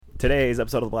Today's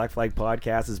episode of the Black Flag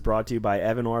Podcast is brought to you by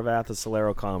Evan Orvath of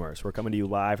Solero Commerce. We're coming to you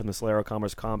live from the Solero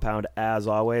Commerce compound as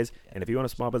always. And if you want a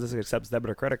small business that accepts debit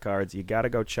or credit cards, you got to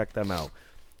go check them out.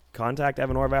 Contact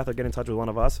Evan Orvath or get in touch with one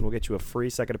of us, and we'll get you a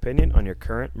free second opinion on your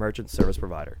current merchant service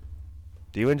provider.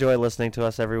 Do you enjoy listening to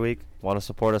us every week? Want to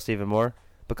support us even more?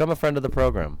 Become a friend of the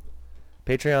program.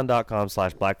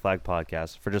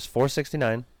 Patreon.com/BlackFlagPodcast. For just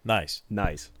 $4.69 Nice.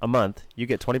 a month, you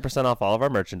get 20% off all of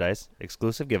our merchandise,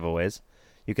 exclusive giveaways.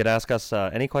 You can ask us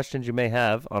any questions you may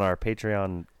have on our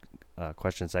Patreon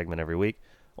question segment every week,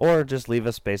 or just leave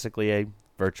us basically a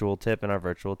virtual tip in our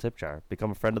virtual tip jar. Become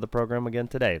a friend of the program again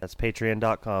today. That's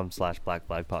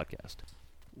Patreon.com/BlackFlagPodcast.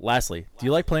 Lastly, do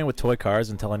you like playing with toy cars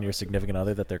and telling your significant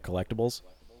other that they're collectibles?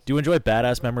 Do you enjoy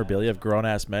badass memorabilia of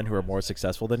grown-ass men who are more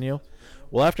successful than you?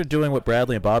 Well, after doing what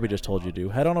Bradley and Bobby just told you to do,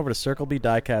 head on over to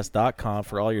CircleBDiecast.com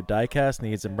for all your diecast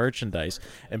needs and merchandise,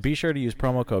 and be sure to use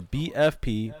promo code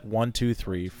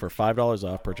BFP123 for $5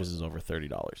 off purchases over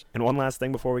 $30. And one last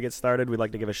thing before we get started, we'd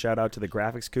like to give a shout out to the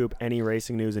Graphics Coop, Any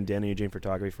Racing News, and Danny Eugene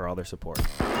Photography for all their support.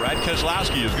 Brad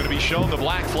Keselowski is going to be shown the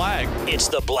black flag. It's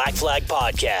the Black Flag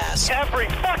Podcast. Every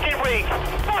fucking week.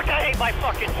 Fuck, I hate my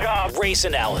fucking job. Race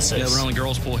analysis. Yeah, but only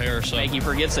girls pull hair, so. He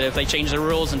forgets that if they changed the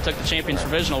rules and took the champion's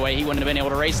provisional away, he wouldn't have been able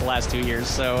to race the last 2 years.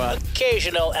 So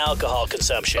occasional alcohol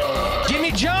consumption.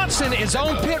 Jimmy Johnson is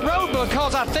on pit road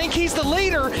because I think he's the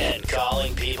leader. And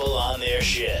calling people on their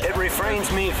shit. It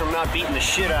refrains me from not beating the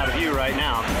shit out of you right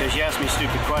now because you asked me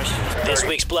stupid questions. This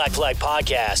week's Black Flag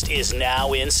Podcast is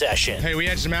now in session. Hey, we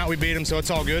edged him out, we beat him, so it's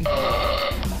all good.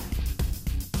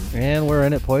 And we're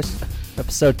in it, boys.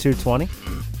 Episode 220.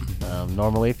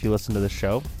 Normally, if you listen to the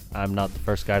show, I'm not the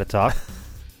first guy to talk.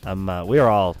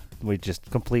 We just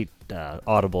complete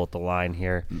audible at the line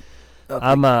here. Okay.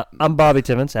 I'm Bobby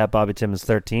Timmons at Bobby Timmons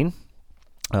 13.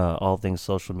 All things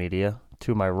social media.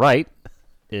 To my right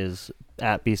is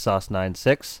at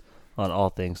BSauce96 on all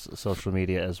things social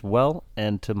media as well.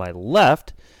 And to my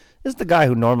left is the guy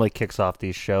who normally kicks off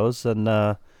these shows, and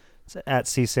it's at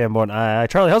C Sanborn.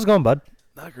 Charlie, how's it going, bud?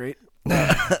 Not great.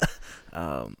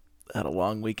 Had a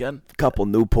long weekend. Couple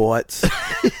Newports.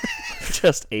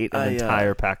 Just ate an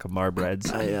entire pack of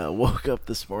Marbreds. I woke up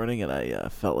this morning and I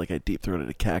felt like I deep-throated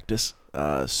a cactus.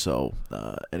 So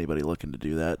anybody looking to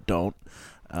do that, don't.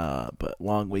 But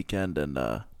long weekend, and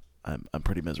I'm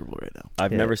pretty miserable right now.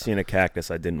 I've never seen a cactus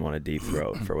I didn't want to deep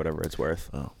throat for whatever it's worth.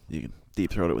 Oh, you can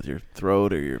deep throat it with your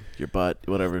throat or your butt,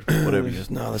 whatever. You just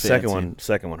no, the second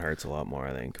one hurts a lot more,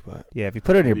 I think. But yeah, if you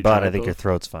put it in your butt, I think your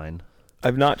throat's fine.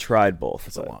 I've not tried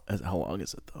both. How long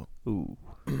is it though? Ooh.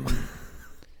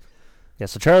 Yeah,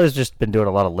 so Charlie's just been doing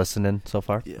a lot of listening so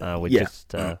far.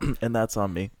 And that's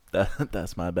on me.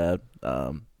 That's my bad.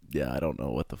 I don't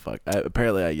know what the fuck.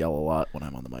 Apparently, I yell a lot when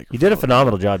I'm on the microphone. You did a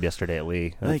phenomenal job yesterday at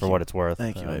Lee, for what it's worth.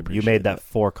 Thank you. I appreciate you made that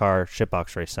 4-car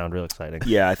shitbox race sound real exciting.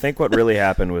 Yeah, I think what really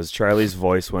happened was Charlie's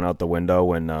voice went out the window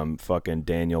when fucking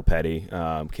Daniel Petty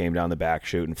came down the back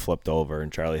chute and flipped over,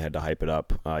 and Charlie had to hype it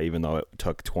up, even though it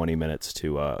took 20 minutes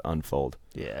to unfold.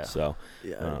 Yeah. So,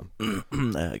 I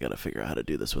got to figure out how to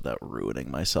do this without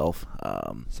ruining myself.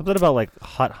 Something about like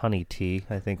hot honey tea,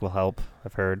 I think, will help.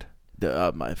 I've heard.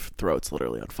 My throat's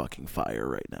literally on fucking fire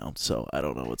right now, so I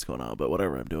don't know what's going on. But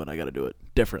whatever I'm doing, I got to do it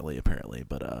differently, apparently.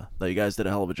 But you guys did a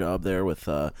hell of a job there with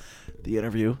the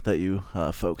interview that you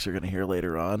folks are going to hear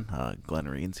later on. Glen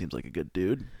Reen seems like a good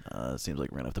dude. Seems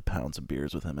like we're going to have to pound some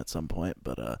beers with him at some point.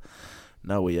 But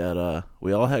no, we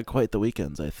all had quite the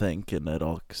weekends, I think, and it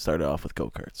all started off with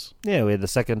go-karts. Yeah, we had the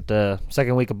second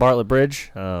week of Bartlett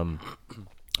Bridge on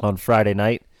Friday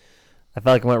night. I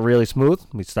felt like it went really smooth.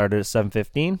 We started at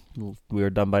 7:15. We were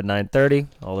done by 9:30.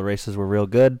 All the races were real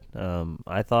good,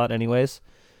 I thought, anyways.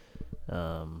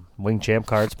 Wing Champ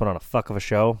Cards put on a fuck of a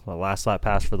show. A last lap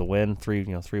pass for the win. Three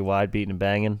wide, beating and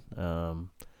banging.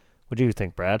 What do you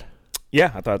think, Brad?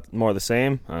 Yeah, I thought more of the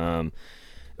same.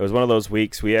 It was one of those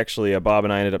weeks. We actually, Bob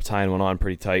and I ended up tying one on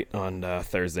pretty tight on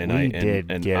Thursday night. We did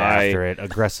get after it,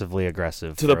 aggressive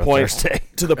to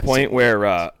the point where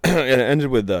it ended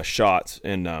with shots,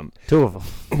 and 2 of them.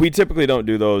 We typically don't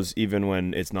do those even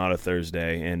when it's not a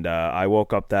Thursday. And I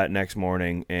woke up that next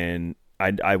morning, and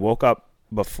I woke up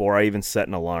before I even set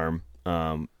an alarm,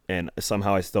 and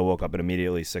somehow I still woke up at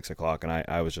immediately 6 o'clock, and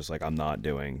I was just like, I'm not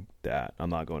doing that. I'm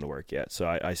not going to work yet. So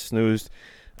I snoozed.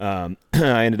 I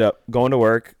ended up going to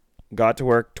work, got to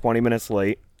work 20 minutes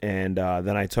late, and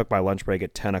then I took my lunch break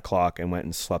at 10 o'clock and went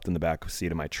and slept in the back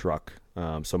seat of my truck.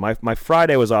 So my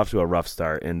Friday was off to a rough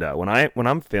start, and when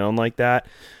I'm feeling like that,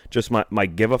 just my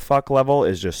give a fuck level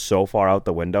is just so far out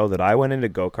the window that I went into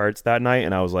go-karts that night,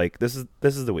 and I was like, this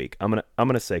is the week. I'm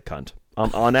gonna say cunt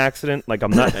on accident. Like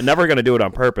I'm never gonna do it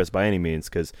on purpose by any means,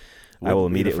 because I will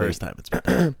immediately. The first time it's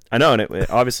been. I know, and it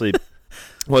obviously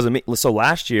wasn't me. So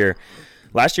last year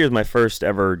was my first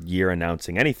ever year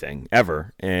announcing anything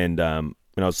ever, and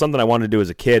something I wanted to do as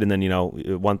a kid, and then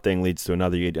one thing leads to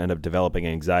another. You end up developing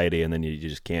anxiety, and then you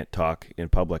just can't talk in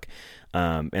public.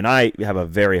 And I have a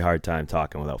very hard time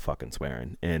talking without fucking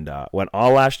swearing. And went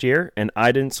all last year, and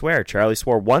I didn't swear. Charlie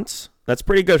swore once. That's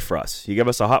pretty good for us. You give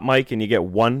us a hot mic, and you get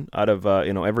one out of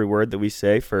every word that we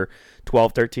say for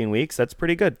 12, 13 weeks. That's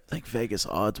pretty good. I think Vegas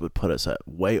odds would put us at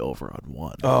way over on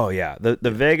one. Oh yeah,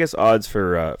 the Vegas odds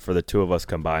for the two of us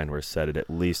combined were set at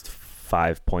least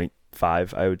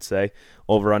 5.5, I would say,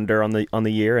 over under on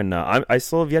the year, and I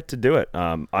still have yet to do it.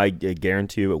 I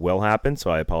guarantee you it will happen, so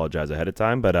I apologize ahead of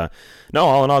time. But no,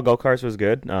 all in all, go-karts was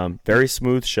good. Very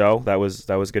smooth show. That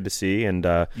was good to see. And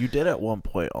you did at one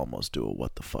point almost do a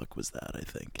what the fuck was that? I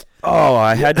think. Oh,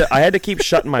 I had to keep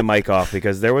shutting my mic off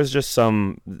because there was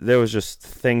just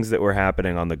things that were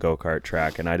happening on the go-kart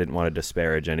track, and I didn't want to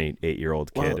disparage any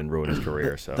 8-year-old kid and ruin his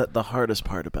career. So the hardest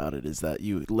part about it is that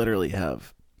you literally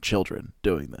have children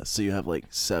doing this, so you have like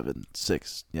 7,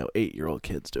 6, 8-year-old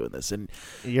kids doing this, and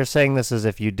you're saying this as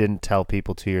if you didn't tell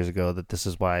people 2 years ago that this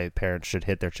is why parents should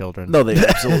hit their children. No, they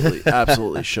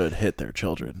absolutely should hit their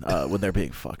children when they're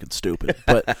being fucking stupid.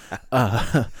 But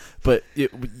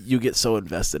you get so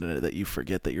invested in it that you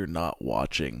forget that you're not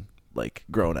watching like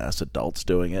grown ass adults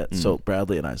doing it. So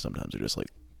Bradley and I sometimes are just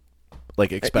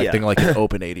like expecting like an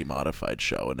Open 80 modified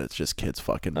show, and it's just kids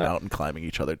fucking mountain climbing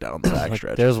each other down the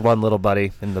backstretch. There's one little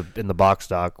buddy in the box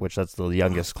stock, which that's the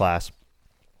youngest class,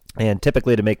 and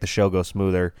typically to make the show go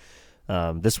smoother,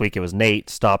 this week it was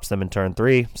Nate stops them in turn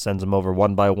 3, sends them over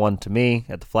one by one to me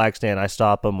at the flag stand. I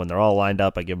stop them when they're all lined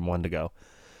up. I give them one to go.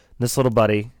 This little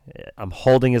buddy, I'm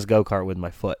holding his go-kart with my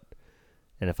foot,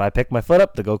 and if I pick my foot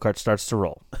up, the go-kart starts to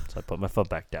roll. So I put my foot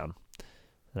back down.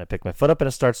 And I pick my foot up, and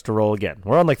it starts to roll again.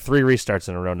 We're on like 3 restarts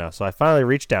in a row now. So I finally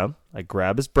reach down. I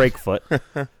grab his brake foot.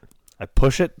 I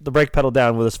push the brake pedal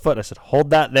down with his foot. I said, hold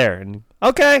that there. And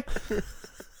okay.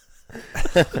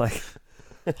 Like,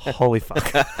 holy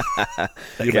fuck.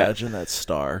 You imagine that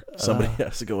star. Somebody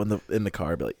has to go in the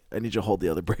car and be like, I need you to hold the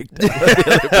other brake down. The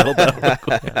other pedal down real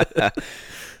quick.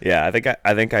 Yeah, I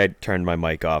think I turned my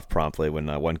mic off promptly when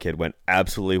one kid went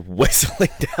absolutely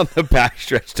whistling down the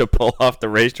backstretch to pull off the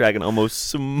racetrack and almost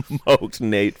smoked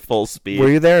Nate full speed. Were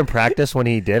you there in practice when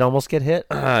he did almost get hit?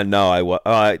 No,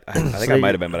 I think I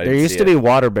might have been, but I didn't see it. There used to be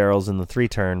water barrels in the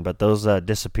 3-turn, but those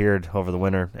disappeared over the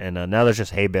winter, and now there's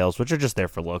just hay bales, which are just there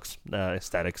for looks,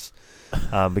 aesthetics.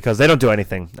 Because they don't do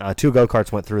anything. 2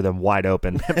 go-karts went through them wide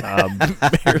open.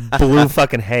 Blue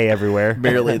fucking hay everywhere.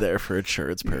 Merely there for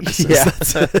insurance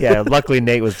purposes. Yeah, luckily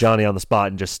Nate was Johnny on the spot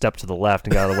and just stepped to the left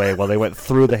and got out of the way while they went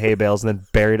through the hay bales and then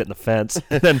buried it in the fence.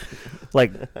 And then,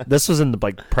 this was in the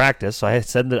practice, so I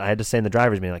said that I had to say in the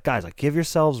driver's meeting, guys, give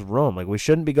yourselves room. We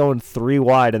shouldn't be going 3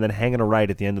 wide and then hanging a right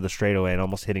at the end of the straightaway and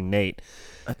almost hitting Nate.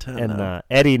 And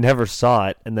Eddie never saw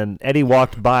it, and then Eddie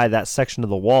walked by that section of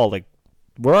the wall,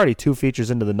 we're already 2 features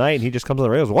into the night, and he just comes on the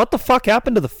radio and goes, what the fuck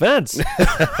happened to the fence? Oh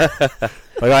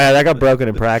yeah, that got broken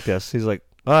in practice. He's like,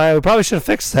 we probably should have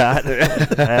fixed that.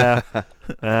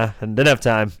 And didn't have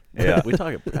time. Yeah. We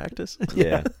talking practice?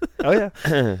 Yeah. Oh, yeah.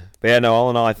 But yeah, no,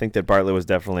 all in all, I think that Bartlett was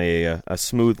definitely a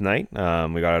smooth night. We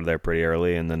got out of there pretty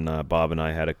early, and then Bob and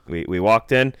I we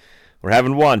walked in. We're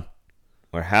having one.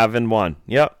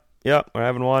 Yep, we're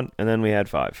having one. And then we had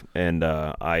 5. And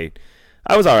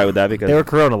I was all right with that because they were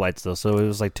Corona lights though, so it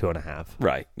was like 2.5.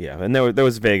 Right, yeah, and there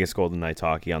was Vegas Golden Knights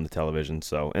hockey on the television,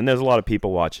 and there's a lot of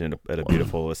people watching at a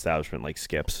beautiful establishment like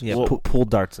Skips. Yeah, pool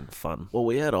darts and fun. Well,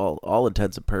 we had all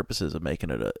intents and purposes of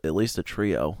making it at least a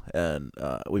trio, and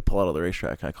we pull out of the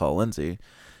racetrack. I call Lindsay,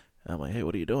 and I'm like, "Hey,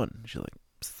 what are you doing?" She's like,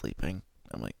 "Sleeping."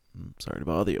 I'm like, "Sorry to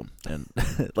bother you." And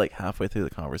halfway through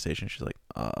the conversation, she's like,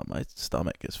 "My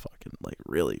stomach is fucking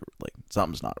really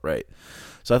something's not right."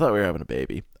 So I thought we were having a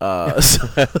baby. So I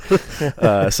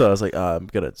was like, I'm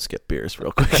gonna skip beers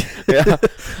real quick. Yeah.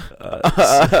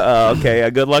 Okay.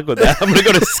 Good luck with that. I'm gonna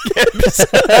go to Skips.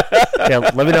 Yeah,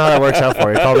 let me know how that works out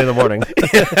for you. Call me in the morning.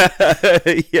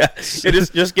 Yeah.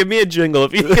 Just give me a jingle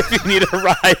if you need a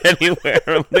ride anywhere.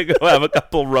 I'm gonna go have a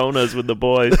couple Ronas with the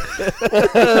boys.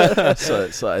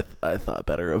 So I thought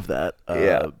better of that.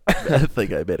 Yeah. I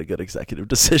think I made a good executive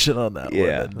decision on that one.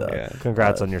 And,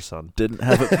 congrats on your son. Didn't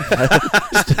have it.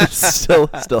 Still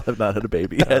have not had a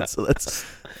baby yet, so that's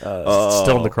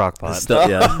still in the crock pot.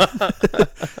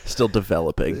 Still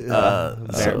developing.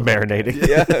 Marinating.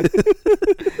 Yeah.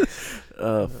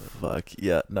 Fuck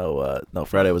yeah. No.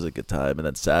 Friday was a good time, and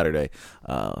then Saturday,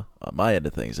 on my end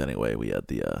of things anyway, we had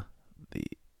the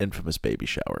infamous baby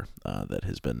shower that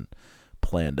has been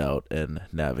planned out and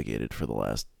navigated for the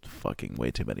last fucking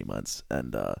way too many months.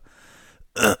 And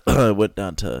I went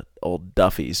down to old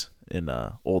Duffy's in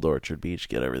Old Orchard Beach,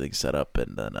 get everything set up,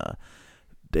 and then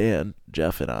Dan,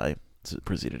 Jeff, and I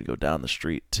proceeded to go down the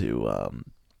street to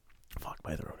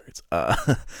my throat hurts.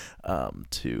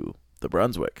 To the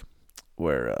Brunswick,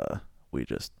 where we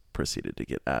just proceeded to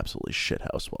get absolutely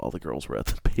shithoused while the girls were at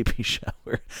the baby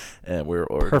shower, and we were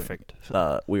ordering. Perfect.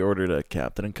 We ordered a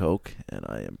Captain and Coke, and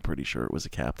I am pretty sure it was a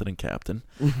Captain and Captain.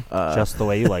 Just the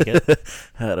way you like it.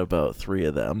 Had about 3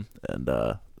 of them, and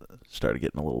started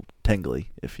getting a little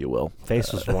tingly, if you will.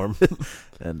 Face was warm.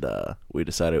 And we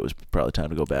decided it was probably time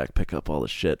to go back, pick up all the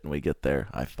shit, and we get there.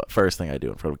 First thing I do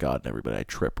in front of God and everybody, I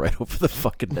trip right over the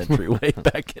fucking entryway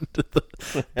back into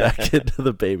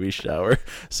the baby shower.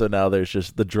 So now there's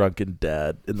just the drunken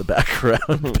dad in the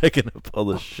background picking up all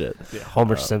the shit. Yeah,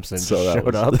 Homer Simpson just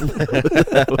showed up.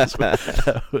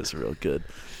 that was real good.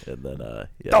 And then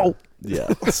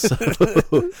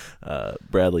So,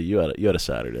 Bradley, you had a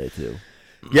Saturday too.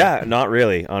 Yeah, not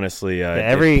really, honestly.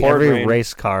 Every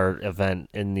race car event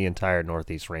in the entire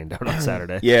Northeast rained out on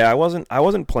Saturday. Yeah, I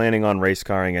wasn't planning on race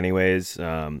carring anyways.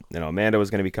 Amanda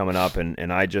was going to be coming up,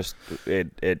 and I just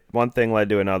one thing led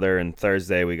to another. And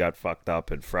Thursday we got fucked up,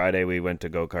 and Friday we went to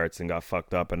go-karts and got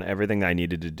fucked up, and everything I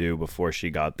needed to do before she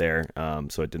got there,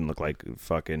 so it didn't look like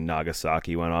fucking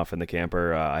Nagasaki went off in the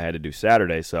camper. I had to do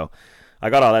Saturday, so I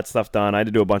got all that stuff done. I had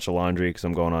to do a bunch of laundry because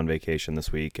I'm going on vacation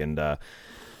this week, and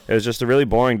it was just a really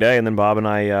boring day. And then Bob and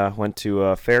I went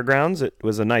to fairgrounds. It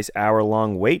was a nice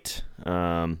hour-long wait,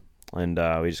 and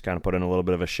we just kind of put in a little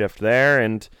bit of a shift there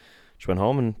and just went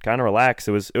home and kind of relaxed.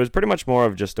 It was pretty much more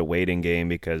of just a waiting game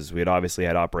because we had obviously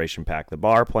had Operation Pack the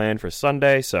Bar planned for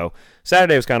Sunday, so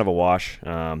Saturday was kind of a wash.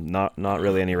 Not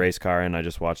really any race car, and I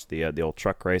just watched the old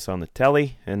truck race on the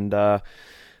telly, and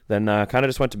then kind of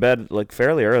just went to bed like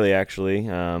fairly early, actually.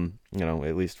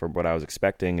 At least for what I was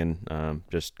expecting, and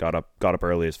just got up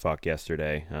early as fuck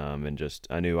yesterday. And just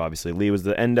I knew obviously Lee was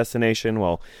the end destination.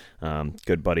 Well,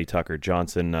 good buddy Tucker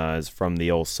Johnson is from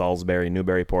the old Salisbury,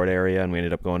 Newburyport area, and we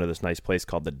ended up going to this nice place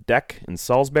called the Deck in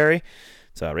Salisbury.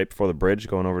 It's right before the bridge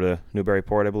going over to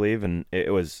Newburyport, I believe, and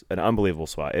it was an unbelievable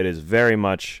spot. It is very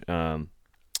much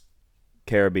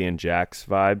Caribbean Jacks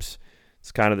vibes.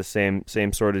 It's kind of the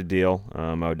same sort of deal.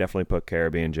 I would definitely put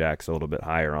Caribbean Jacks a little bit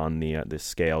higher on the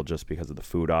scale just because of the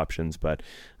food options, but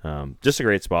just a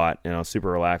great spot.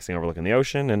 Super relaxing, overlooking the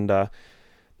ocean, and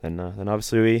then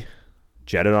obviously we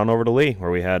jetted on over to Lee, where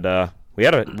we had a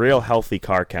real healthy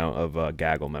car count of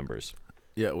Gaggle members.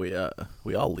 Yeah, we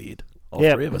all lead. All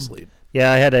 3 of us lead.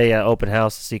 Yeah, I had a open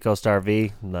house at Seacoast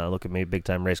RV. Look at me, big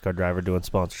time race car driver doing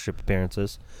sponsorship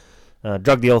appearances.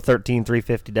 Drug the old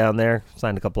 13350 down there,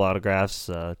 signed a couple autographs,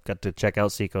 got to check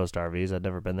out Seacoast RVs. I'd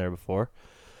never been there before.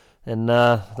 And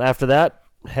after that,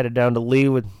 headed down to Lee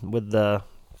with the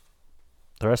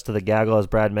rest of the gaggle, as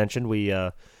Brad mentioned. We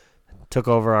took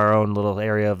over our own little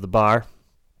area of the bar.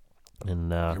 And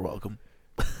you're welcome.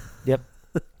 Yep.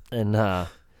 And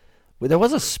there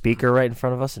was a speaker right in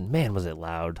front of us, and man, was it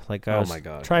loud. Like I was my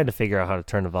God. trying to figure out how to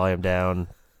turn the volume down,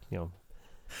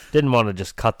 Didn't want to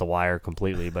just cut the wire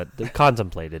completely, but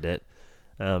contemplated it.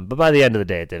 But by the end of the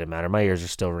day, it didn't matter. My ears are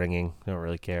still ringing. I don't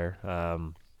really care.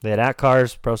 They had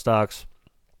at-cars, pro stocks,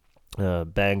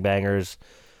 bang-bangers,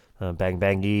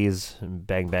 bang-bangies,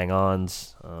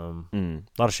 bang-bang-ons, a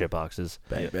lot of shit boxes.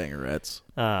 Bang-bangerettes.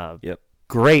 Yep.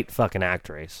 Great fucking act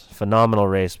race. Phenomenal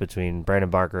race between Brandon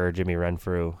Barker, Jimmy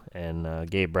Renfrew, and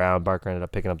Gabe Brown. Barker ended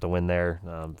up picking up the win there.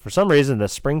 For some reason, the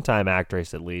springtime act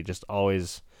race at Lee just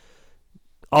always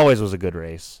was a good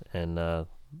race, and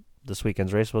this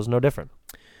weekend's race was no different.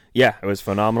 Yeah, it was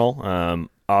phenomenal.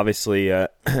 Obviously,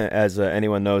 as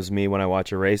anyone knows me, when I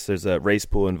watch a race, there's a race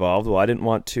pool involved. Well, I didn't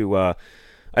want to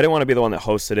be the one that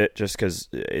hosted it, just because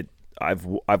I've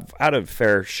had a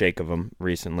fair shake of them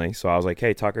recently. So I was like,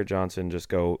 hey, Tucker Johnson, just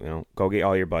go get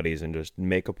all your buddies and just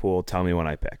make a pool. Tell me when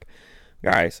I pick.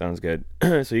 All right, sounds good.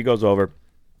 So he goes over,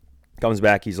 comes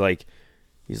back. He's like,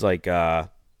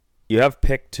 you have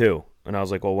pick 2. And I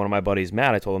was like, well, one of my buddies,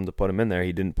 Matt, I told him to put him in there.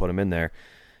 He didn't put him in there.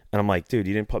 And I'm like, dude,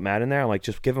 you didn't put Matt in there? I'm like,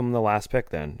 just give him the last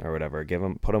pick then, or whatever.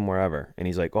 Put him wherever. And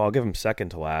he's like, well, I'll give him second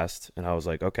to last. And I was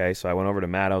like, okay. So I went over to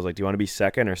Matt. I was like, do you want to be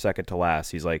second or second to last?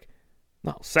 He's like,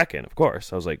 no, second, of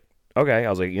course. I was like, okay. I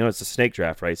was like, it's a snake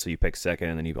draft, right? So you pick second,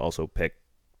 and then you also pick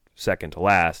second to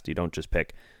last. You don't just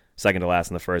pick second to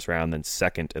last in the first round, then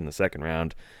second in the second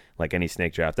round, like any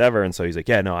snake draft ever. And so he's like,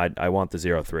 yeah, no, I want the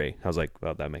 0-3. I was like,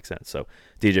 well, that makes sense. So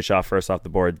DJ Shaw first off the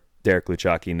board, Derek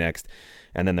Luchacki next,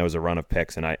 and then there was a run of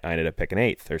picks, and I ended up picking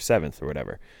 8th or 7th or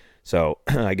whatever. So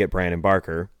I get Brandon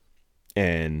Barker,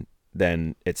 and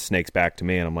then it snakes back to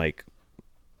me, and I'm like,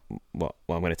 well,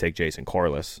 I'm going to take Jason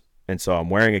Corliss. And so I'm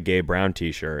wearing a Gabe Brown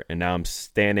t-shirt, and now I'm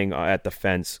standing at the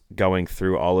fence going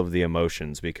through all of the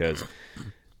emotions because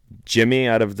Jimmy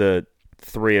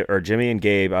and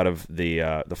Gabe out of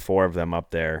the four of them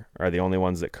up there are the only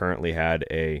ones that currently had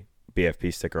a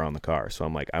BFP sticker on the car. So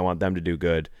I'm like, I want them to do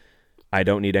good. I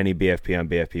don't need any BFP on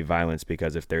BFP violence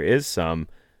because if there is some,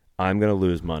 I'm going to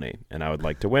lose money, and I would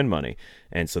like to win money.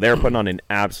 And so they were putting on an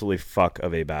absolutely fuck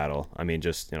of a battle. I mean,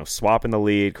 just swapping the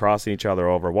lead, crossing each other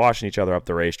over, washing each other up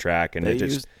the racetrack, and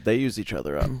they use each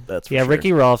other up. That's for yeah. sure.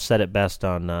 Ricky Rolfe said it best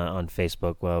on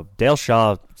Facebook. Well, Dale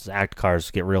Shaw's act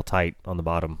cars get real tight on the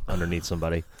bottom underneath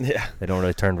somebody. Yeah, they don't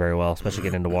really turn very well, especially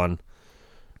getting into one.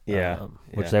 Yeah,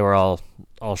 which they were all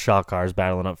Shaw cars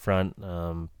battling up front.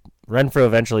 Renfrew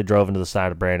eventually drove into the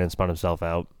side of Brandon, spun himself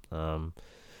out.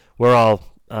 We're all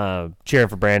cheering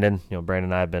for Brandon. Brandon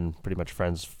and I have been pretty much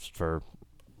friends for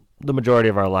the majority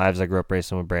of our lives. I grew up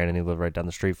racing with Brandon. He lived right down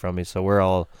the street from me. So we're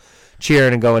all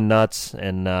cheering and going nuts,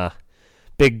 and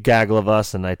big gaggle of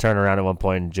us. And I turn around at one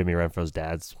point, and Jimmy Renfro's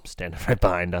dad's standing right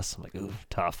behind us. I'm like, ooh,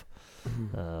 tough.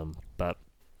 But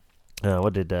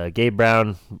what did Gabe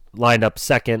Brown lined up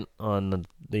second on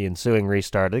the ensuing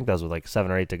restart? I think that was with like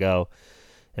 7 or 8 to go.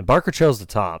 And Barker chose the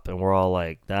top, and we're all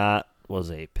like, that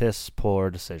was a piss-poor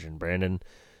decision, Brandon,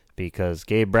 because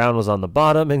Gabe Brown was on the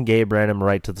bottom, and Gabe ran him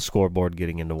right to the scoreboard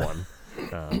getting into one.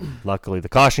 Luckily, the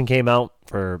caution came out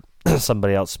for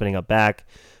somebody else spinning up back.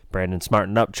 Brandon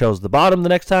smartened up, chose the bottom the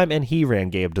next time, and he ran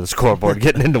Gabe to the scoreboard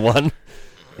getting into one.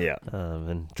 Yeah.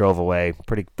 And drove away.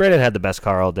 Brandon had the best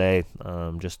car all day,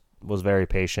 just was very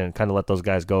patient, kind of let those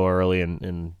guys go early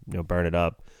and burn it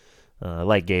up. I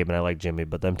like Gabe and I like Jimmy,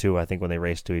 but them two, I think when they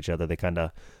raced to each other, they kind of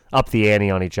upped the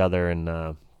ante on each other and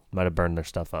might have burned their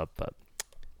stuff up. But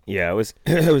yeah, it was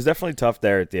definitely tough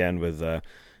there at the end with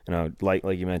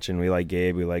like you mentioned, we like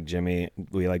Gabe, we like Jimmy,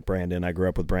 we like Brandon. I grew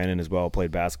up with Brandon as well, played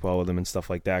basketball with him and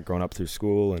stuff like that, growing up through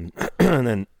school, and and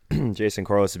then Jason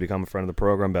Corliss has become a friend of the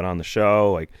program, been on the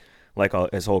show, like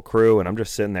his whole crew, and I'm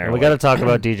just sitting there. And we got to talk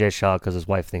about DJ Shaw because his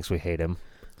wife thinks we hate him.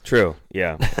 True,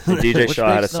 yeah. DJ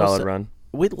Shaw had a solid run.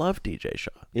 We love DJ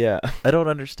Shaw. Yeah. I don't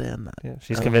understand that. Yeah,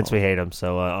 she's convinced we hate him.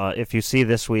 So if you see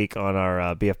this week on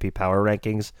our BFP Power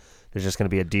Rankings, there's just going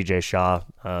to be a DJ Shaw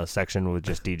section with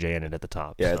just DJ in it at the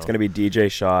top. Yeah, it's going to be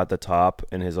DJ Shaw at the top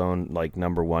in his own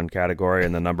number 1 category,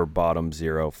 and the number bottom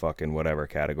 0 fucking whatever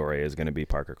category is going to be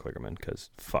Parker Kligerman,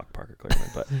 because fuck Parker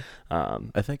Kligerman. But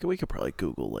I think we could probably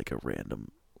Google a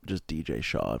random just DJ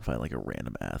Shaw and find a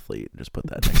random athlete and just put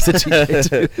that next to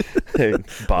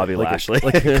DJ. Bobby Lashley,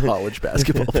 like a college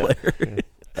basketball player.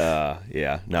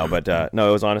 It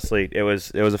was honestly it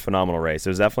was a phenomenal race. It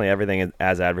was definitely everything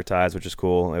as advertised, which is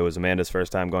cool. It was Amanda's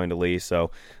first time going to Lee, so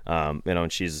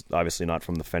and she's obviously not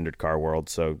from the fendered car world,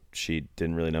 so she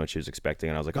didn't really know what she was expecting.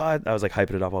 And I was like, I was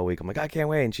hyping it up all week. I'm like, I can't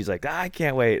wait, and she's like, I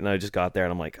can't wait. And I just got there,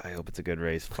 and I'm like, I hope it's a good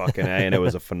race, fucking A. And it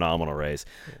was a phenomenal race.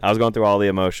 I was going through all the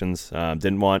emotions.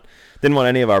 Didn't want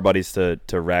any of our buddies to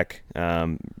wreck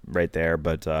right there,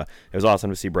 but it was awesome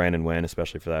to see Brandon win,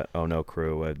 especially for that Oh No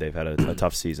crew. They've had a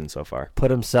tough season so far. Put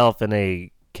himself in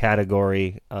a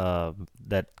category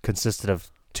that consisted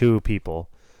of 2 people,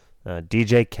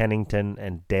 DJ Kennington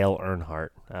and Dale Earnhardt,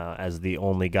 as the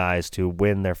only guys to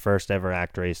win their first ever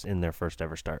act race in their first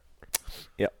ever start.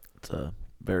 Yep. It's a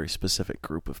very specific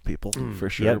group of people for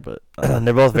sure. Yep. But and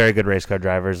they're both very good race car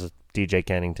drivers. DJ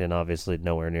Kennington, obviously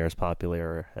nowhere near as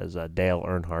popular as Dale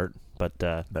Earnhardt, but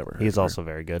he's also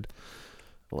very good.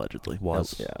 Allegedly. I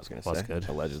was going to say. Good.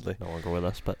 Allegedly. No longer with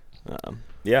us, but...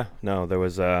 there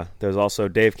was also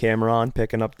Dave Cameron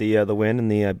picking up the win in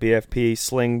the BFP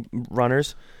sling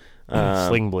runners.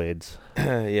 Sling blades.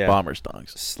 Yeah. Bomber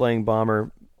stonks. Sling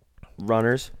bomber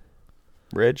runners.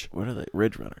 Ridge? What are they?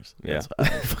 Ridge runners. Yeah.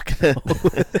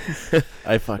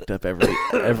 I fucked up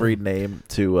every name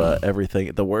to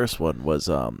everything. The worst one was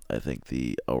I think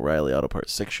the O'Reilly Auto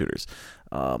Parts 6-shooters.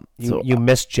 You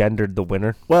misgendered the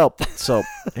winner. Well, so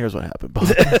here's what happened.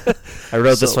 I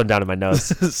wrote this one down in my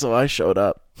notes. So I showed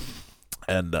up,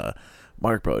 and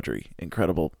Mark Beaudry,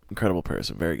 incredible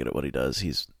person, very good at what he does.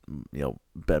 He's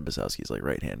Ben Basowski's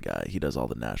right-hand guy. He does all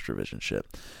the Nash Vision shit.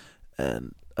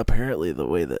 And apparently the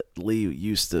way that Lee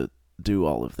used to do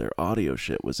all of their audio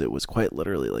shit it was quite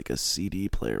literally like a CD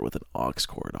player with an aux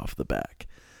cord off the back.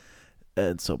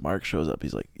 And so Mark shows up.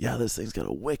 He's like, yeah, this thing's got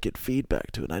a wicked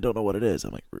feedback to it, and I don't know what it is.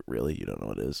 I'm like, really? You don't know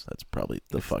what it is? That's probably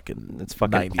it's fucking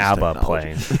 90s ABBA technology.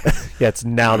 playing.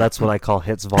 Yeah, that's when I call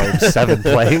Hits Volume 7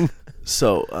 playing.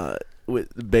 So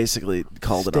basically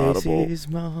called an audible.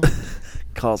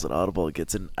 Calls an audible,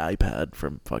 gets an iPad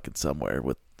from fucking somewhere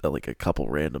with a couple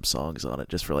random songs on it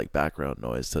just for background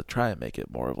noise to try and make it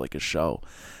more of a show.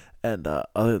 And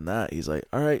other than that, he's like,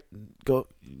 all right, go.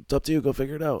 It's up to you. Go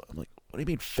figure it out. I'm like, what do you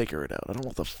mean figure it out? I don't know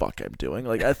what the fuck I'm doing.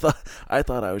 Like I thought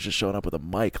I was just showing up with a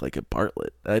mic like at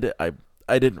Bartlett.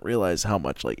 I didn't realize how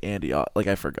much like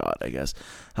I forgot, I guess,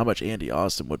 how much Andy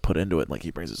Austin would put into it. Like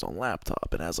he brings his own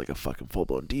laptop and has like a fucking full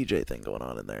blown DJ thing going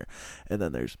on in there. And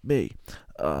then there's me,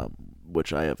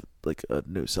 which I have like a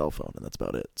new cell phone and that's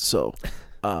about it. So,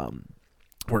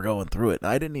 we're going through it. And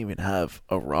I didn't even have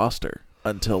a roster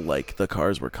until like the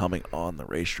cars were coming on the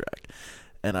racetrack.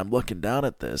 And I'm looking down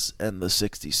at this, and the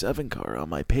 67 car on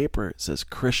my paper, it says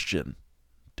Christian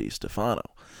DiStefano.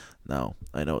 Now,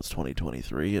 I know it's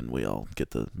 2023, and we all get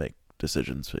to make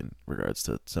decisions in regards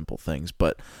to simple things,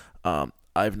 but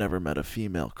I've never met a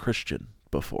female Christian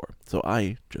before, so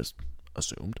I just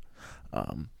assumed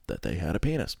that they had a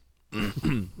penis.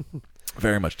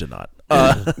 Very much did not.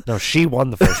 No, she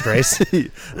won the first race.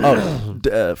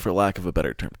 For lack of a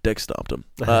better term, dick stomped him.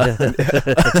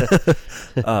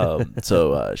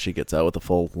 So she gets out with a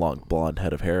full, long, blonde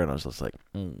head of hair, and I was just like,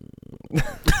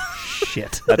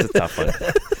 shit. That's a tough one.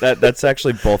 That's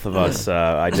actually both of us.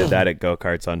 I did that at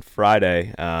go-karts on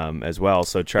Friday as well.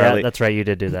 So Charlie, yeah, that's right, you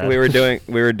did do that. We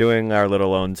were doing our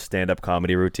little own stand-up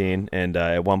comedy routine, and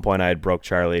at one point I had broke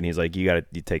Charlie, and he's like, you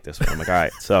take this one. I'm like, all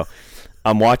right. So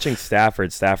I'm watching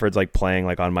Stafford. Stafford's like playing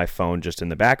like on my phone just in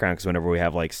the background because whenever we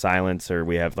have like silence or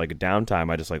we have like a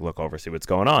downtime, I just like look over, see what's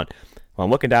going on. Well, I'm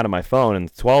looking down at my phone, and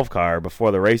the 12 car before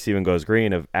the race even goes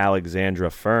green of Alexandra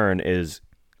Fern is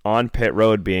on pit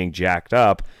road being jacked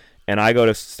up, and I go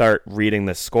to start reading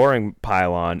the scoring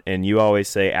pylon, and you always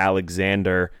say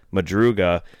Alexander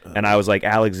Madruga, and I was like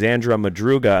Alexandra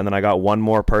Madruga, and then I got one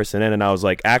more person in, and I was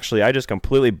like, actually, I just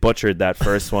completely butchered that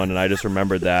first one, and I just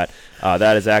remembered that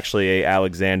that is actually a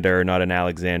Alexander, not an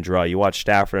Alexandra. You watch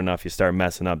Stafford enough, you start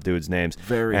messing up dudes' names.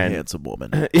 Very handsome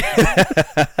woman.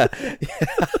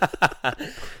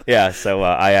 Yeah, so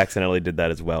I accidentally did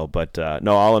that as well. But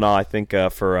no, all in all, I think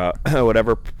for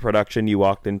whatever production you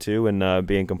walked into and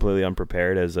being completely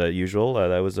unprepared as usual,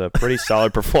 that was a pretty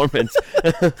solid performance.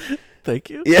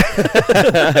 Thank you. Yeah,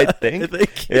 I think.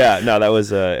 Thank you. Yeah, no, that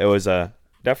was it was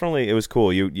definitely it was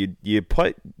cool. You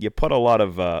put a lot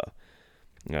of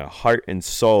heart and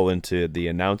soul into the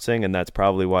announcing, and that's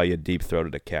probably why you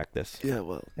deep-throated a cactus. Yeah,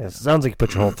 well, yeah, it sounds like you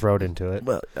put your whole throat into it.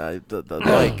 Well,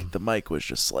 the mic was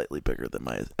just slightly bigger than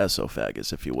my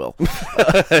esophagus, if you will.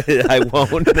 I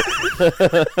won't.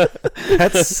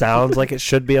 That sounds like it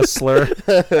should be a slur.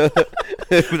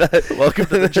 Welcome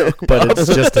to the joke, but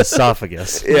it's just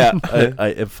esophagus. Yeah,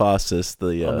 I emphasis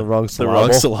the on the wrong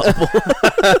syllable.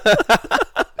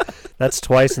 That's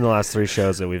twice in the last 3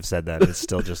 shows that we've said that. It's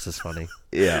still just as funny.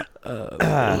 Yeah.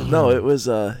 No, it was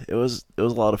a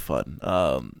lot of fun.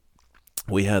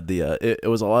 We had it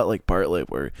was a lot like Bartlett,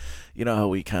 where you know how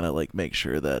we kind of like make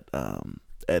sure that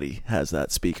Eddie has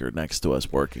that speaker next to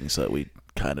us working, so that we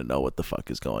kind of know what the fuck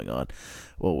is going on.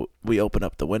 Well, we open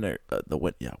up the windows,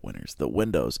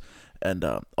 and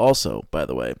also, by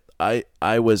the way,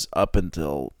 I was up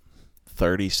until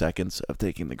 30 seconds of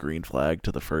taking the green flag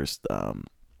to the first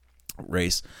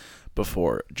race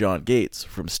before John Gates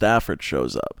from Stafford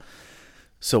shows up.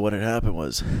 So what had happened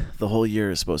was the whole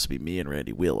year is supposed to be me and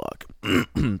Randy Wheelock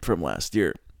from last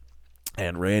year,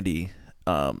 and Randy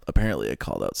apparently had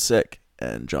called out sick,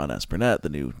 and John Espernette, the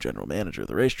new general manager of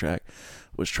the racetrack,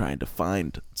 was trying to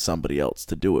find somebody else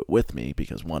to do it with me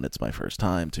because, one, it's my first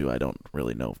time, two, I don't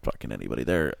really know fucking anybody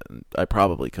there, and I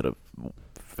probably could have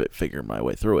figured my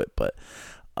way through it, but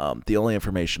the only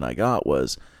information I got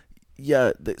was,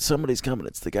 yeah, somebody's coming.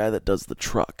 It's the guy that does the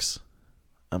trucks.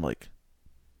 I'm like,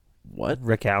 what?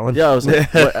 Rick Allen? Yeah, I was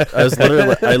like,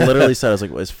 what? I literally said, I was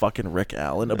like, is fucking Rick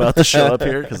Allen about to show up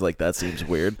here? Because like that seems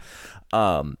weird.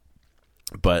 But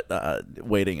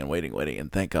waiting,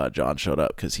 and thank God John showed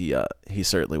up, because he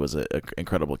certainly was an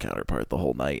incredible counterpart the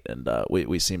whole night, and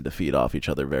we seemed to feed off each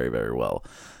other very, very well.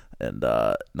 And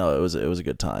no, it was a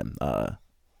good time.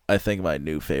 I think my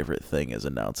new favorite thing is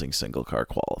announcing single car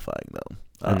qualifying, though.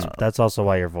 That's also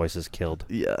why your voice is killed.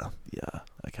 Yeah.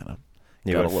 I kind of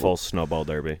got a full snowball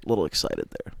derby. A little excited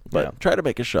there, but try to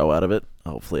make a show out of it.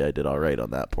 Hopefully, I did all right on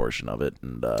that portion of it,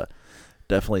 and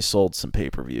definitely sold some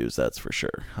pay-per-views. That's for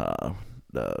sure.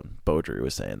 Beaudry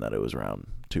was saying that it was around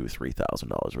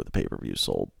 $2,000-$3,000 worth of pay-per-views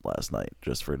sold last night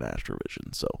just for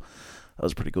Astrovision. So that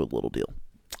was a pretty good little deal.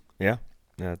 Yeah,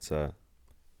 that's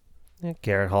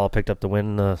Garrett Hall picked up the win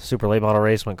in the Super Late Model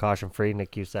race, went caution-free. Nick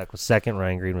Cusack was second.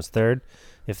 Ryan Green was third.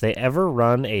 If they ever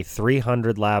run a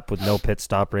 300-lap with no pit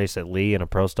stop race at Lee in a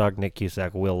Pro Stock, Nick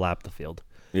Cusack will lap the field.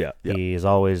 Yeah. He is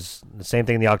always the same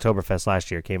thing in the Oktoberfest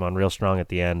last year. Came on real strong at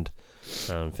the end,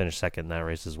 finished second in that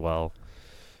race as well.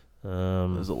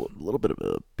 There's a little bit of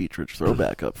a Beechridge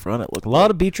throwback up front. It looked a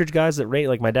lot of Beechridge guys that rate.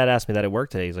 Like my dad asked me that at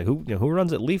work today. He's like, "Who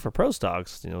runs at Lee for pro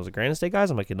stocks? Is it Granite State guys?"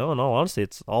 I'm like, "No, in all honesty,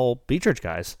 it's all Beechridge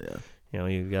guys." Yeah.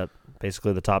 You got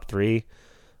basically the top three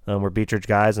were Beechridge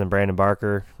guys, and then Brandon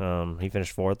Barker. He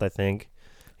finished 4th, I think.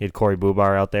 He had Corey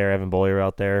Bubar out there, Evan Boyer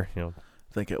out there. I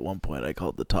think at one point I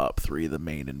called the top 3 the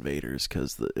main invaders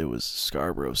because it was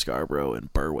Scarborough,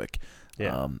 and Berwick.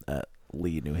 Yeah. At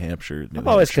Lee, New Hampshire. I've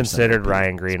always considered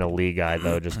Ryan Green a Lee guy,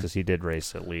 though, just because he did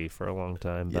race at Lee for a long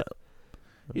time. But,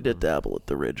 he did dabble at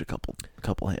the Ridge a couple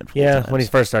handfuls. Yeah, of times. when he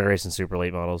first started racing super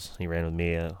late models, he ran with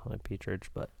me at Beechridge.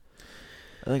 But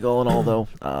I think all in all, though,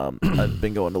 I've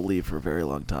been going to Lee for a very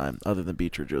long time. Other than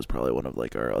Beechridge, it was probably one of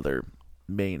our other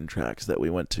main tracks that we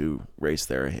went to race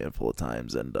there a handful of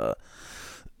times. And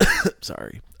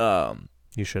sorry,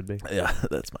 you should be. Yeah,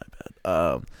 that's my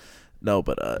bad. No,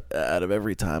 but out of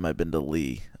every time I've been to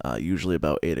Lee, usually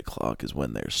about 8 o'clock is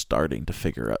when they're starting to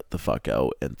figure out the fuck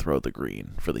out and throw the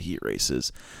green for the heat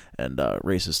races. And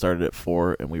races started at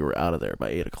 4, and we were out of there by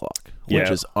 8 o'clock,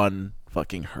 which is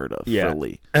unfucking heard of for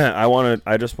Lee.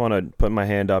 I just want to put my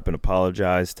hand up and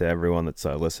apologize to everyone that's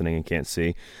listening and can't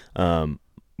see.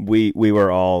 We were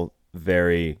all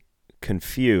very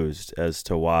confused as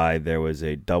to why there was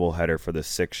a doubleheader for the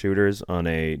 6 shooters on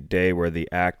a day where the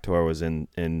ACT Tour was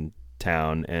in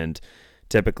town, and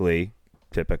typically,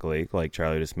 like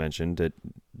Charlie just mentioned,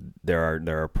 there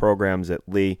are programs at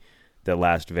Lee that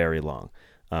last very long.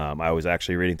 I was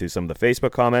actually reading through some of the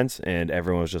Facebook comments, and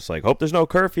everyone was just like, "Hope there's no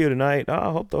curfew tonight.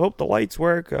 Oh, hope the lights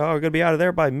work. Oh, we're gonna be out of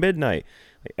there by midnight."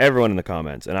 Like, everyone in the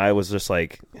comments, and I was just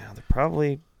like, "Yeah, they're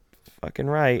probably fucking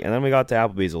right." And then we got to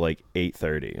Applebee's at like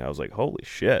 8:30. I was like, "Holy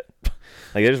shit!"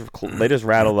 Like they just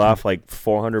rattled off like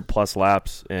 400 plus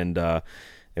laps, and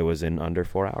it was in under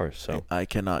 4 hours. So I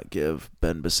cannot give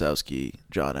Ben Basowski,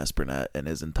 John Espernette, and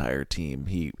his entire team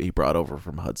he brought over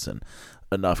from Hudson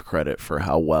enough credit for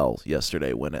how well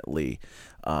yesterday went at Lee.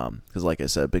 Because like I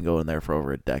said, I've been going there for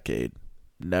over a decade.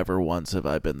 Never once have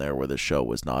I been there where the show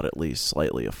was not at least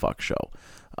slightly a fuck show.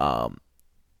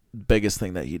 Biggest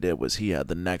thing that he did was he had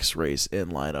the next race in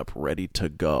lineup ready to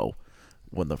go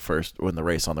when the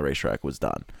race on the racetrack was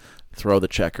done. Throw the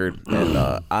checkered,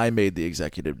 and I made the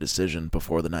executive decision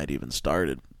before the night even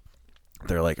started.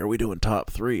 They're like, "Are we doing top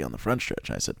 3 on the front stretch?"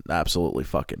 And I said, "Absolutely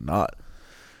fucking not."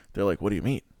 They're like, "What do you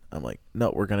mean?" I'm like,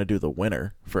 "No, we're gonna do the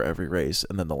winner for every race,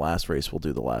 and then the last race we'll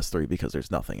do the last 3 because there's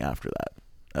nothing after that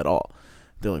at all."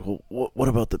 They're like, "Well, what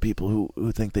about the people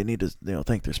who think they need to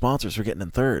thank their sponsors for getting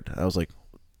in third?" I was like,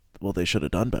 "Well, they should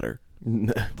have done better."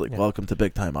 Welcome to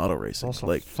big time auto racing.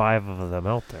 Also, 5 of them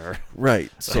out there,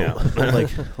 right? So,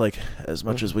 like as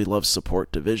much as we love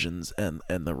support divisions, and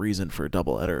the reason for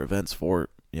double header events for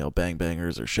bang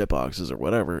bangers or shit boxes or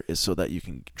whatever is so that you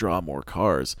can draw more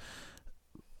cars.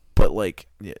 But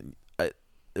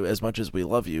as much as we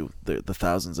love you, the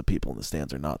thousands of people in the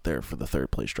stands are not there for the third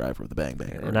place driver of the bang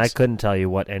banger. And I couldn't tell you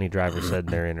what any driver said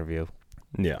in their interview.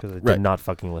 Yeah, because I did not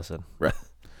fucking listen. Right.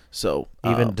 So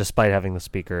even despite having the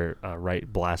speaker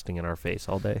blasting in our face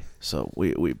all day. So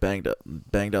we banged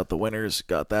out the winners,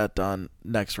 got that done.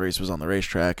 Next race was on the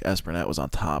racetrack. Espernette was on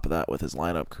top of that with his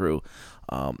lineup crew.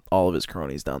 All of his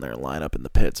cronies down there in lineup in the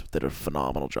pits did a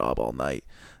phenomenal job all night.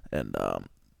 And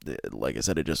like I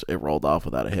said, it rolled off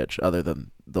without a hitch, other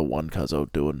than the one cuzzo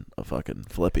doing a fucking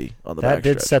flippy on the back That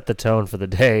did stretch. set the tone for the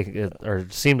day, or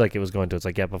it seemed like it was going to. It's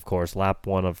like, yep, of course, lap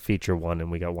 1 of feature 1,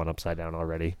 and we got one upside down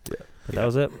already. Yeah. But that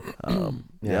was it.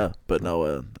 Yeah, but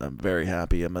no, I'm very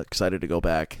happy. I'm excited to go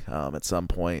back at some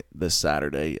point this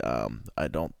Saturday. I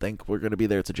don't think we're going to be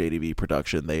there. It's a JDV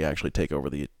production. They actually take over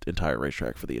the entire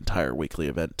racetrack for the entire weekly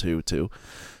event too.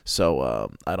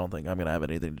 So I don't think I'm going to have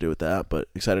anything to do with that, but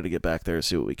excited to get back there,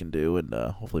 see what we can do, and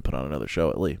hopefully put on another show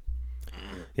at Lee.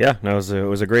 Yeah, no, it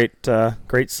was a great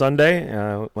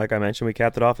Sunday. Like I mentioned, we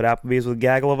capped it off at Applebee's with a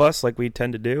gaggle of us, like we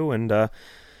tend to do, and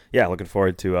yeah, looking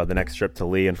forward to the next trip to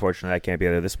Lee. Unfortunately, I can't be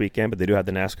there this weekend, but they do have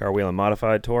the NASCAR Wheel and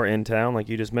Modified Tour in town, like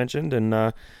you just mentioned, and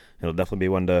it'll definitely be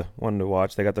one to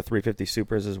watch. They got the 350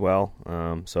 Supers as well,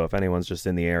 so if anyone's just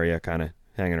in the area, kind of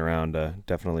hanging around,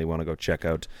 definitely want to go check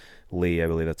out Lee. I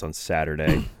believe that's on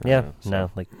Saturday.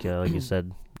 Like you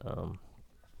said,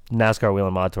 NASCAR Wheel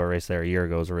and Mod Tour race there a year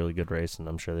ago was a really good race, and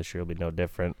I'm sure this year will be no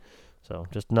different. So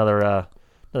just another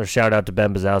shout out to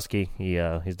Ben Bazowski.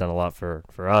 He's done a lot for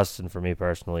us and for me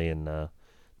personally, and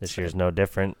this year's no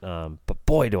different. But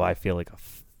boy, do I feel like a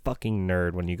fucking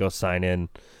nerd when you go sign in.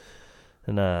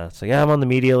 And it's like, yeah, I'm on the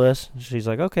media list. And she's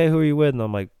like, okay, who are you with? And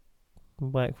I'm like,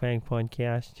 Black Fang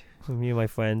podcast. Me and my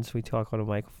friends, we talk on a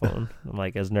microphone. I'm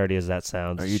like, as nerdy as that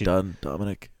sounds. Are you done,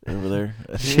 Dominic, over there?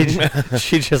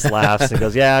 she just laughs and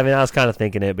goes, yeah, I mean, I was kind of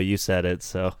thinking it, but you said it,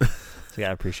 so yeah,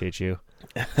 I appreciate you.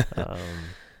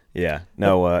 Yeah,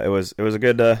 no, it was a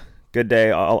good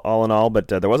day all in all, but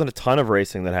there wasn't a ton of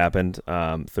racing that happened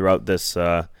throughout this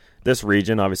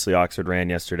region. Obviously, Oxford ran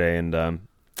yesterday, and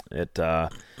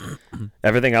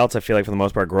everything else, I feel like for the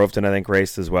most part, Groveton I think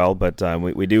raced as well. But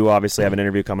we do obviously have an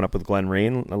interview coming up with Glen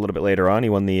Reen a little bit later on. He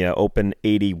won the Open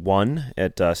 81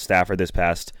 at Stafford this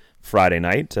past Friday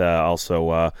night. Also,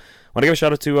 want to give a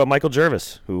shout out to Michael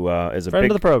Jervis, who is a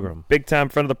friend of the program, big time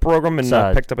friend of the program, and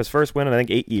picked up his first win in I think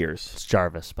 8 years. It's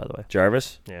Jarvis, by the way.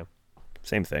 Jarvis? Yeah,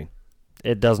 same thing.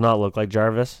 It does not look like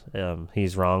Jarvis.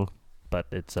 He's wrong, but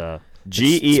it's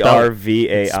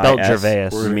Gervais. Spelled Gervais.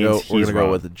 We're gonna go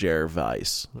with Gervais.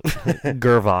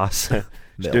 Gervais.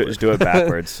 Just do it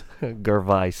backwards.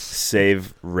 Gervais.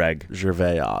 Save reg.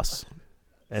 Gervais.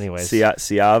 Anyways,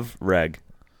 Siav reg.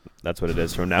 That's what it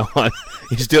is from now on.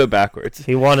 You just do it backwards.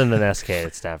 He won in an SK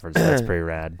at Stafford, so that's pretty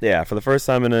rad. Yeah, for the first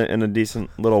time in a decent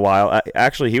little while.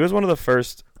 Actually, he was one of the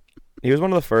first. He was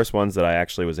one of the first ones that I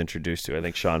actually was introduced to. I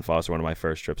think Sean Foster, one of my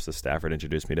first trips to Stafford,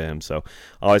 introduced me to him. So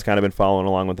always kind of been following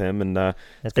along with him, and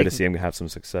it's good to see him have some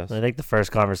success. I think the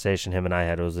first conversation him and I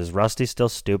had was, is Rusty still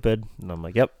stupid? And I'm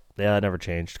like, yep. Yeah, that never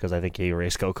changed, because I think he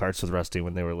raced go-karts with Rusty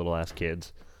when they were little-ass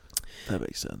kids. That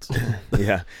makes sense.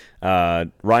 Yeah.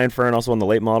 Ryan Fern also won the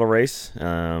late model race,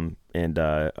 and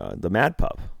the Mad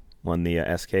Pup won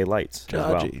the SK Lights as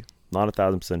well. Not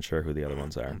 1,000% sure who the other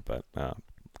ones are, but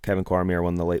Kevin Cormier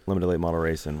won the limited late model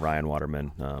race, and Ryan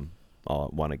Waterman all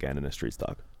won again in a street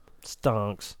stock.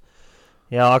 Stonks.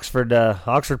 Yeah,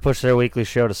 Oxford pushed their weekly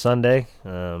show to Sunday.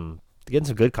 Getting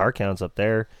some good car counts up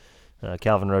there.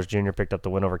 Calvin Rose Jr. picked up the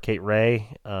win over Kate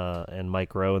Ray and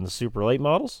Mike Rowe in the super late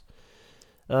models.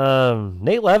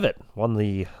 Nate Levitt won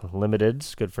the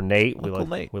limiteds. Good for Nate. We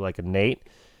like a Nate.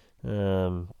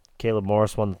 Caleb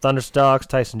Morris won the Thunder Stocks.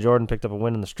 Tyson Jordan picked up a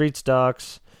win in the street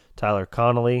stocks. Tyler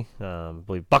Connolly, I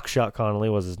believe Buckshot Connolly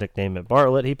was his nickname at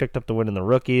Bartlett. He picked up the win in the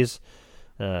rookies.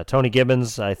 Tony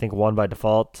Gibbons, I think, won by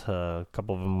default. A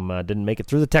couple of them didn't make it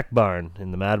through the tech barn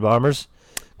in the Mad Bombers.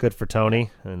 Good for Tony.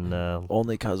 And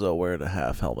only Cuzzo wearing a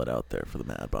half helmet out there for the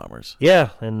Mad Bombers. Yeah,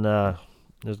 and it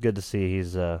was good to see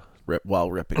he's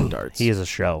while ripping darts. He is a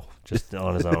show just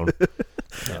on his own.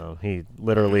 He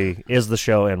literally is the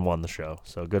show and won the show.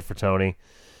 So good for Tony.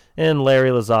 And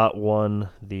Larry Lizotte won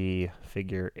the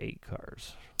figure 8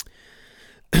 cars.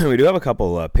 We do have a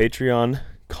couple Patreon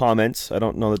comments. I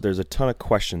don't know that there's a ton of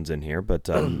questions in here, but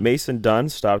Mason Dunn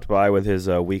stopped by with his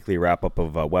weekly wrap-up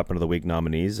of Weapon of the Week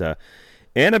nominees.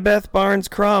 Annabeth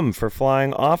Barnes-Crum for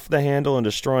flying off the handle and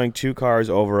destroying 2 cars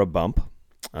over a bump.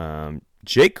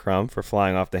 Jake Crum for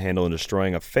flying off the handle and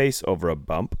destroying a face over a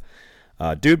bump.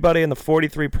 Dude Buddy in the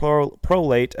 43 Pro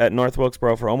Late at North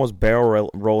Wilkesboro for almost barrel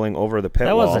rolling over the pit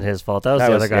wall. That wasn't his fault. That was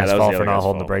the other guy's fault for not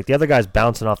holding the brake. The other guy's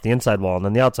bouncing off the inside wall and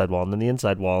then the outside wall and then the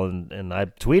inside wall. And I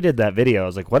tweeted that video. I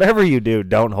was like, whatever you do,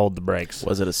 don't hold the brakes.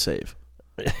 Was it a save?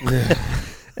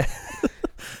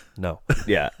 No.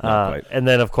 Yeah, not quite. And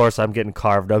then, of course, I'm getting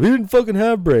carved up. He didn't fucking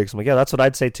have brakes. I'm like, yeah, that's what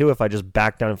I'd say, too, if I just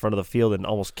backed down in front of the field and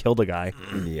almost killed a guy.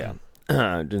 Yeah.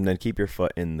 And then keep your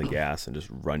foot in the gas and just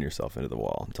run yourself into the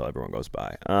wall until everyone goes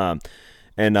by. And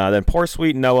then poor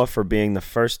sweet Noah for being the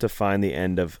first to find the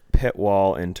end of pit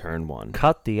wall in turn 1.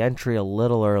 Cut the entry a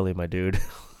little early, my dude.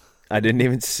 I didn't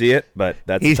even see it, but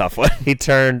that's a tough one. He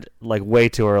turned like way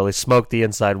too early, smoked the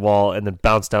inside wall, and then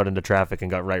bounced out into traffic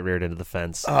and got right reared into the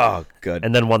fence. Oh, good.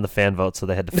 And then won the fan vote, so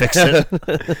they had to fix it.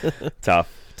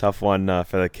 Tough one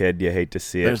for the kid. You hate to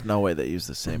see it. There's no way they used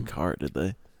the same car, did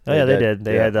they? Oh, yeah, they did.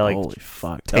 They had to, like, holy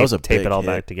fuck. tape it all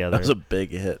back together. That was a big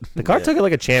hit. The car took it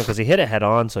like a champ because he hit it head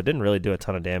on, so it didn't really do a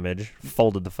ton of damage.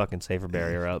 Folded the fucking safer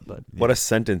barrier up. But what a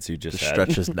sentence you just had.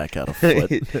 Stretched his neck out a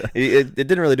foot. It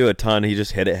didn't really do a ton. He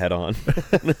just hit it head on.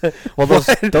 Well,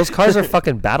 those cars are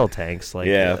fucking battle tanks. Like,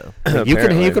 yeah. You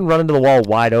can run into the wall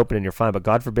wide open and you're fine, but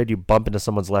God forbid you bump into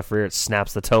someone's left rear, it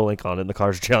snaps the toe link on it and the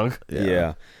car's junk.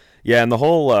 Yeah. Yeah, and the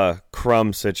whole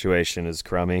crumb situation is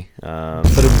crummy. Way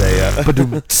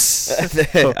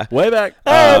back.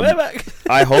 Way back.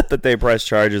 I hope that they press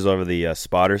charges over the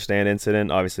spotter stand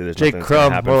incident. Obviously, there's Jake nothing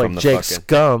Crumb, happen more from like the Jake fucking...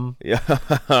 Scum.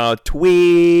 Yeah,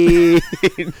 tweet.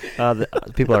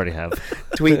 People already have.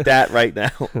 Tweet that right now.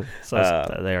 So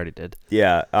they already did.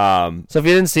 Yeah. So if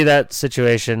you didn't see that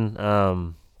situation,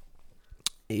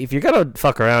 if you're going to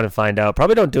fuck around and find out,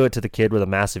 probably don't do it to the kid with a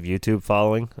massive YouTube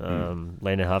following,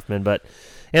 Landon Huffman. But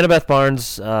Annabeth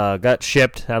Barnes got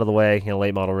shipped out of the way in a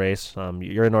late model race.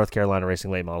 You're in North Carolina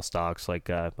racing late model stocks. Like,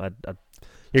 I'd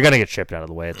you're gonna get shipped out of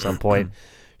the way at some point.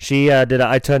 She did a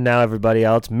I turn now everybody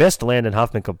else, missed Landon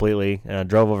Huffman completely,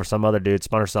 drove over some other dude,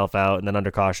 spun herself out, and then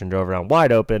under caution drove around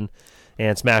wide open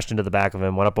and smashed into the back of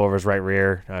him, went up over his right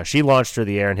rear. She launched through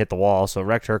the air and hit the wall, so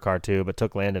wrecked her car too, but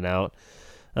took Landon out.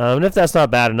 And if that's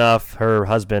not bad enough, her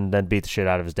husband then beat the shit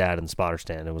out of his dad in the spotter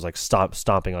stand. It was like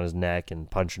stomping on his neck and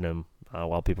punching him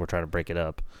while people were trying to break it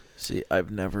up. See,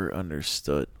 I've never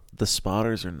understood. The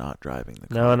spotters are not driving the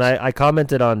cars. No, and I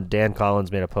commented on Dan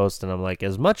Collins made a post, and I'm like,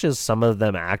 as much as some of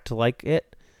them act like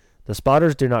it, the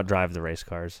spotters do not drive the race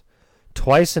cars.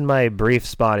 Twice in my brief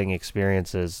spotting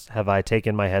experiences have I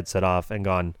taken my headset off and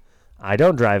gone, I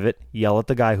don't drive it, yell at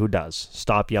the guy who does.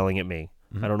 Stop yelling at me.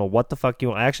 I don't know what the fuck you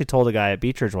want. I actually told a guy at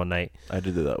Beechridge one night. I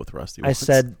did do that with Rusty. I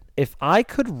said, if I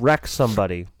could wreck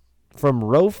somebody from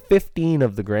row 15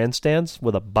 of the grandstands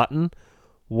with a button,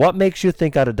 what makes you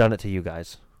think I'd have done it to you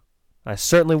guys? I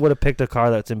certainly would have picked a car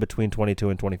that's in between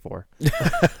 22 and 24.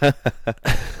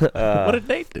 What did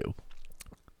Nate do?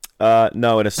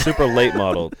 No, in a super late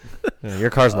model. Yeah, your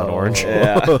car's not orange.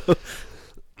 Yeah.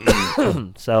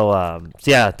 So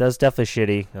yeah, that's definitely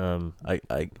shitty.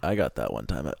 I got that one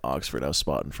time at Oxford. I was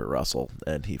spotting for Russell,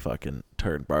 and he fucking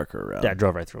turned Barker around. Yeah,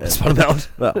 drove right through him. Spun him out.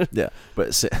 Well, yeah,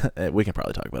 but we can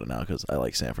probably talk about it now because I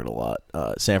like Sanford a lot.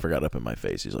 Sanford got up in my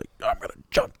face. He's like, "I'm gonna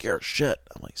junk your shit."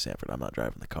 I'm like, "Sanford, I'm not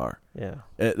driving the car." Yeah,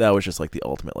 that was just like the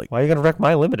ultimate. Like, why are you gonna wreck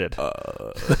my limited?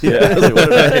 Yeah, like,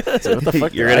 what the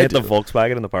fuck? You're gonna hit the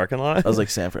Volkswagen in the parking lot. I was like,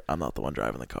 Sanford, I'm not the one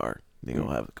driving the car. You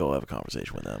go have a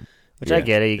conversation with them. Which I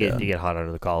get it. You get hot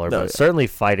under the collar, but certainly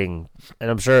fighting. And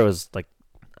I'm sure it was like,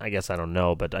 I guess I don't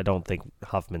know, but I don't think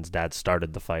Huffman's dad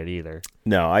started the fight either.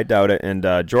 No, I doubt it.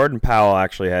 And Jordan Powell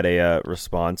actually had a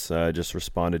response. Just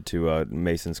responded to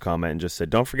Mason's comment and just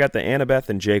said, "Don't forget that Annabeth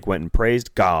and Jake went and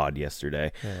praised God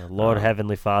yesterday. Lord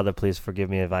Heavenly Father, please forgive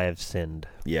me if I have sinned."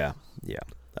 Yeah.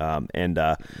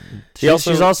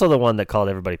 She's also the one that called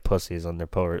everybody pussies on their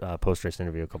post race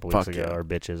interview a couple weeks ago, or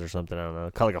bitches or something. I don't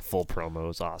know. Called like a full promo. It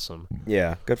was awesome.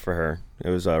 Yeah, good for her. It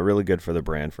was really good for the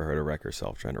brand for her to wreck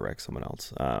herself trying to wreck someone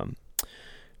else.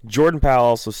 Jordan Powell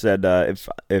also said,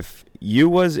 if you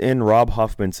was in Rob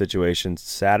Huffman's situation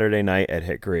Saturday night at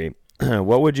Hickory,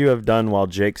 what would you have done while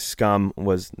Jake's scum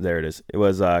was there? It is. It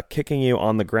was kicking you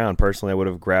on the ground. Personally, I would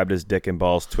have grabbed his dick and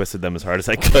balls, twisted them as hard as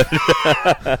I could.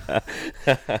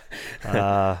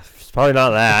 It's probably not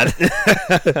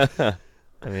that.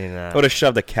 I mean, I would have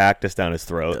shoved a cactus down his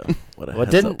throat. Yeah.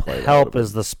 What didn't help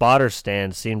is the spotter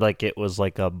stand seemed like it was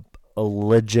like a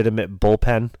legitimate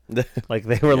bullpen. Like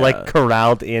they were like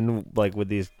corralled in like with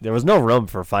these. There was no room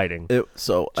for fighting.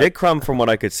 Jake Crum, from what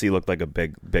I could see, looked like a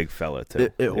big fella too.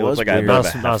 It was like weird. Not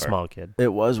a small kid.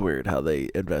 It was weird how they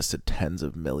invested tens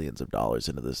of millions of dollars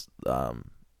into this.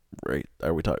 Right?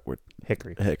 Are we talking?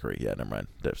 Hickory. Hickory. Yeah. Never mind.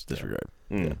 Disregard.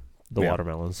 Yeah. The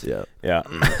watermelons. Yeah.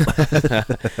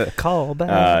 Call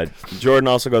back. Jordan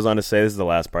also goes on to say, this is the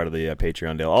last part of the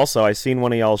Patreon deal. Also, I seen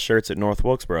one of y'all's shirts at North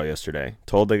Wilkesboro yesterday.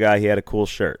 Told the guy he had a cool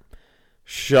shirt.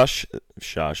 Shush.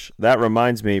 That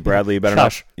reminds me, Bradley, you better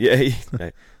Shush. not.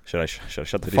 Yeah. Should I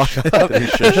shut the fuck up?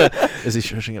 Is he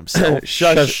shushing himself?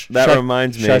 Shush. That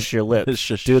reminds me. Shush your lips.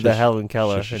 Shush, Do the shush, Helen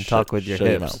Keller shush, and shush, talk with your shut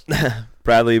your hips.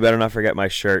 Bradley, you better not forget my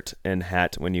shirt and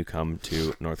hat when you come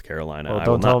to North Carolina. Well, I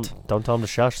will don't tell him to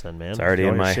shush then, man. It's already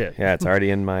in my shit. Yeah, it's already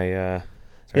in my Yeah,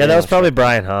 that was probably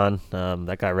Brian Hahn.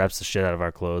 That guy reps the shit out of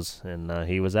our clothes, and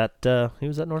he was at North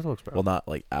Wilkesboro. Well, not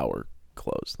like our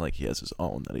clothes. Like he has his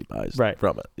own that he buys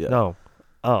from it. Yeah. No.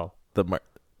 Oh.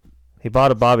 He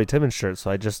bought a Bobby Timmons shirt, so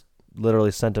I just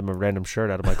literally sent him a random shirt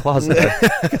out of my closet.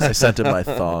 I sent him my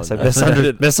thong. So I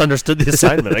misunderstood the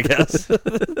assignment, I guess.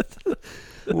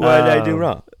 What did I do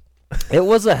wrong? It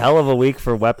was a hell of a week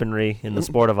for weaponry in the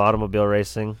sport of automobile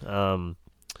racing.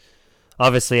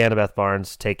 Obviously, Annabeth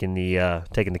Barnes taking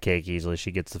the cake easily. She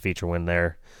gets the feature win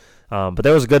there. But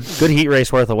there was a good heat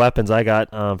race worth of weapons I got.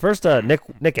 First,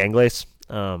 Nick Anglace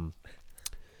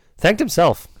thanked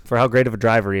himself for how great of a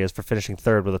driver he is for finishing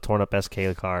third with a torn-up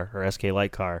SK car or SK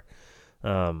Light car.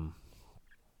 Why?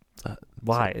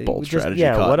 Bold Just, strategy.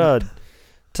 yeah, Cotton.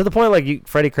 to the point like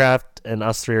Freddie Kraft and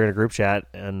us three are in a group chat,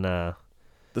 and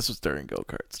this was during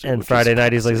go-karts. And Friday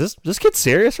night he's like, "Is this kid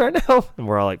serious right now?" And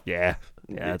we're all like, "Yeah,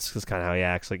 it's just kind of how he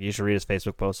acts." Like you should read his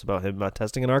Facebook post about him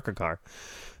testing an ARCA car.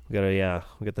 We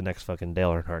get the next fucking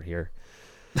Dale Earnhardt here.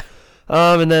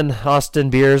 And then Austin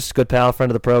Beers, good pal, friend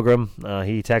of the program.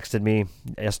 He texted me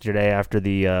yesterday after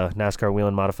the NASCAR Wheel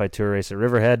and Modified Tour race at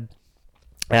Riverhead,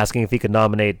 asking if he could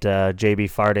nominate JB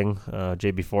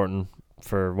Fortin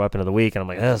for Weapon of the Week. And I'm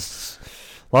like, that's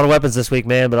a lot of weapons this week,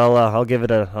 man. But I'll give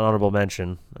it an honorable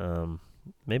mention.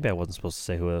 Maybe I wasn't supposed to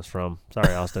say who it was from.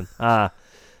 Sorry, Austin.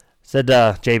 Said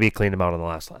JB cleaned him out on the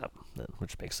last lap,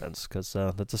 which makes sense because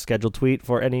that's a scheduled tweet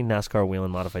for any NASCAR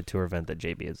Whelen Modified Tour event that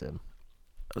JB is in.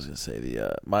 I was gonna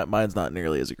say mine's not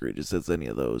nearly as egregious as any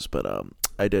of those, but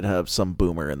I did have some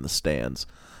boomer in the stands.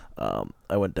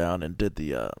 I went down and did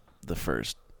the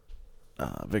first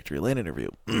Victory Lane interview,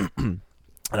 and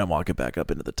I'm walking back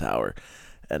up into the tower,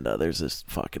 and there's this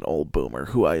fucking old boomer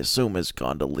who I assume has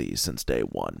gone to Lee since day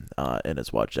one, and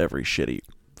has watched every shitty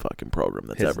fucking program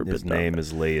that's ever been done. His name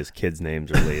is Lee. His kid's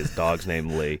names are Lee. His dog's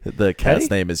name Lee. The cat's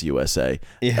name is USA.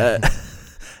 Yeah.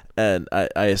 And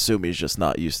I assume he's just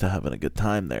not used to having a good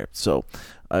time there. So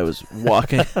I was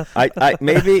walking.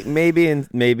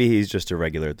 maybe he's just a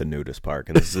regular at the nudist park,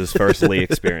 and this is his first Lee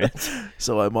experience.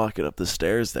 So I'm walking up the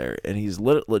stairs there, and he's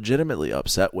legitimately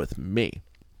upset with me.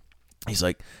 He's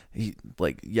like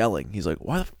yelling. He's like,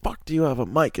 "Why the fuck do you have a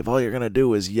mic if all you're gonna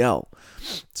do is yell?"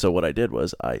 So what I did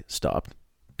was I stopped,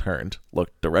 turned,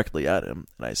 looked directly at him,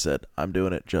 and I said, "I'm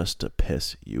doing it just to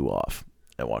piss you off."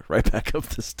 And walked right back up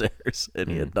the stairs, and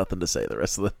he had nothing to say the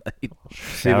rest of the night.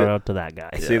 Shout out to that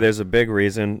guy. See, there's a big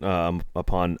reason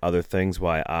upon other things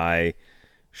why I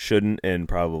shouldn't and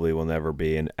probably will never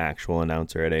be an actual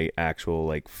announcer at a actual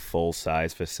like full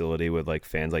size facility with like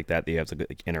fans like that you have to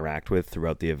like, interact with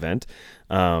throughout the event,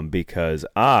 because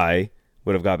I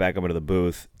would have got back up into the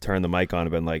booth, turned the mic on, and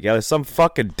been like, "Yeah, there's some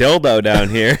fucking dildo down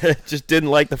here." Just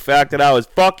didn't like the fact that I was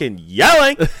fucking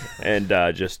yelling, and I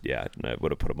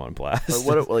would have put him on blast.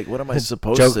 What am I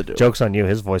supposed to do? Joke's on you.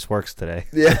 His voice works today.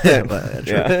 Yeah,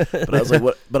 but I was like,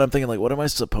 But I'm thinking, like, what am I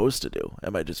supposed to do?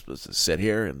 Am I just supposed to sit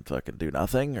here and fucking do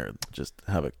nothing, or just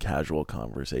have a casual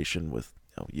conversation with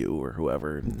you or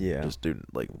whoever? And just do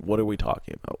like, what are we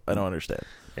talking about? I don't understand.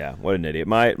 Yeah, what an idiot.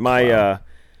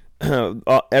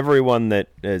 Everyone that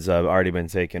has already been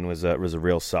taken was a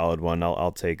real solid one.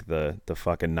 I'll take the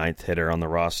fucking ninth hitter on the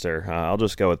roster. I'll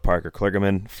just go with Parker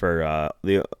Kligerman for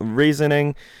the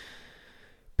reasoning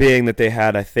being that they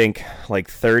had, I think, like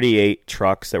 38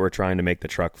 trucks that were trying to make the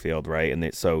truck field, right?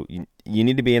 And so you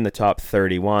need to be in the top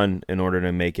 31 in order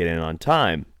to make it in on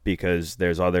time, because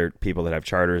there's other people that have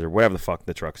charters or whatever the fuck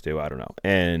the trucks do. I don't know.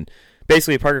 And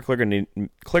basically, Parker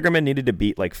Kligerman needed to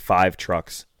beat like 5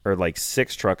 trucks or like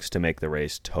 6 trucks to make the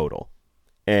race total.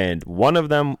 And one of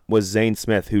them was Zane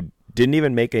Smith, who didn't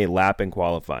even make a lap in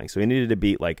qualifying. So he needed to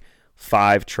beat like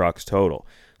 5 trucks total.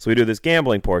 So we do this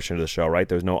gambling portion of the show, right?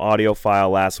 There was no audio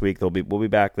file last week. We'll be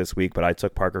back this week, but I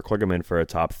took Parker Kligerman for a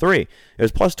top 3. It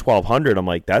was plus 1,200. I'm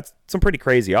like, that's some pretty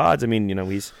crazy odds. I mean,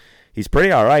 he's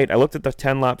pretty all right. I looked at the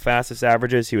 10-lap fastest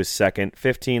averages. He was second.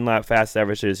 15-lap fastest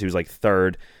averages. He was like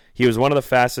third. He was one of the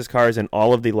fastest cars in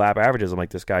all of the lap averages. I'm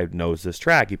like, this guy knows this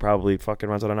track. He probably fucking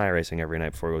runs on an iRacing every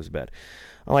night before he goes to bed.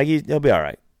 I'm like, he'll be all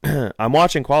right. I'm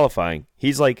watching qualifying.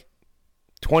 He's like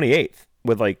 28th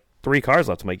with like 3 cars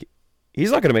left. I'm like,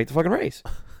 he's not going to make the fucking race.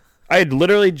 I had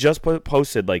literally just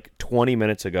posted like 20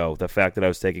 minutes ago the fact that I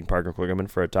was taking Parker Kligerman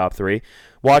for a top 3.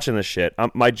 Watching this shit,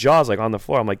 my jaw's like on the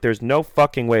floor. I'm like, there's no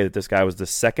fucking way that this guy was the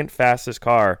second fastest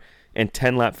car and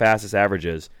 10-lap fastest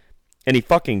averages, and he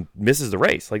fucking misses the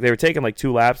race. Like, they were taking like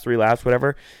 2 laps, 3 laps,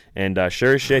 whatever. And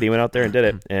sure as shit, he went out there and did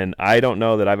it. And I don't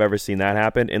know that I've ever seen that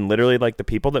happen. And literally, like, the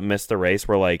people that missed the race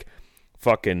were like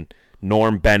fucking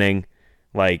Norm Benning,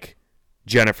 like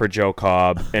Jennifer Jo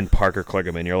Cobb, and Parker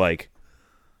Kligerman. You're like,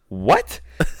 what?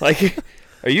 Like,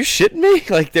 are you shitting me?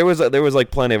 Like, there was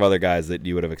like plenty of other guys that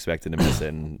you would have expected to miss it.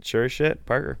 And sure as shit,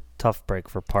 Parker. Tough break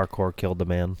for parkour killed a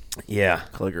man. Yeah.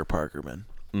 Kliger Parkerman.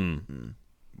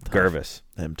 Gervis.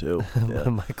 Him too. Yeah.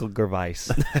 Michael Gervais.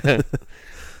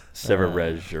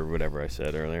 Severej or whatever I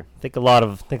said earlier. I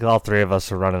think all 3 of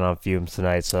us are running on fumes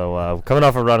tonight. So coming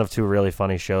off a run of 2 really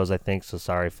funny shows, I think. So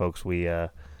sorry, folks, we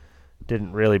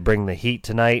didn't really bring the heat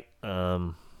tonight.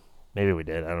 Maybe we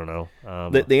did. I don't know.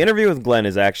 The interview with Glen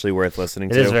is actually worth listening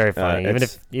to. It is very funny.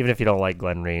 Even if you don't like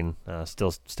Glen Reen,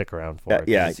 still stick around for it.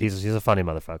 Yeah, he's a funny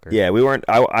motherfucker. Yeah, we weren't.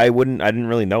 I didn't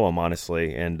really know him,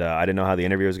 honestly, and I didn't know how the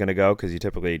interview was going to go, because you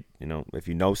typically, if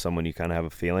you know someone, you kind of have a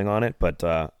feeling on it. But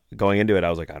going into it, I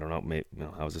was like, I don't know, maybe,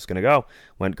 how's this going to go?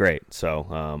 Went great.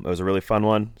 So it was a really fun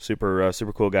one.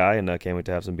 Super cool guy, and can't wait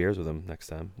to have some beers with him next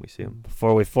time we see him.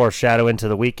 Before we foreshadow into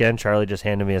the weekend, Charlie just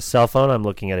handed me a cell phone. I'm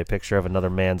looking at a picture of another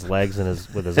man's legs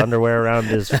with his underwear around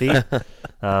his feet.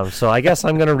 So I guess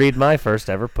I'm going to read my first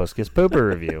ever Puskas Pooper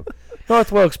review.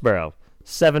 North Wilkesboro,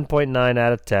 7.9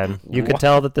 out of 10. You can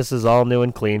tell that this is all new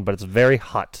and clean, but it's very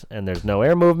hot, and there's no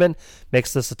air movement.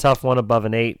 Makes this a tough one above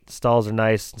an 8. Stalls are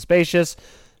nice and spacious.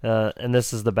 And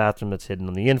this is the bathroom that's hidden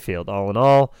on the infield. All in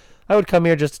all, I would come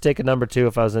here just to take a number 2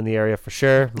 if I was in the area for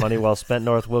sure. Money well spent,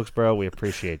 North Wilkesboro. We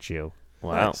appreciate you.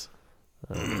 Wow. Nice.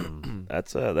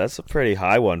 That's a pretty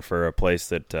high one for a place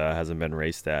that hasn't been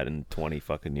raced at in 20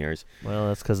 fucking years. Well,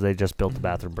 that's because they just built the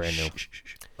bathroom brand new.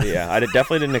 Yeah, I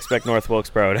definitely didn't expect North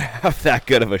Wilkesboro to have that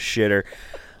good of a shitter.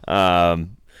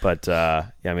 But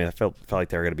yeah, I mean, I felt like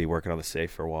they were going to be working on the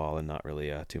safe for a while and not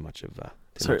really too much of that.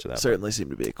 Certainly seemed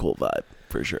to be a cool vibe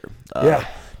for sure. Yeah,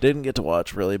 didn't get to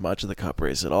watch really much of the Cup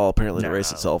race at all. Apparently, the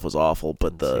race itself was awful,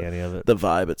 but the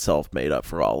vibe itself made up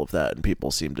for all of that, and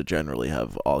people seem to generally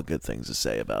have all good things to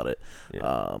say about it.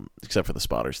 Yeah. Except for the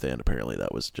spotter stand. Apparently,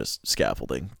 that was just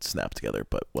scaffolding snapped together.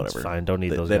 But whatever, it's fine. Don't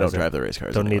need those. They guys don't drive the race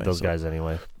cars. Don't anyway, need those guys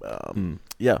anyway.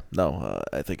 Yeah, no,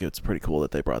 I think it's pretty cool that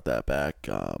they brought that back.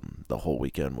 The whole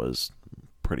weekend was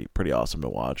pretty awesome to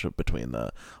watch between the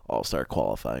all-star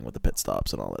qualifying with the pit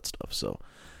stops and all that stuff. So,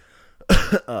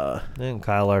 and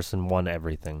Kyle Larson won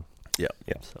everything. Yeah.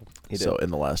 So in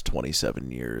the last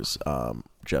 27 years,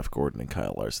 Jeff Gordon and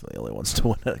Kyle Larson are the only ones to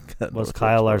win it. Was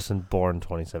Kyle Larson born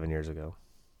 27 years ago?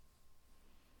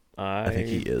 I think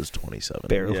he is 27.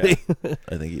 Barely. Yeah.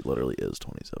 I think he literally is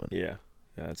 27. Yeah,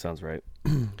 that sounds right.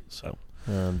 So.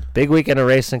 Big weekend of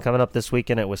racing coming up this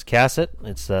weekend at Wiscasset.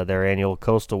 It's their annual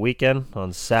coastal weekend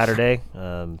on Saturday.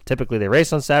 Typically they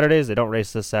race on Saturdays. They don't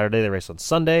race this Saturday. They race on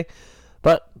Sunday.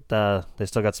 But they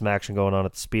still got some action going on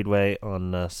at the Speedway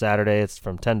on Saturday. It's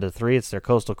from 10 to 3. It's their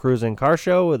coastal cruising car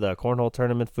show with a cornhole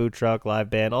tournament, food truck, live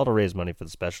band, all to raise money for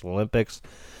the Special Olympics.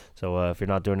 So if you're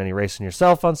not doing any racing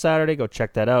yourself on Saturday, go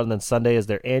check that out. And then Sunday is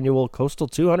their annual Coastal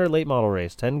 200 late model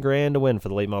race. $10,000 to win for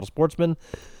the late model sportsman.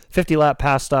 50-lap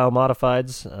pass-style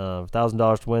modifieds,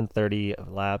 $1,000 to win, 30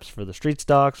 laps for the street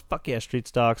stocks. Fuck yeah, street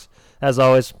stocks. As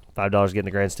always, $5 getting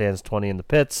the grandstands, 20 in the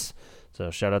pits.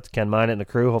 So shout out to Ken Minot and the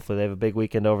crew. Hopefully they have a big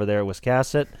weekend over there at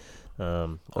Wiscasset.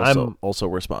 Also,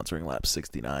 we're sponsoring lap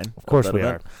 69. Of course we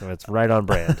are. It's right on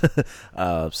brand.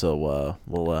 So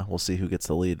we'll see who gets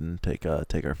the lead and take our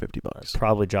 $50.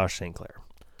 Probably Josh St. Clair.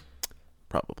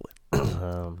 Probably.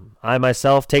 I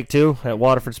myself take 2 at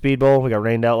Waterford Speed Bowl. We got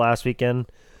rained out last weekend.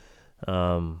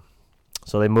 So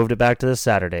they moved it back to this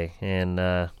Saturday, and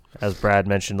as Brad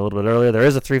mentioned a little bit earlier, there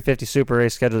is a 350 Super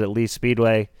Race scheduled at Lee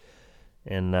Speedway,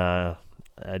 and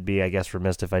I'd be, I guess,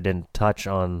 remiss if I didn't touch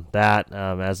on that,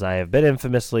 as I have been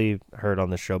infamously heard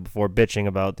on the show before bitching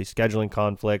about the scheduling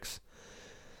conflicts.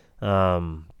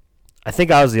 I think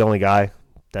I was the only guy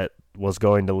that was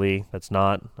going to Lee that's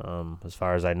not, as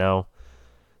far as I know.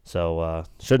 So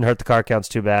shouldn't hurt the car counts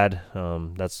too bad.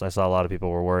 I saw a lot of people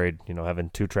were worried,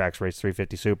 having 2 tracks race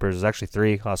 350 Supers. There's actually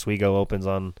 3. Oswego opens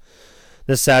on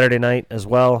this Saturday night as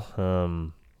well.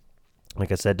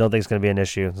 Like I said, don't think it's going to be an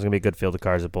issue. There's going to be a good field of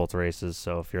cars at both races.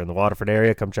 So if you're in the Waterford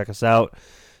area, come check us out.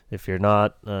 If you're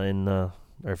not or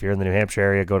if you're in the New Hampshire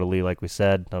area, go to Lee, like we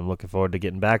said. I'm looking forward to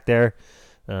getting back there.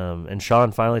 And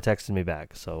Sean finally texted me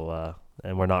back. So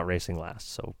and we're not racing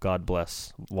last. So God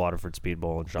bless Waterford Speed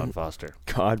Bowl and Sean Foster.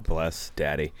 God bless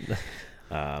Daddy.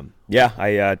 Yeah,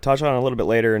 I touch on it a little bit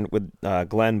later with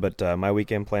Glen, but my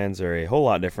weekend plans are a whole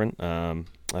lot different.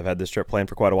 I've had this trip planned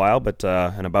for quite a while, but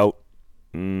in about,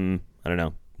 9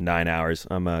 hours,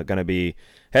 I'm going to be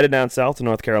headed down south to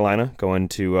North Carolina, going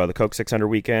to the Coke 600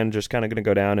 weekend, just kind of going to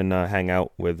go down and hang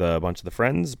out with a bunch of the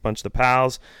friends, a bunch of the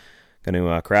pals. Going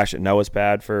to crash at Noah's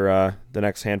Pad for the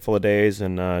next handful of days,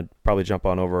 and probably jump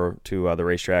on over to the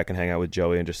racetrack and hang out with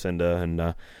Joey and Jacinda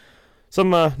and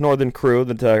some northern crew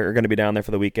that are going to be down there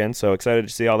for the weekend. So excited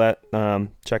to see all that,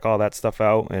 check all that stuff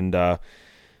out, and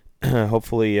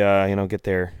hopefully get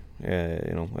there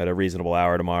at a reasonable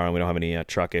hour tomorrow. And we don't have any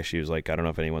truck issues. Like, I don't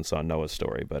know if anyone saw Noah's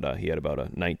story, but he had about a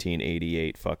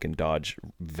 1988 fucking Dodge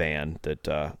van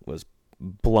that was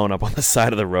blown up on the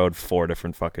side of the road 4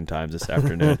 different fucking times this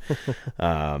afternoon.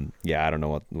 I don't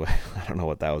know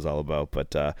what that was all about,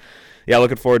 but yeah,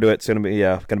 looking forward to it. It's gonna be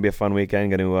a fun weekend.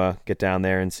 Gonna get down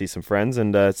there and see some friends,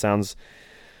 and it sounds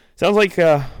like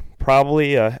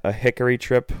probably a Hickory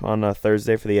trip on a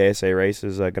Thursday for the ASA race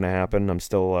is gonna happen. I'm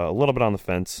still a little bit on the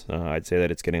fence. I'd say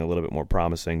that it's getting a little bit more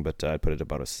promising, but I'd put it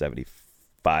about a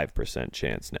 75%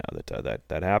 chance now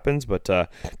that happens. But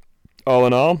all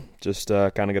in all, just kind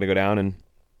of going to go down and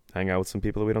hang out with some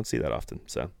people that we don't see that often.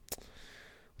 So,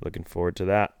 looking forward to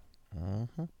that.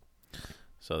 Mm-hmm.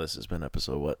 So this has been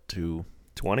episode, what,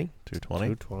 220?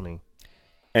 220.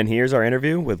 And here's our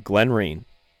interview with Glen Reen.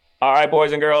 All right,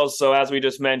 boys and girls. So as we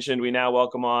just mentioned, we now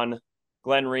welcome on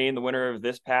Glen Reen, the winner of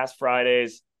this past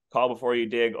Friday's Call Before You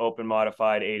Dig Open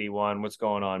Modified 81. What's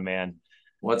going on, man?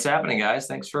 What's happening, guys?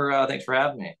 Thanks for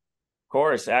having me. Of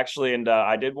course, actually, and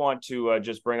I did want to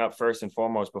just bring up first and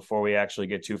foremost before we actually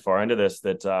get too far into this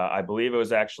that I believe it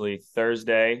was actually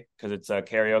Thursday, because it's a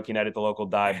karaoke night at the local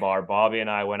dive bar. Bobby and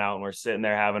I went out and we're sitting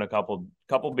there having a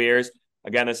couple beers.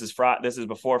 again, this is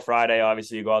before Friday.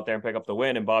 Obviously, you go out there and pick up the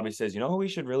win. And Bobby says, who we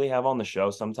should really have on the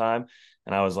show sometime?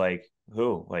 And I was like,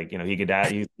 who? Like, he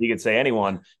could say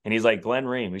anyone. And he's like, Glen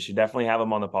Reen. We should definitely have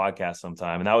him on the podcast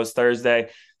sometime. And that was Thursday.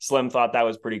 Slim thought that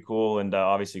was pretty cool. And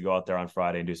obviously go out there on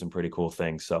Friday and do some pretty cool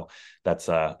things. So that's,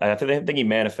 I think he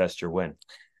manifests your win.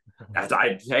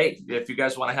 Hey, if you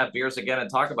guys want to have beers again and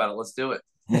talk about it, let's do it.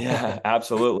 Yeah,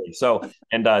 absolutely. So,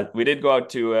 and we did go out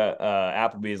to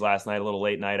Applebee's last night, a little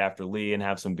late night after Lee, and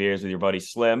have some beers with your buddy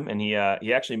Slim. And he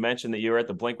actually mentioned that you were at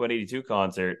the Blink-182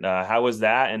 concert. How was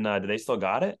that? And do they still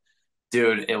got it?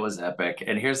 Dude, it was epic.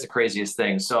 And here's the craziest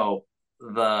thing. So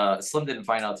the Slim didn't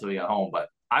find out till we got home, but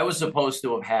I was supposed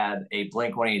to have had a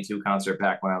Blink-182 concert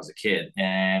back when I was a kid,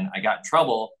 and I got in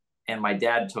trouble, and my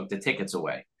dad took the tickets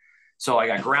away. So I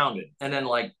got grounded. And then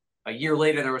like a year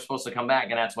later, they were supposed to come back,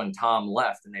 and that's when Tom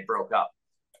left and they broke up.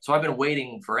 So I've been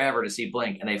waiting forever to see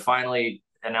Blink, and they finally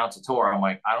announced a tour. I'm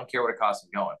like, I don't care what it costs,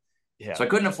 I'm going. Yeah. So I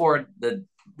couldn't afford the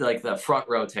front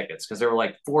row tickets because they were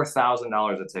like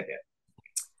 $4,000 a ticket.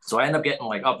 So I ended up getting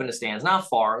like up in the stands, not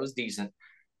far, it was decent,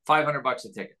 $500 a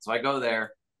ticket. So I go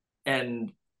there,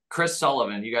 and Chris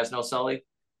Sullivan, you guys know Sully?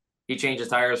 He changes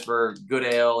tires for Good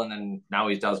Ale, and then now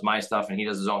he does my stuff, and he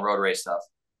does his own road race stuff.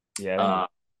 Yeah.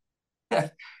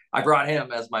 I brought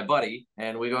him as my buddy,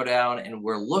 and we go down and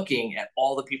we're looking at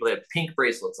all the people that have pink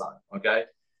bracelets on. Okay.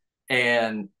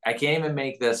 And I can't even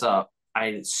make this up.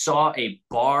 I saw a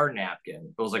bar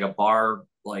napkin. It was like a bar,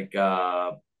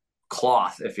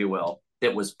 cloth, if you will,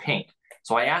 that was pink.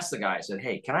 So I asked the guy, I said,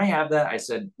 hey, can I have that? I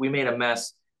said, we made a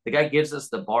mess. The guy gives us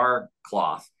the bar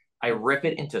cloth. I rip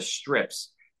it into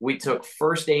strips. We took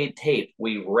first aid tape.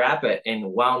 We wrap it and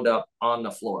wound up on the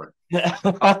floor.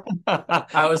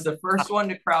 I was the first one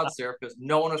to crowd surf because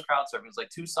no one was crowd surfing. It was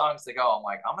like 2 songs to go. I'm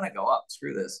like, I'm going to go up.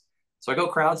 Screw this. So I go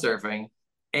crowd surfing.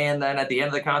 And then at the end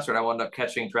of the concert, I wound up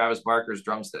catching Travis Barker's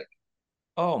drumstick.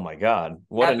 Oh, my God.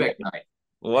 What Epic a night.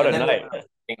 What a night.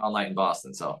 All night in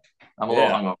Boston. So I'm a little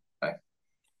hungover.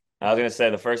 I was gonna say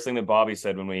the first thing that Bobby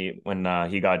said when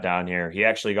he got down here, he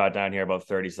actually got down here about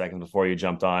 30 seconds before you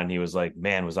jumped on. He was like,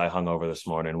 "Man, was I hungover this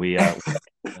morning?" We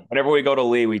whenever we go to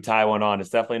Lee, we tie one on. It's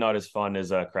definitely not as fun as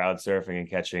crowd surfing and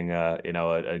catching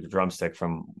a drumstick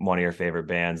from one of your favorite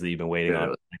bands that you've been waiting on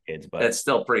for decades. But it's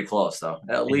still pretty close though.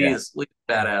 Lee's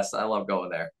badass. I love going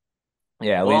there.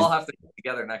 Yeah, we'll all have to get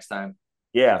together next time.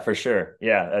 Yeah, for sure.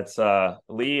 Yeah, that's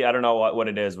Lee. I don't know what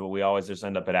it is, but we always just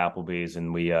end up at Applebee's,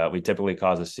 and we typically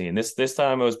cause a scene. This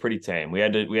time it was pretty tame. We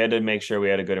had to make sure we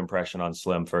had a good impression on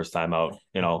Slim first time out.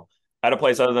 At a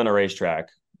place other than a racetrack.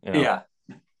 Yeah.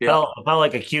 Felt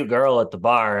like a cute girl at the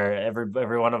bar.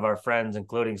 Every one of our friends,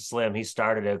 including Slim, he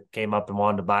started it, came up and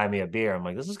wanted to buy me a beer. I'm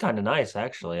like, this is kind of nice,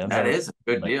 actually. That is a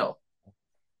good deal.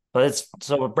 But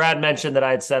what Brad mentioned that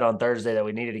I had said on Thursday that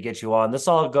we needed to get you on. This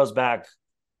all goes back.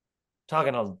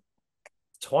 Talking of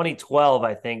 2012,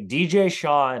 I think DJ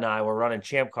Shaw and I were running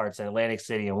Champ Carts in Atlantic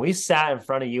City, and we sat in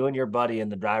front of you and your buddy in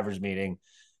the driver's meeting,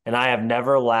 and I have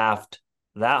never laughed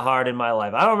that hard in my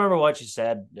life. I don't remember what you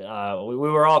said. We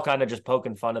were all kind of just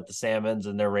poking fun at the Salmons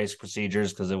and their race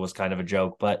procedures because it was kind of a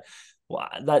joke, but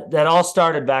that all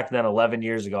started back then 11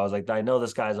 years ago. I was like, I know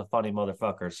this guy's a funny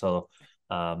motherfucker. So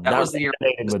that was the year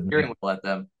the steering wheel at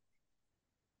them.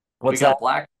 What's that?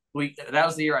 Black. That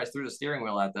was the year I threw the steering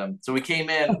wheel at them. So we came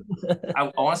in,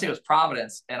 I want to say it was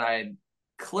Providence, and I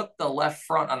clipped the left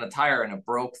front on the tire, and it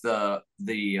broke the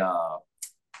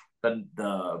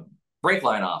brake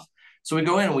line off. So we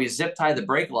go in and we zip tie the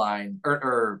brake line,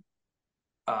 or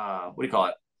what do you call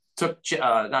it? Took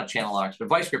not channel locks, but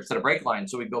vice grips to the brake line.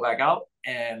 So we go back out,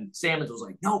 and Sammons was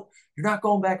like, "Nope, you're not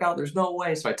going back out. There's no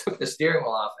way." So I took the steering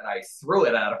wheel off and I threw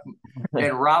it at him.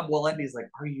 And Rob Walendy's like,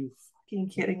 "Are you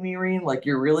kidding me, Reen? Like,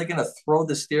 you're really gonna throw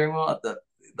the steering wheel at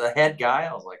the head guy?"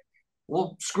 I was like,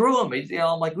 well, screw him.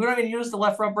 I'm like, we don't even use the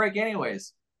left front brake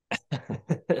anyways. Yeah,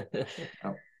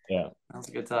 that was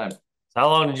a good time. How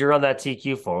long did you run that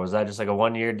TQ for? Was that just like a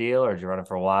 1-year deal, or did you run it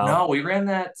for a while? No, we ran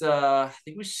that. I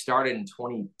think we started in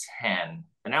 2010,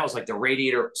 and that was like the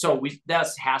radiator. So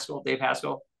that's Haskell, Dave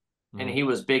Haskell, and he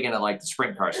was big into like the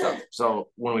sprint car stuff. So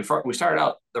when we started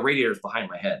out, the radiator's behind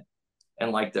my head.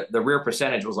 And like the rear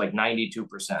percentage was like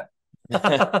 92%.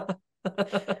 And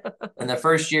the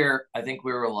first year, I think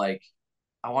we were like,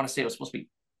 I want to say it was supposed to be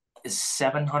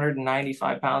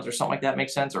 795 pounds or something like that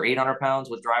makes sense, or 800 pounds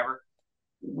with driver.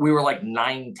 We were like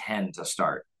 910 to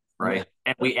start, right? Yeah.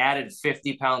 And we added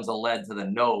 50 pounds of lead to the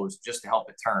nose just to help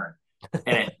it turn.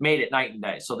 And it made it night and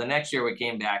day. So the next year we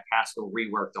came back, Haskell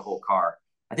reworked the whole car.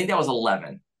 I think that was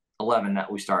 11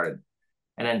 that we started.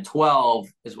 And then 12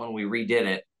 is when we redid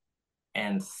it.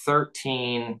 And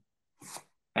 13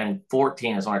 and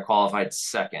 14 is when I qualified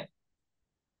second.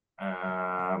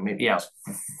 maybe, yeah, it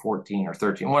was 14 or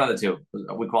 13, one of the two.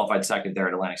 We qualified second there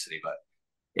at Atlantic City, but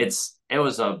it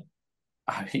was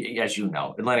as you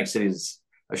know, Atlantic City is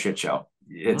a shit show.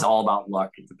 It's all about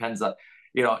luck. It depends on,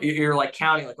 you're like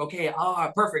counting, like, okay,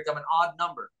 perfect, I'm an odd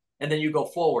number. And then you go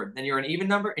forward. Then you're an even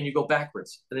number and you go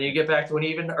backwards. And then you get back to an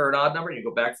even or an odd number and you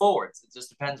go back forwards. It just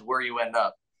depends where you end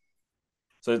up.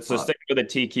 So sticking with the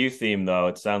TQ theme, though,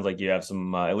 it sounds like you have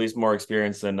some at least more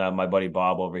experience than my buddy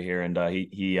Bob over here, and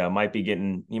he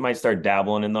might start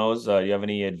dabbling in those. Do you have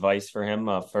any advice for him?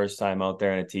 First time out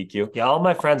there in a TQ? Yeah, all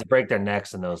my friends break their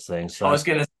necks in those things. So I was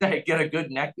gonna say, get a good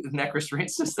neck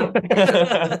restraint system.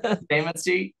 Payment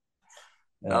seat.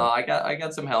 Yeah. I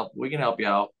got some help. We can help you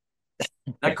out.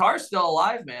 That car's still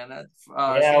alive, man.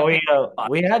 Yeah,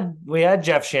 we had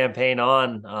Jeff Champagne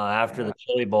on after the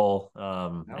Chili Bowl,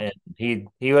 and he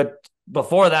would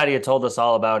before that he had told us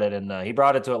all about it, and he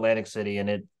brought it to Atlantic City, and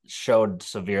it showed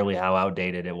severely how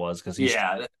outdated it was because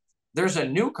there's a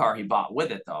new car he bought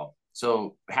with it though.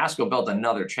 So Haskell built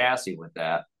another chassis with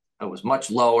that. It was much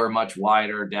lower, much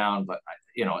wider down, but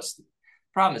it's the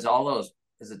problem is all those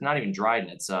is it's not even Dryden.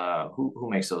 It's who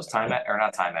makes those Timex or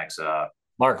not Timex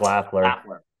Mark Lafleur.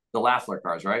 The Lafleur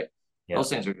cars, right? Yeah. Those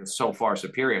things are just so far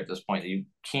superior at this point that you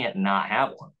can't not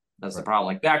have one. That's the problem.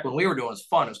 Like back when we were doing it was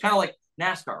fun. It was kind of like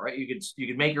NASCAR, right? You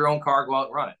could make your own car, go out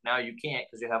and run it. Now you can't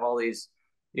because you have all these,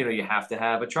 you have to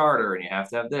have a charter and you have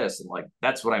to have this. And like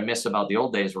that's what I miss about the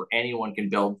old days where anyone can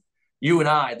build. You and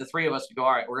I, the three of us could go,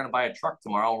 all right, we're gonna buy a truck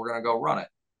tomorrow, we're gonna go run it.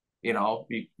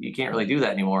 You can't really do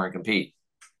that anymore and compete.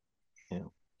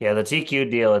 Yeah, the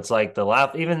TQ deal, it's like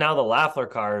even now the Lafleur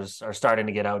cars are starting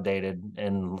to get outdated.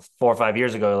 And 4 or 5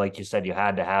 years ago, like you said, you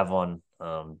had to have one.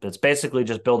 It's basically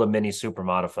just build a mini super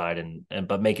modified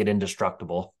but make it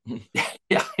indestructible.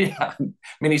 Yeah.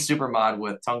 Mini super mod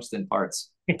with tungsten parts.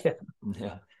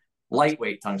 Yeah.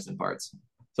 Lightweight tungsten parts.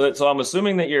 So I'm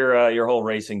assuming that your whole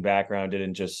racing background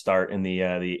didn't just start in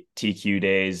the TQ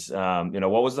days.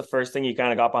 What was the first thing you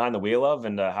kind of got behind the wheel of,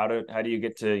 and how do you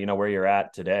get to where you're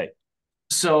at today?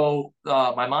 So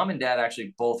my mom and dad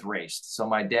actually both raced. So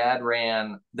my dad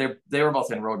ran. They were both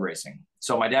in road racing.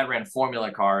 So my dad ran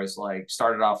Formula cars. Like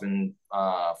started off in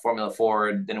Formula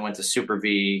Ford, then went to Super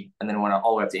V, and then went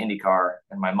all the way up to IndyCar.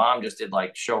 And my mom just did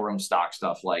like showroom stock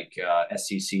stuff, like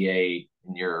SCCA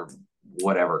in your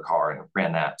whatever car, and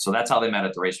ran that. So that's how they met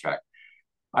at the racetrack.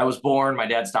 I was born. My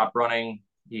dad stopped running.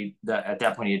 At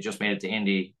that point he had just made it to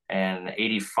Indy, and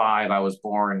 '85 I was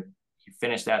born. He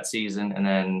finished that season and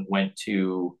then went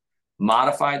to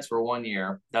modifieds for 1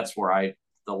 year. That's where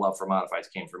the love for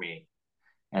modifieds came for me.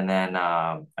 And then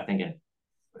I think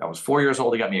I was 4 years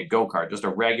old. He got me a go-kart, just a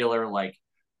regular like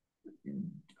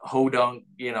hodunk,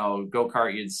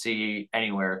 go-kart you'd see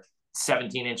anywhere,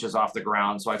 17 inches off the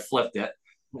ground. So I flipped it.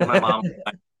 And my mom,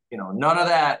 none of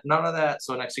that.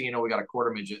 So next thing you know, we got a quarter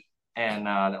midget, and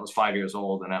that was 5 years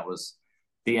old, and that was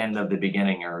the end of the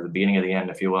beginning, or the beginning of the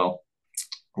end, if you will.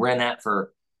 Ran that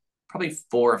for probably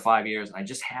 4 or 5 years, and I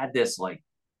just had this like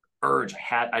urge.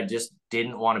 I just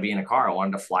didn't want to be in a car. I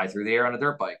wanted to fly through the air on a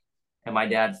dirt bike. And my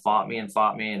dad fought me, and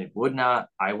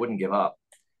I wouldn't give up.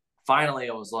 Finally,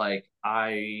 I was like,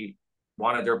 I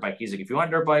want a dirt bike. He's like, if you want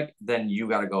a dirt bike, then you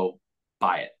got to go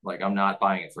buy it. Like, I'm not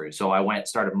buying it for you. So I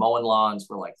started mowing lawns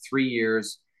for like 3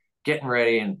 years, getting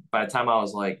ready. And by the time I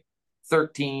was like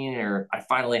 13, I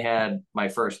finally had my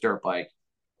first dirt bike.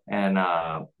 And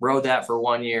rode that for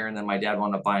 1 year, and then my dad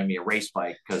wanted to buy me a race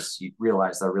bike because he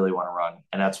realized I really want to run,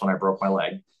 and that's when I broke my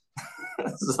leg.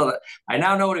 So I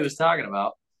now know what he was talking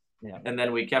about. Yeah. And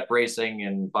then we kept racing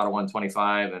and bought a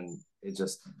 125, and it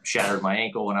just shattered my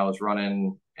ankle when I was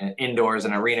running indoors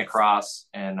in arena cross.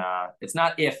 And it's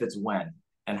not if, it's when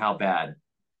and how bad.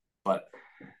 But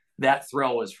that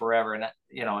thrill was forever. And I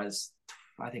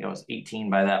think I was 18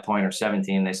 by that point, or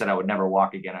 17. They said I would never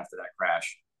walk again after that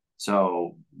crash.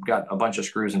 So got a bunch of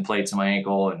screws and plates in my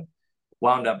ankle, and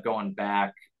wound up going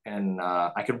back. And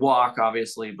I could walk,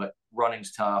 obviously, but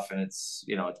running's tough, and it's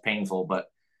painful. But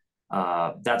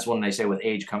that's when they say with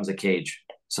age comes a cage.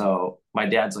 So my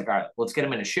dad's like, all right, let's get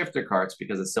him into shifter carts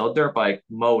because it's still a dirt bike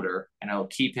motor, and it'll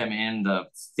keep him in the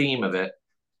theme of it.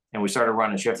 And we started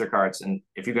running shifter carts. And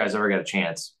if you guys ever get a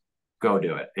chance, go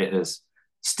do it. It is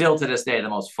still to this day the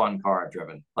most fun car I've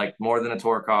driven. Like more than a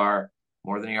tour car,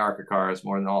 more than the ARCA cars,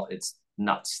 more than all. It's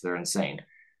nuts. They're insane.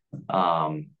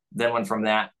 Then went from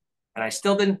that, and I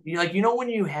still didn't when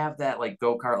you have that like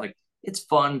go-kart, like it's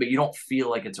fun, but you don't feel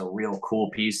like it's a real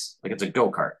cool piece. Like it's a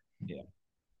go-kart. Yeah.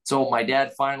 So my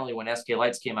dad finally, when SK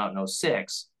Lights came out in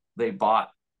 06, they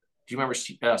bought. Do you remember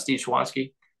Steve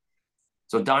Schwanski?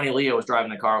 So Donnie Leo was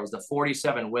driving the car. It was the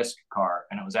 47 Whisk car,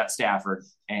 and it was at Stafford,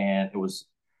 and it was,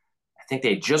 I think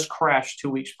they just crashed 2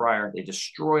 weeks prior. They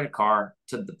destroyed a car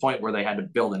to the point where they had to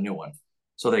build a new one.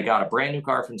 So they got a brand new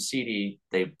car from CD.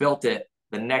 They built it.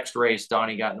 The next race,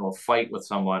 Donnie got into a fight with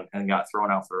someone and got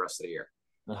thrown out for the rest of the year.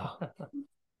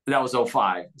 That was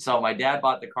 05. So my dad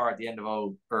bought the car at the end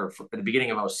of at the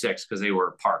beginning of 06 because they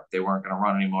were parked. They weren't going to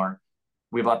run anymore.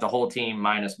 We bought the whole team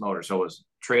minus motor. So it was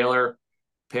trailer,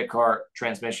 pit cart,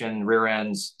 transmission, rear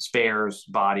ends, spares,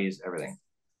 bodies, everything.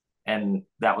 And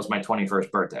that was my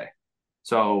 21st birthday.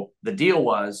 So the deal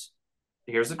was,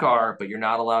 here's the car, but you're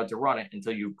not allowed to run it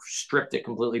until you stripped it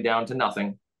completely down to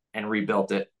nothing and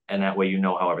rebuilt it. And that way you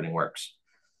know how everything works,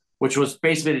 which was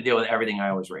basically the deal with everything I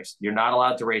always raced. You're not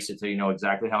allowed to race it until you know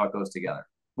exactly how it goes together,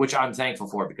 which I'm thankful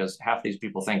for because half these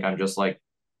people think I'm just like,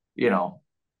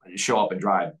 show up and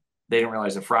drive. They didn't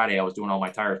realize that Friday I was doing all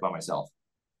my tires by myself,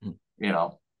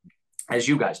 as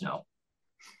you guys know.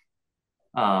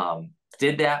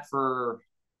 Did that for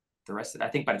the rest of it. I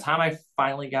think by the time I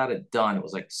finally got it done, it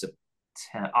was like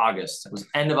August. It was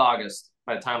end of August.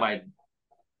 By the time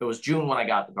it was June when I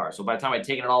got the car. So by the time I'd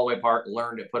taken it all the way apart,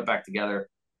 learned it, put it back together,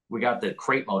 we got the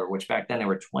crate motor, which back then they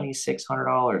were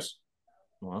 $2,600.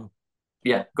 Wow.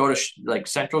 Yeah. Go to like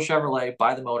Central Chevrolet,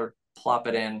 buy the motor, plop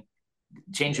it in,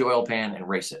 change the oil pan and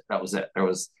race it. That was it. There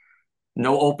was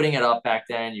no opening it up back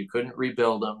then. You couldn't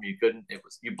rebuild them. You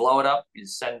blow it up, you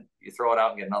throw it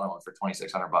out and get another one for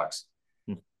 $2,600.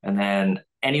 And then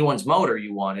anyone's motor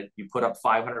you wanted, you put up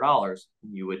 $500.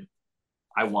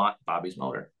 I want Bobby's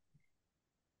motor,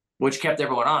 which kept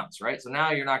everyone honest, right? So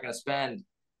now you're not going to spend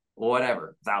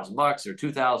whatever, $1,000 or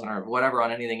 $2,000 or whatever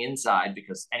on anything inside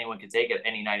because anyone could take it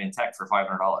any night in tech for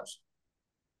 $500,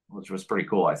 which was pretty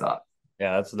cool, I thought.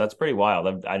 Yeah, that's pretty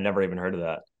wild. I never even heard of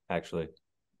that, actually.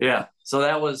 Yeah, so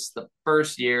that was the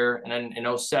first year. And then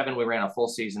in 07, we ran a full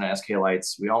season at SK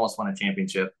Lights. We almost won a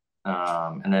championship.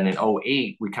 And then in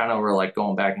 08, we kind of were like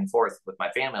going back and forth with my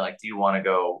family. Like, do you want to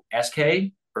go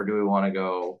SK or do we want to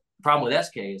go? The problem with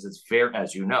SK is it's very,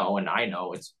 as you know, and I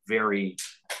know, it's very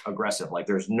aggressive. Like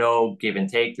there's no give and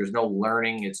take. There's no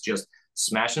learning. It's just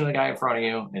smashing the guy in front of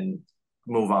you and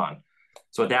move on.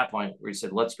 So at that point, we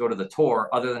said, let's go to the tour.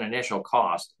 Other than initial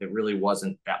cost, it really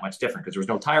wasn't that much different because there was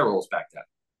no tire rules back then.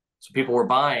 So people were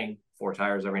buying 4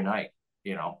 tires every night,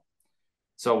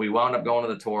 So we wound up going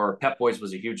to the tour. Pep Boys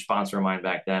was a huge sponsor of mine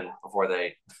back then before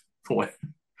they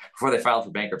filed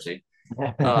for bankruptcy.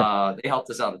 They helped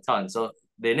us out a ton. So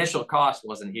the initial cost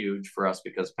wasn't huge for us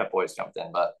because Pep Boys jumped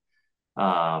in, but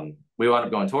we wound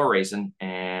up going tour racing.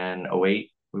 And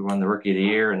 08, we won the Rookie of the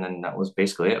Year, and then that was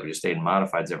basically it. We just stayed in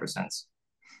modifieds ever since.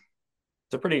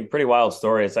 It's a pretty wild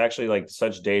story. It's actually like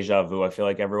such deja vu. I feel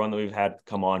like everyone that we've had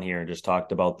come on here and just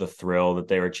talked about the thrill that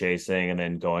they were chasing and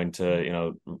then going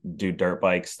to, do dirt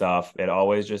bike stuff. It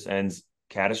always just ends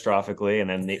catastrophically. And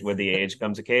then with the age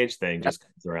comes a cage thing just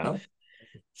comes around.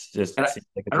 It's just, I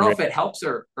don't know if it helps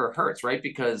or hurts, right?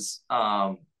 Because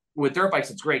with dirt bikes,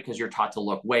 it's great because you're taught to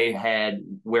look way ahead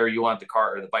where you want the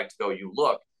car or the bike to go, you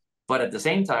look. But at the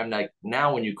same time, like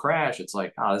now when you crash, it's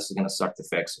like, oh, this is going to suck to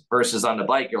fix. Versus on the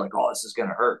bike, you're like, oh, this is going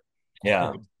to hurt.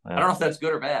 Yeah. I don't know if that's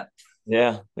good or bad.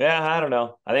 Yeah. I don't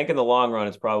know. I think in the long run,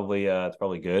 it's probably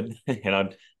good,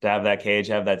 to have that cage,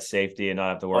 have that safety and not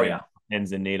have to worry about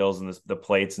pins and needles and the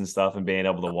plates and stuff and being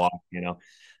able to walk,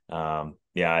 I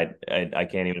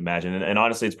can't even imagine. And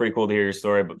honestly, it's pretty cool to hear your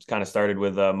story, but it's kind of started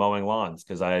with mowing lawns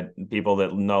because I had people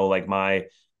that know like my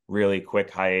really quick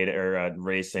hiatus or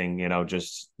racing,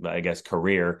 just I guess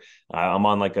career. I'm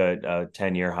on like a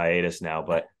 10-year hiatus now,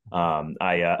 but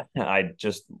I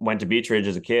just went to Beach Ridge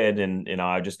as a kid and,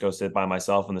 I just go sit by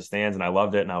myself in the stands and I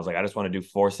loved it. And I was like, I just want to do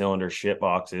 4-cylinder shit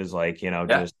boxes, like,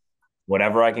 just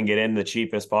whatever I can get in the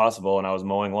cheapest possible. And I was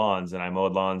mowing lawns and I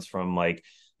mowed lawns from like,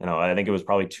 I think it was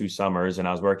probably 2 summers and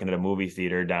I was working at a movie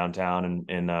theater downtown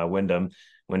in Wyndham,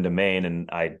 Maine. And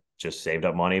I just saved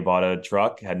up money, bought a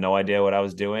truck, had no idea what I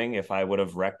was doing. If I would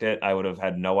have wrecked it, I would have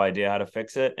had no idea how to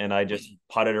fix it. And I just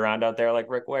putted around out there like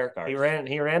Rick Ware cars. He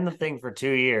ran the thing for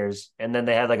 2 years. And then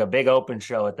they had like a big open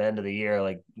show at the end of the year,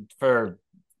 like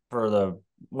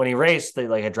when he raced, they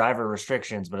like had driver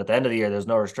restrictions, but at the end of the year, there's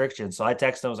no restrictions. So I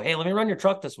texted him, I was like, hey, let me run your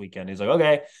truck this weekend. He's like,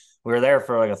 okay. We were there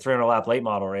for like a 300 lap late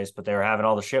model race, but they were having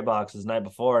all the shit boxes the night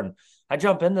before. And I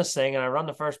jump in this thing and I run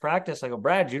the first practice. I go,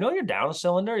 Brad, do you know you're down a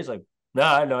cylinder? He's like, no,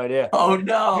 I had no idea. Oh,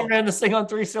 no. He ran this thing on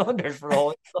 3 cylinders for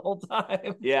the whole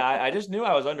time. Yeah, I just knew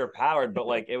I was underpowered, but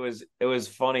like it was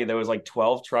funny. There was like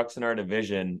 12 trucks in our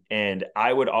division, and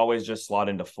I would always just slot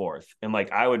into 4th. And like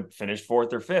I would finish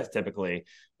 4th or 5th typically.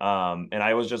 And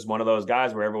I was just one of those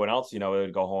guys where everyone else,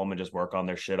 would go home and just work on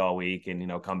their shit all week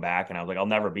and, come back. And I was like, I'll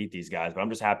never beat these guys, but I'm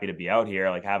just happy to be out here,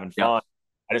 like having fun.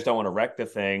 I just don't want to wreck the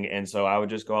thing. And so I would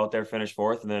just go out there, finish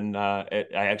fourth, and then I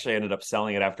actually ended up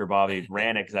selling it after Bobby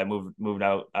ran it because I moved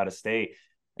out of state.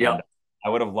 Yeah. And I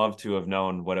would have loved to have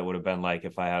known what it would have been like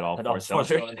if I had all four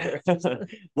cylinders.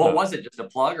 What was it? Just a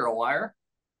plug or a wire?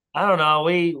 I don't know.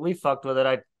 We fucked with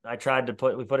it. I tried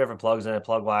to we put different plugs in it,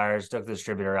 plug wires, took the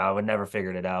distributor out. We never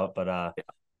figured it out, but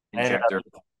Injector.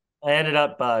 I ended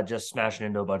up just smashing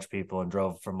into a bunch of people and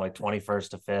drove from like 21st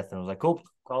to 5th and was like, cool,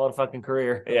 call it a fucking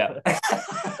career. Yeah.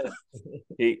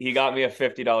 he got me a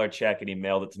 $50 check and he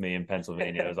mailed it to me in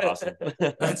Pennsylvania. It was awesome.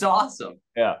 That's awesome.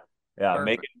 Yeah. Yeah.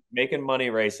 Perfect. Making money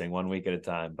racing 1 week at a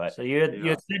time. But so you had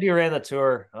said you ran the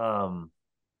tour.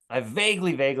 I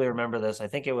vaguely remember this. I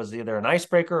think it was either an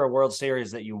icebreaker or a World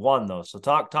Series that you won though. So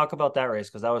talk about that race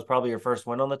because that was probably your first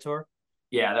win on the tour.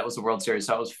 Yeah, that was the World Series.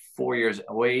 So that was 4 years,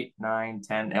 08, 9,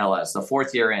 10, LS, the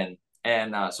fourth year in.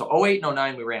 And so 08 and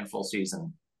 09, we ran full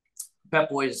season. Pep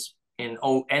Boys in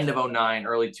end of 09,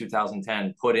 early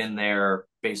 2010, put in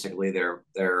basically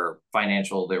their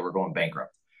financial, they were going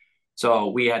bankrupt. So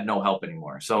we had no help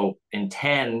anymore. So in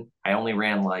 10, I only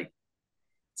ran like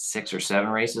 6 or 7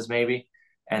 races maybe.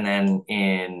 And then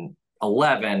in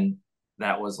 11,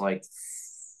 that was like,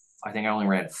 I think I only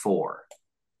ran 4.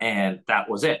 And that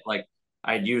was it. Like,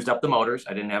 I'd used up the motors.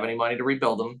 I didn't have any money to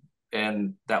rebuild them.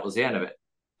 And that was the end of it.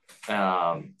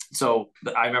 So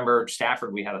I remember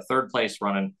Stafford, we had a 3rd place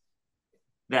running.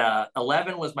 The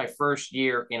 11 was my first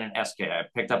year in an SK. I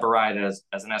picked up a ride as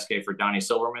an SK for Donnie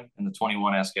Silverman in the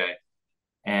 21 SK.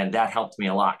 And that helped me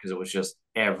a lot because it was just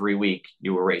every week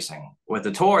you were racing. With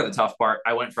the tour, the tough part,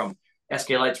 I went from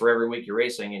SK Lights where every week you're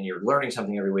racing and you're learning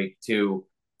something every week to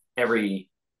every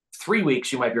 3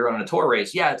 weeks you might be running a tour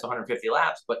race. Yeah, it's 150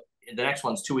 laps, but the next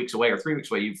one's 2 weeks away or 3 weeks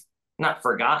away. You've not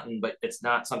forgotten, but it's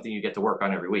not something you get to work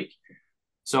on every week.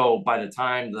 So by the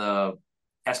time the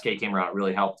SK came around, it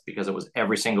really helped because it was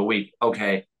every single week.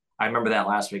 Okay, I remember that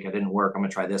last week I didn't work. I'm going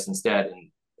to try this instead.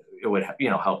 And it would,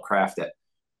 help craft it.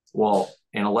 Well,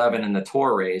 in 11 in the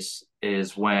tour race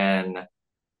is when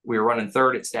we were running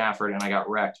 3rd at Stafford and I got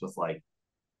wrecked with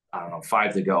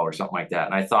 5 to go or something like that.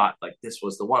 And I thought this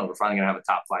was the one. We're finally going to have a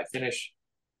top 5 finish.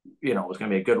 It was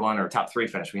going to be a good one or a top 3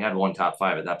 finish. We had one top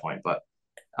 5 at that point, but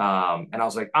and I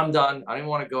was like, I'm done. I didn't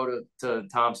want to go to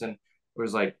Thompson. It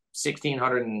was like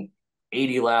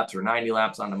 1,680 laps or 90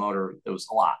 laps on the motor. It was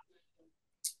a lot.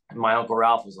 And my Uncle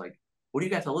Ralph was like, what do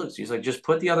you got to lose? He's like, just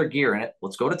put the other gear in it.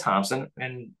 Let's go to Thompson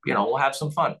and, we'll have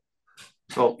some fun.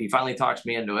 So he finally talks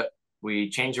me into it. We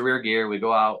change the rear gear. We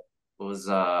go out. It was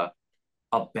a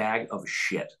bag of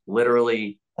shit.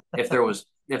 Literally, if there was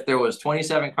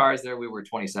 27 cars there, we were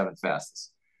 27th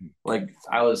fastest. Like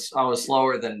I was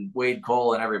slower than Wade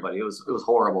Cole and everybody. It was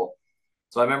horrible.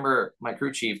 So I remember my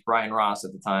crew chief, Brian Ross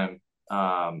at the time,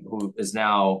 who is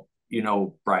now,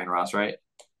 Brian Ross, right?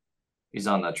 He's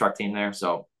on the truck team there.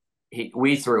 So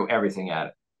we threw everything at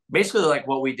it. Basically like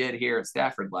what we did here at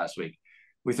Stafford last week.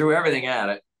 We threw everything at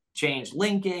it, changed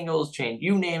link angles, changed,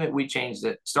 you name it, we changed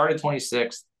it. Started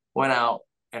 26th, went out,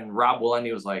 and Rob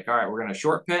Willendi was like, all right, we're going to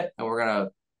short pit, and we're going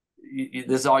to,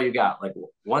 this is all you got. Like,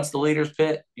 once the leaders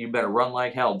pit, you better run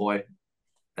like hell, boy.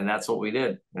 And that's what we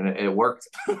did. And it worked.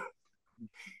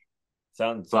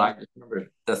 Sounds. I remember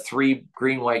the 3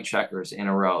 green-white checkers in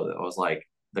a row that was like,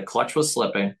 the clutch was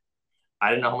slipping. I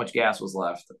didn't know how much gas was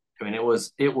left. I mean,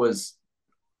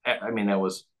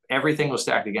 everything was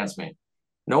stacked against me.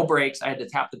 No brakes. I had to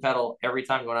tap the pedal every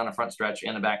time going on the front stretch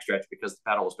and the back stretch because the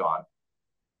pedal was gone.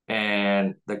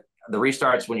 And the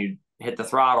restarts, when you hit the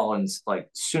throttle and as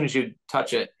soon as you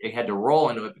touch it, it had to roll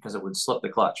into it because it would slip the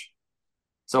clutch.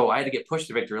 So I had to get pushed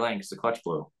to victory lane because the clutch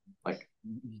blew.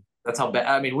 That's how bad.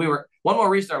 I mean, we were one more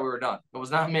restart, we were done. I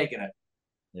was not making it.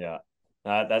 Yeah.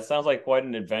 That sounds like quite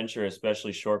an adventure,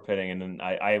 especially short pitting. And then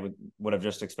I would have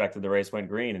just expected the race went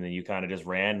green, and then you kind of just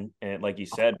ran, and like you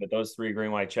said, but those 3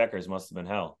 green white checkers must have been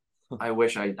hell. I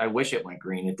wish it went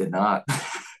green. It did not.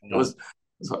 It was.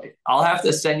 So I'll have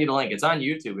to send you the link. It's on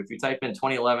YouTube. If you type in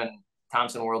 2011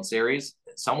 Thompson World Series,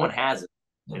 someone has it.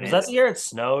 Was that the year it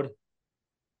snowed?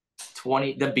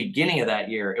 The beginning of that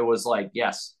year, it was like,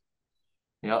 yes.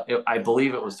 I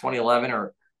believe it was 2011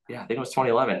 or. Yeah, I think it was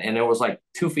 2011, and there was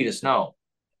 2 feet of snow.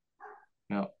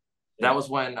 That was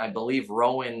when I believe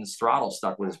Rowan's throttle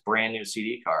stuck with his brand new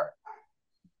CD car.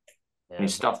 Yeah. And he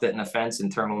stuffed it in the fence in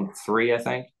turn 3, I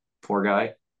think. Poor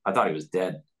guy. I thought he was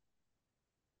dead.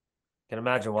 Can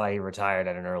imagine why he retired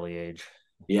at an early age.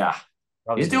 Yeah,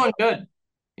 he's doing good.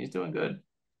 He's doing good.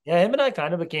 Yeah, him and I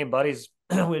kind of became buddies.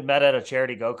 We'd met at a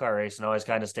charity go-kart race and always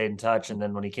kind of stayed in touch. And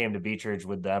then when he came to Beechridge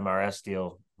with the MRS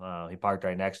deal, he parked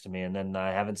right next to me. And then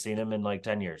I haven't seen him in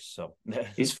 10 years. So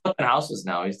he's flipping houses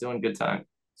now. He's doing good time.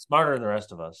 Smarter than the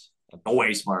rest of us.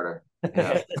 Way smarter.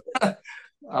 Yeah.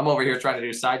 I'm over here trying to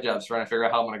do side jobs, trying to figure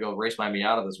out how I'm going to go race my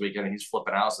Miata this weekend, and he's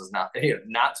flipping houses,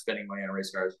 not spending money on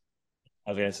race cars.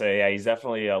 I was gonna say, yeah, he's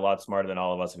definitely a lot smarter than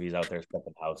all of us if he's out there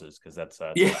flipping houses, because that's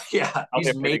yeah.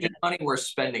 He's making money, we're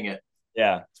spending it.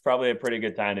 Yeah, it's probably a pretty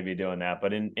good time to be doing that.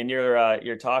 But in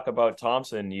your talk about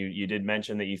Thompson, you did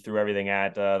mention that you threw everything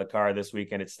at the car this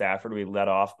weekend at Stafford. We led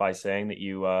off by saying that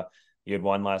you had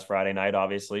won last Friday night,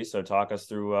 obviously. So talk us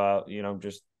through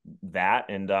just that.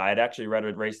 And I'd actually read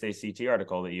a Race Day CT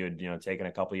article that you had taken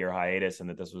a couple year hiatus, and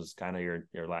that this was kind of your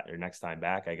next time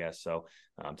back, I guess. So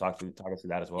talk us through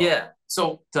that as well. Yeah.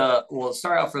 So we'll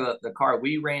start out for the car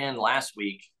we ran last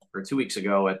week or 2 weeks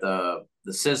ago at the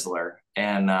Sizzler,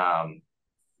 and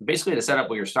basically the setup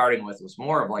we were starting with was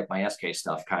more of like my SK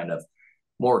stuff, kind of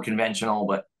more conventional.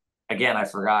 But again, I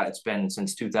forgot it's been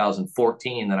since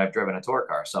 2014 that I've driven a tour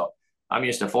car, so I'm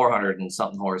used to 400 and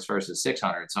something horse versus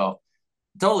 600. So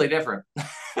totally different.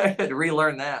 I had to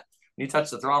relearn that. When you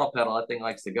touch the throttle pedal, that thing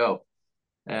likes to go.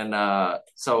 And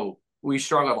so we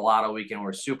struggled a lot all weekend.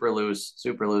 We're super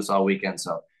loose all weekend.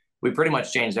 So we pretty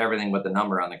much changed everything but the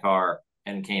number on the car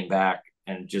and came back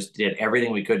and just did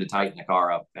everything we could to tighten the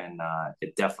car up. And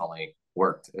it definitely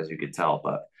worked, as you could tell.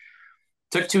 But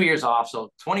took 2 years off. So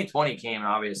 2020 came, and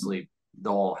obviously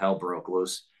the whole hell broke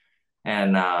loose.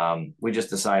 And we just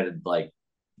decided, like,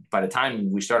 by the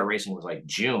time we started racing was like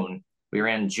June. We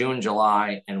ran June,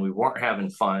 July, and we weren't having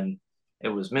fun. It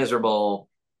was miserable.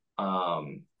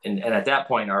 And at that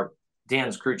point,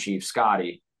 Dan's crew chief,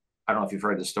 Scotty, I don't know if you've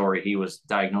heard the story. He was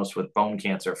diagnosed with bone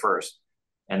cancer first,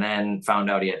 and then found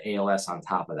out he had ALS on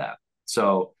top of that.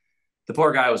 So the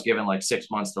poor guy was given like 6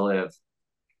 months to live.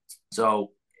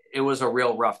 So it was a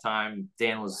real rough time.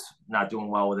 Dan was not doing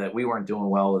well with it. We weren't doing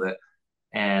well with it.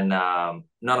 And none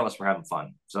of us were having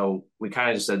fun. So we kind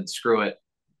of just said, screw it,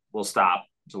 we'll stop.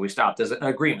 So we stopped as an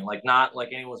agreement, like not like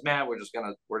anyone's mad. We're just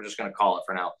gonna call it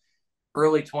for now.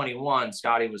 Early 21,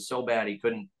 Scotty was so bad he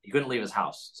couldn't leave his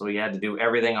house, so he had to do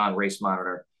everything on Race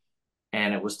Monitor,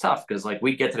 and it was tough because like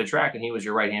we'd get to the track and he was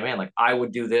your right hand man. Like I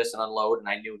would do this and unload, and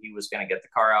I knew he was gonna get the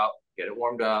car out, get it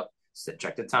warmed up,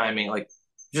 check the timing, like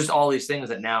just all these things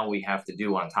that now we have to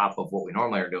do on top of what we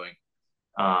normally are doing.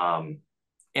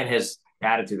 And his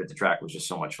attitude at the track was just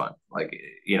so much fun. Like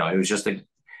it was just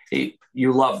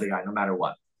you love the guy no matter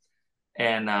what.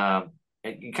 And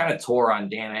it kind of tore on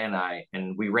Dana and I,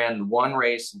 and we ran one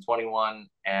race in 21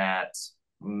 at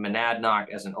Monadnock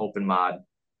as an open mod,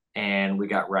 and we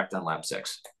got wrecked on lap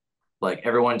 6. Like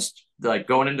everyone's like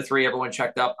going into 3, everyone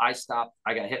checked up. I stopped.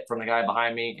 I got hit from the guy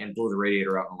behind me and blew the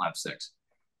radiator out on lap 6.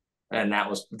 And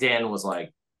Dan was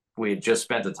like, we had just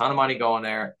spent a ton of money going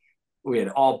there. We had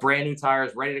all brand new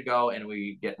tires ready to go, and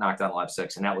we get knocked out on lap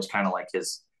 6. And that was kind of like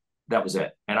that was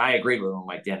it. And I agreed with him.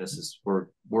 Like, Dan,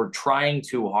 we're trying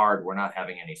too hard. We're not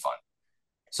having any fun.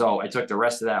 So I took the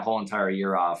rest of that whole entire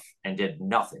year off and did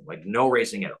nothing, like no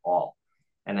racing at all.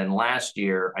 And then last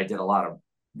year I did a lot of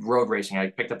road racing.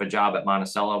 I picked up a job at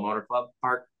Monticello Motor Club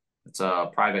Park. It's a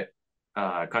private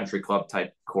country club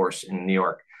type course in New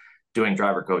York, doing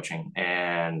driver coaching.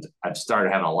 And I've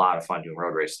started having a lot of fun doing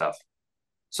road race stuff.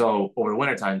 So over the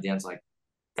wintertime, Dan's like,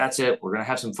 that's it. We're going to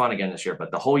have some fun again this year. But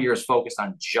the whole year is focused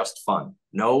on just fun.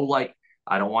 No, like,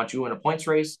 I don't want you in a points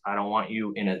race. I don't want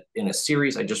you in a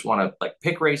series. I just want to like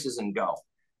pick races and go.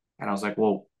 And I was like,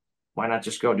 well, why not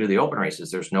just go do the open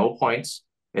races? There's no points.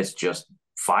 It's just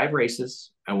 5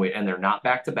 races, and they're not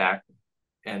back to back,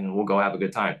 and we'll go have a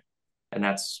good time. And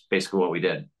that's basically what we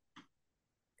did.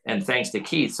 And thanks to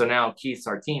Keith. So now Keith's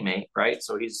our teammate, right?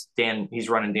 So he's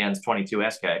running Dan's 22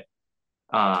 SK.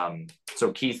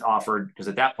 So Keith offered, because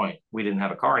at that point we didn't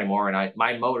have a car anymore, and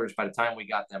my motors, by the time we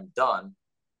got them done,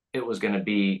 it was going to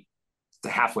be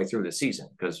halfway through the season,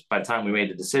 because by the time we made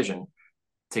the decision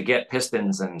to get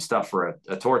pistons and stuff for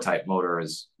a tour type motor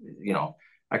is,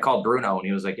 I called Bruno and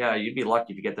he was like, yeah, you'd be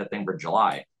lucky if you get that thing for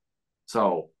July.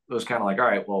 So it was kind of like, all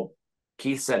right, well,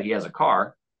 Keith said he has a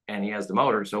car and he has the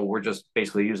motor, so we're just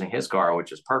basically using his car,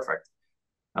 which is perfect.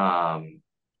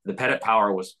 The Pettit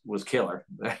power was killer.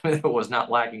 It was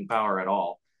not lacking power at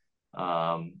all.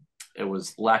 It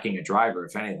was lacking a driver,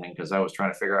 if anything, because I was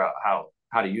trying to figure out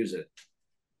how to use it.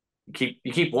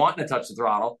 You keep wanting to touch the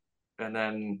throttle, and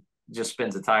then just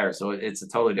spins the tire. So it's a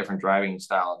totally different driving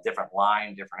style, different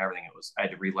line, different everything. I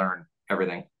had to relearn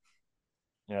everything.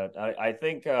 Yeah, I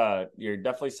think you're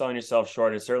definitely selling yourself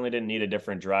short. It certainly didn't need a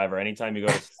different driver. Anytime you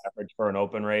go to Stafford for an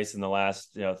open race in the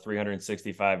last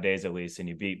 365 days at least, and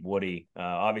you beat Woody,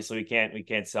 obviously we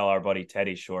can't sell our buddy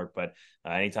Teddy short. But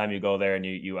anytime you go there and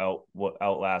you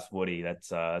outlast Woody,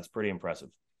 that's pretty impressive.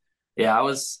 Yeah,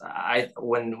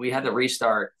 when we had the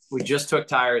restart, we just took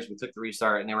tires, we took the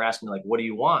restart, and they were asking me like, what do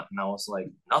you want? And I was like,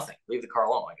 nothing. Leave the car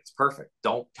alone. Like it's perfect.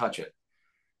 Don't touch it.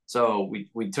 So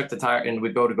we took the tire and we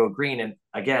go green. And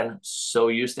again, so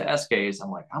used to SKs,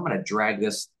 I'm like, I'm gonna drag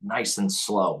this nice and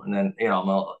slow. And then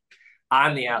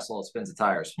I'm the asshole that spins the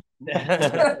tires.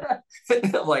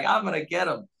 I'm like, I'm gonna get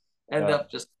him. End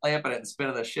up just clamping it and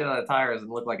spinning the shit out of tires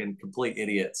and look like a complete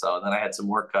idiot. So then I had some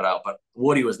work cut out. But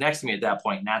Woody was next to me at that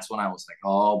point, and that's when I was like,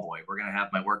 oh boy, we're gonna have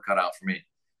my work cut out for me.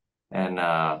 And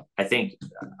I think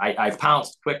I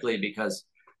pounced quickly because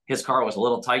his car was a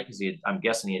little tight because I'm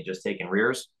guessing he had just taken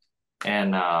rears,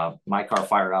 and my car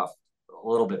fired off a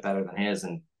little bit better than his,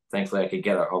 and thankfully I could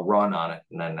get a run on it,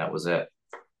 and then that was it.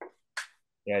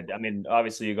 Yeah, I mean,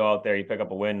 obviously you go out there, you pick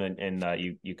up a win, and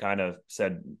you kind of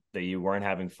said that you weren't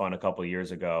having fun a couple of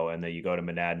years ago, and that you go to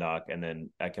Monadnock, and then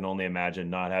I can only imagine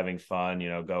not having fun,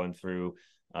 going through,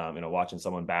 watching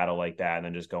someone battle like that, and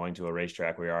then just going to a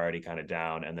racetrack where you're already kind of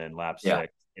down, and then lap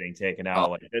six getting taken out.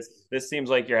 Like this seems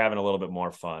like you're having a little bit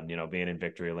more fun, being in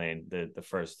victory lane, the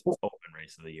first open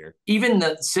race of the year. Even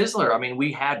the Sizzler, I mean,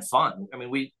 we had fun. I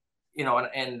mean,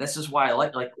 and this is why I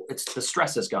like it's the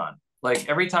stress is gone. Like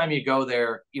every time you go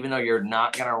there, even though you're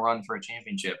not going to run for a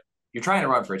championship, you're trying to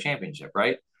run for a championship,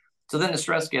 right? So then the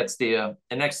stress gets to you,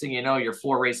 and next thing you know, you're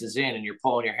 4 races in, and you're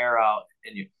pulling your hair out,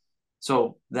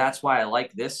 So that's why I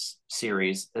like this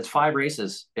series. It's 5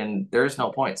 races, and there's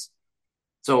no points.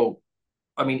 So,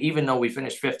 I mean, even though we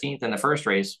finished 15th in the first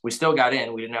race, we still got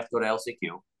in. We didn't have to go to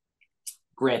LCQ.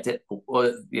 Granted,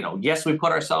 yes, we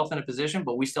put ourselves in a position,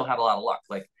 but we still had a lot of luck.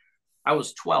 Like I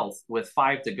was 12th with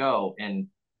 5 to go, and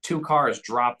 2 cars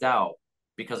dropped out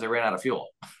because they ran out of fuel.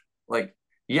 Like,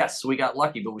 yes, we got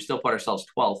lucky, but we still put ourselves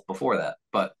 12th before that.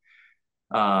 But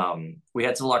we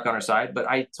had some luck on our side. But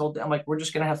I told them, I'm like, we're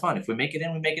just going to have fun. If we make it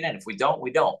in, we make it in. If we don't,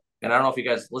 we don't. And I don't know if you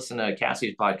guys listen to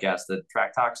Cassie's podcast, the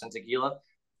Track Talks and Tequila.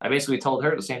 I basically told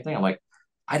her the same thing. I'm like,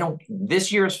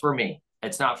 this year's for me.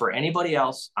 It's not for anybody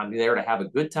else. I'm there to have a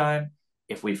good time.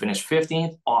 If we finish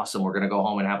 15th, awesome. We're going to go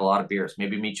home and have a lot of beers.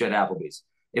 Maybe meet you at Applebee's.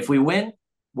 If we win,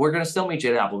 we're going to still meet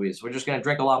you at Applebee's. We're just going to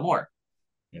drink a lot more.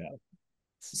 Yeah.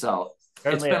 So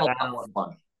certainly it's been a lot more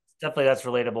fun. Definitely that's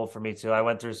relatable for me too. I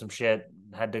went through some shit,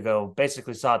 had to go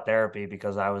basically sought therapy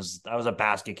because I was a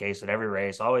basket case at every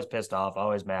race, always pissed off,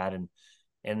 always mad. And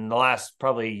in the last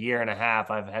probably year and a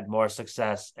half, I've had more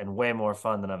success and way more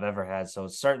fun than I've ever had. So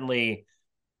certainly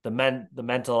the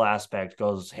mental aspect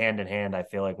goes hand in hand, I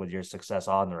feel like, with your success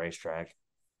on the racetrack.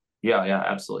 Yeah,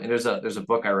 absolutely. And there's a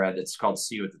book I read that's called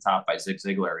See You at the Top by Zig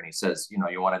Ziglar. And he says,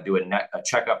 you want to do a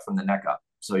checkup from the neck up.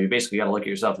 So you basically got to look at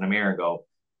yourself in the mirror and go,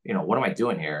 what am I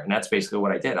doing here? And that's basically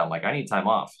what I did. I'm like, I need time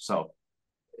off. So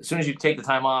as soon as you take the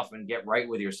time off and get right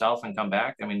with yourself and come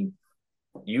back, I mean,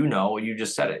 you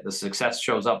just said it. The success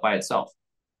shows up by itself.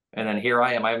 And then here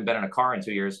I am. I haven't been in a car in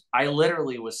 2 years. I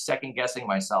literally was second guessing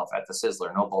myself at the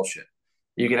Sizzler. No bullshit.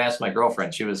 You can ask my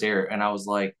girlfriend. She was here. And I was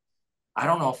like, I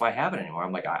don't know if I have it anymore.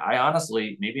 I'm like, I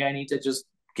honestly, maybe I need to just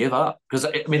give up. Because,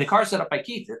 I mean, the car set up by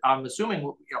Keith. I'm assuming,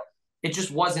 it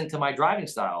just wasn't to my driving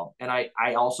style. And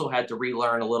I also had to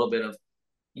relearn a little bit of,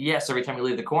 yes, every time you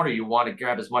leave the corner, you want to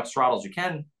grab as much throttle as you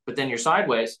can, but then you're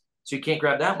sideways, so you can't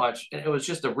grab that much. And it was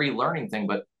just a relearning thing.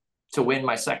 But to win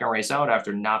my second race out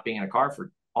after not being in a car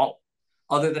for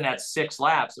other than that 6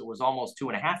 laps, it was almost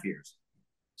 2.5 years.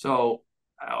 So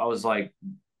I was like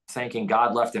thanking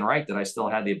God left and right that I still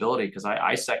had the ability, because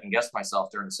I second guessed myself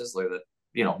during the Sizzler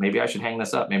that, maybe I should hang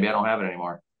this up. Maybe I don't have it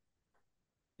anymore.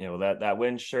 Yeah, well, that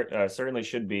win certainly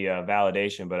should be a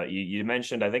validation. But you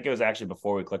mentioned, I think it was actually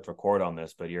before we clicked record on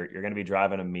this, but you're going to be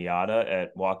driving a Miata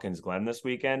at Watkins Glen this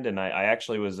weekend. And I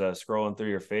actually was scrolling through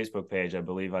your Facebook page. I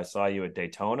believe I saw you at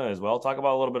Daytona as well. Talk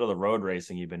about a little bit of the road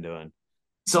racing you've been doing.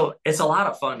 So it's a lot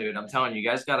of fun, dude. I'm telling you,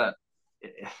 guys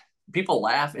people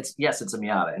laugh. It's a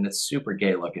Miata and it's super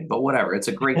gay looking, but whatever. It's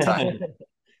a great time.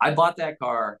 I bought that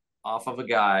car off of a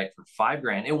guy for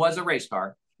 $5,000. It was a race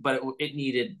car, but it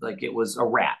needed, like, it was a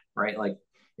rat, right? Like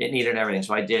it needed everything.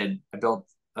 So I built,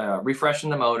 refreshing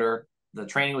the motor. The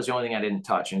training was the only thing I didn't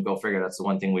touch, and go figure, that's the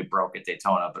one thing we broke at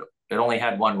Daytona, but it only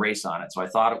had 1 race on it. So I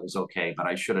thought it was okay, but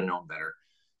I should have known better.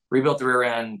 Rebuilt the rear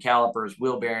end, calipers,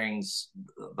 wheel bearings,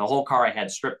 the whole car I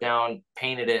had stripped down,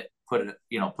 painted it, put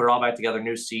it all back together,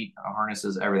 new seat,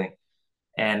 harnesses, everything.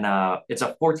 And it's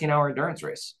a 14-hour endurance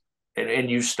race. And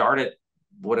you start at,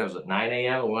 9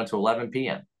 a.m. We went to 11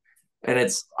 p.m.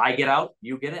 And I get out,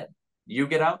 you get in. You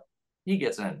get out, he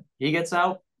gets in. He gets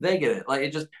out, they get it. Like,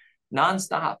 it just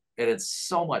nonstop. And it's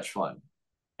so much fun.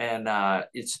 And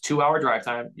it's a 2-hour drive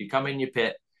time. You come in, you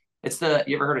pit.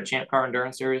 You ever heard of Champ Car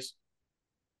Endurance Series?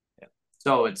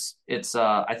 So it's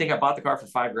I think I bought the car for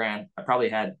 $5,000. I probably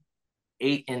had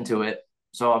 8 into it.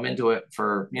 So I'm into it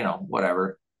for,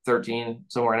 whatever, 13,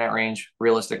 somewhere in that range,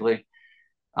 realistically.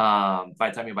 By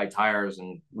the time you buy tires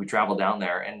and we travel down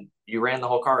there and you ran the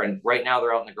whole car, and right now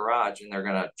they're out in the garage and they're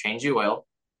going to change the oil.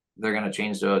 They're going to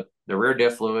change the rear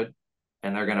diff fluid,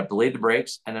 and they're going to bleed the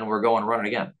brakes. And then we're going to run it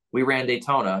again. We ran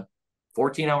Daytona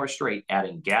 14 hours straight,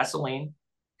 adding gasoline,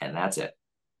 and that's it.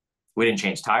 We didn't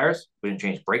change tires. We didn't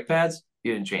change brake pads.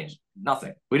 We didn't change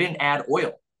nothing. We didn't add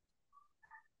oil.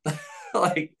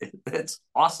 Like, it's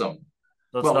awesome.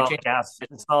 So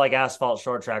it's not like asphalt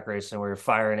short track racing where you're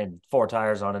firing in 4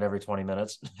 tires on it every 20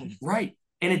 minutes. Right.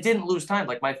 And it didn't lose time.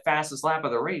 Like, my fastest lap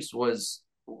of the race was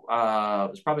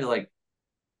probably like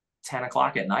 10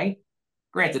 o'clock at night.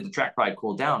 Granted, the track probably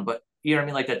cooled down, but you know what I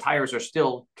mean? Like, the tires are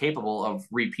still capable of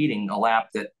repeating a lap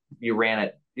that you ran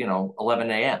at,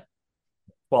 11 a.m.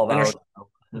 12 hours.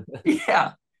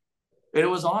 Yeah. It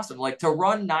was awesome. Like, to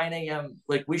run 9 a.m.,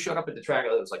 like, we showed up at the track,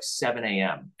 it was like 7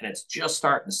 a.m. and it's just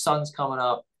starting. The sun's coming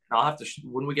up. And I'll have to,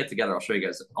 when we get together, I'll show you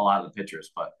guys a lot of the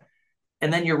pictures.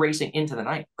 And then you're racing into the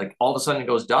night. Like, all of a sudden it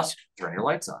goes dusk, turn your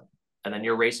lights on. And then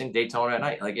you're racing Daytona at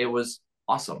night. Like, it was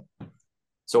awesome.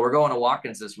 So we're going to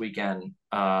Watkins this weekend.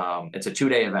 It's a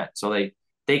 2-day event. So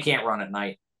they can't run at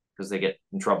night because they get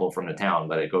in trouble from the town.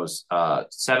 But it goes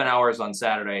 7 hours on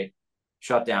Saturday,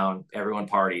 shut down, everyone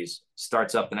parties,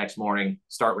 starts up the next morning,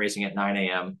 start racing at 9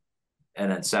 a.m.,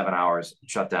 and then 7 hours,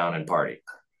 shut down and party.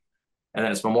 And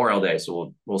then it's Memorial Day,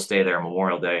 so we'll stay there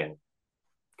Memorial Day and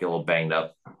get a little banged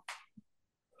up.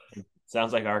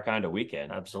 Sounds like our kind of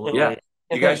weekend. Absolutely. Yeah.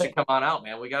 You guys should come on out,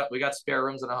 man. We got spare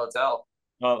rooms in a hotel.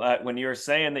 Well, when you were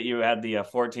saying that you had the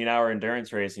 14-hour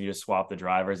endurance race and you just swapped the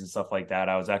drivers and stuff like that,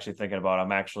 I was actually thinking about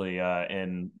I'm actually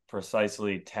in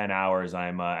precisely 10 hours.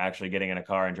 I'm actually getting in a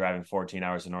car and driving 14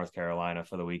 hours to North Carolina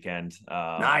for the weekend.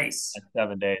 Nice.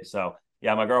 7 days. So,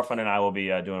 yeah, my girlfriend and I will be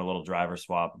doing a little driver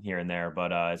swap here and there,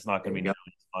 but it's not going to be nearly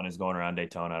as fun as going around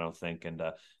Daytona, I don't think. And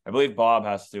I believe Bob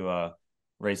has to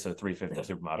race a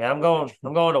 350 Supermodel. Yeah, I'm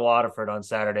going to Waterford on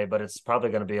Saturday, but it's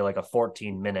probably going to be like a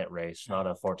 14-minute race, not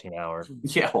a 14-hour.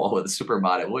 Yeah, well, with the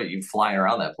Supermodel, what, you flying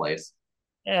around that place?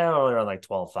 Yeah, I'm only around like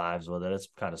 12.5s with it. It's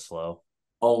kind of slow.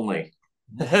 Only.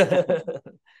 Yeah.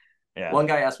 One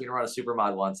guy asked me to run a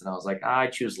Supermod once, and I was like, I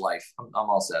choose life. I'm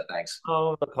all set, thanks.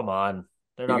 Oh, come on.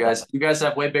 You guys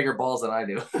have way bigger balls than I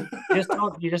do.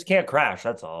 You just can't crash,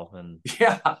 that's all. And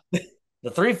yeah. The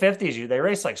 350s, they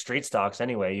race like street stocks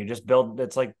anyway. You just build,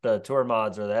 it's like the tour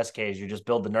mods or the SKs. You just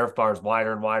build the Nerf bars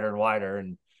wider and wider and wider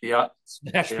and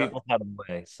smash people out of the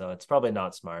way. So it's probably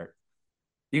not smart.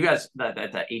 You guys, that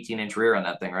 18-inch rear on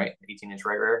that thing, right? 18-inch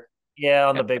right rear? Yeah,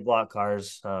 on the big block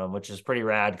cars, which is pretty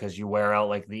rad because you wear out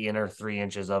like the inner 3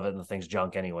 inches of it and the thing's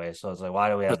junk anyway. So it's like,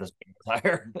 why do we have this big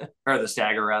tire? Or the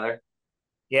stagger, rather.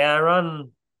 Yeah, I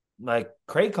run my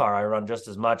crate car. I run just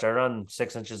as much. I run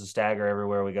 6 inches of stagger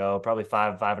everywhere we go. Probably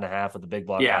 5.5 with the big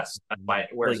block. Yes,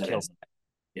 where's really it?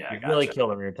 Yeah, really kill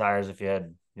the rear tires if you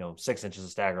had 6 inches of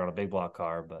stagger on a big block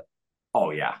car. But oh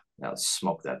yeah, that would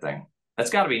smoke that thing. That's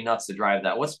got to be nuts to drive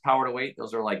that. What's power to weight?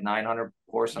 Those are like 900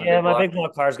 horse. Yeah, my big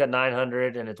block car's got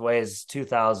 900 and it weighs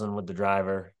 2,000 with the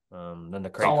driver. Then the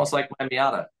crate. It's almost like my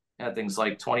Miata. That thing's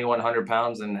like 2,100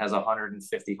 pounds and has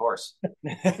 150 horse.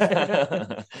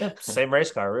 Same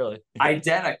race car, really.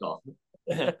 Identical.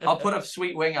 I'll put a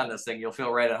sweet wing on this thing. You'll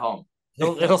feel right at home.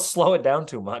 It'll slow it down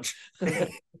too much.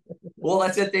 Well,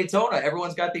 that's at Daytona.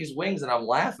 Everyone's got these wings, and I'm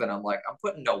laughing. I'm like, I'm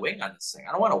putting no wing on this thing.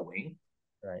 I don't want a wing.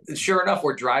 Right. Sure enough,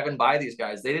 we're driving by these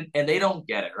guys. They don't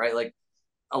get it, right? Like,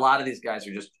 a lot of these guys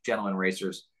are just gentlemen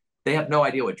racers. They have no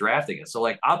idea what drafting is. So,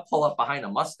 like, I'll pull up behind a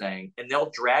Mustang, and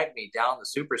they'll drag me down the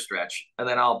super stretch, and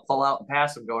then I'll pull out and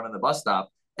pass them going to the bus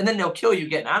stop, and then they'll kill you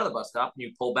getting out of the bus stop, and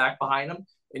you pull back behind them,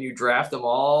 and you draft them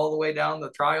all the way down the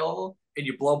tri-oval, and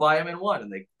you blow by them in one.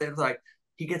 And they're like,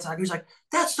 he gets out, he's like,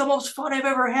 that's the most fun I've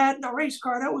ever had in a race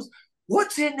car.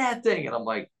 What's in that thing? And I'm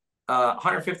like,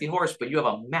 150 horse, but you have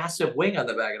a massive wing on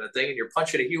the back of the thing, and you're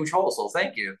punching a huge hole. So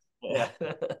thank you. Yeah.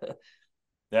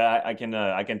 Yeah, I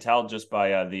can tell just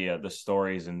by the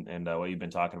stories and what you've been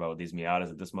talking about with these Miatas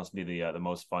that this must be the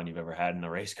most fun you've ever had in a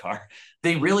race car.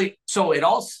 They really, so it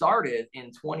all started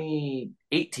in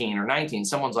 2018 or 19.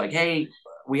 Someone's like, hey,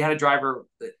 we had a driver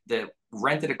that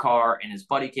rented a car and his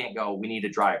buddy can't go. We need a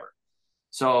driver.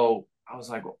 So I was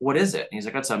like, what is it? And he's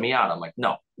like, that's a Miata. I'm like,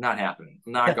 no, not happening.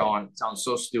 I'm not going. It sounds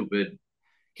so stupid.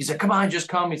 He's like, come on, just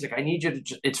come. He's like, I need you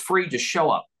to, it's free. Just show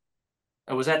up.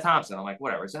 It was at Thompson. I'm like,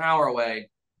 whatever. It's an hour away.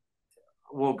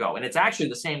 We'll go. And it's actually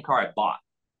the same car I bought.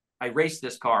 I raced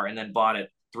this car and then bought it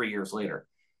 3 years later.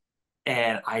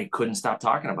 And I couldn't stop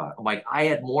talking about it. I'm like, I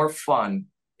had more fun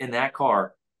in that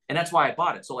car. And that's why I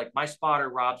bought it. So like my spotter,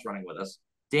 Rob's running with us.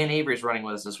 Dan Avery's running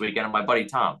with us this weekend, and my buddy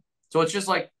Tom. So it's just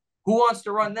like, who wants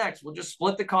to run next? We'll just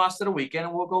split the cost of the weekend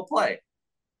and we'll go play.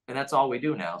 And that's all we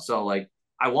do now. So like,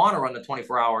 I want to run the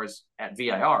 24 hours at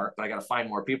VIR, but I got to find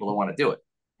more people that want to do it.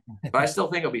 But I still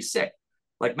think it'll be sick.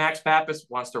 Like Max Pappas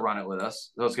wants to run it with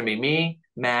us. So it's going to be me,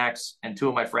 Max, and 2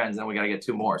 of my friends. And we got to get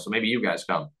 2 more. So maybe you guys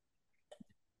come.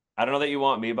 I don't know that you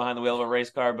want me behind the wheel of a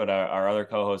race car, but our other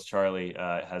co-host Charlie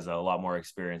has a lot more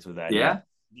experience with that. Yeah,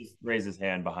 he raised his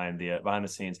hand behind the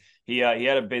scenes. He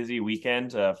had a busy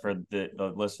weekend. For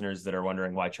the listeners that are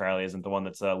wondering why Charlie isn't the one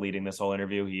that's leading this whole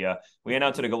interview, we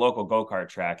announced at a local go-kart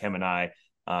track, him and I,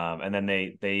 and then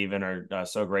they even are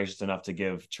so gracious enough to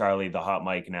give Charlie the hot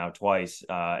mic now twice,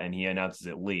 and he announces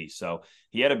it Lee. So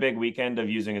he had a big weekend of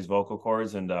using his vocal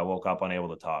cords and woke up unable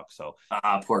to talk. So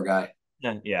poor guy.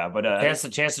 Yeah, but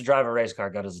chance to drive a race car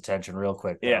got his attention real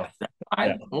quick. Though.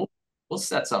 Yeah, we'll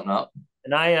set something up.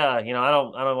 And I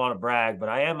don't want to brag, but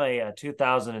I am a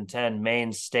 2010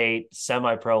 Maine State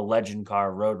semi-pro legend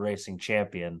car road racing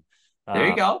champion. There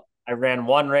you go. I ran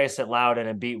 1 race at Loudon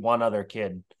and beat 1 other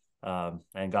kid,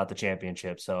 and got the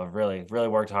championship. So I've really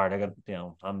worked hard.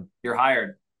 You're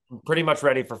hired. I'm pretty much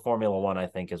ready for Formula 1, I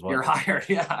think, as well. You're hired,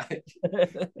 yeah.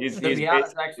 The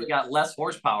Miata's actually got less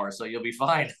horsepower, so you'll be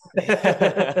fine.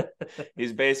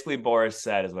 He's basically Boris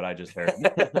Said, is what I just heard.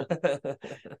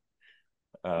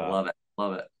 Love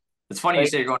it. It's funny you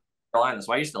say you're going to North Carolina.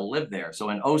 So I used to live there.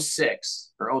 So in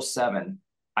 06 or 07,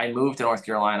 I moved to North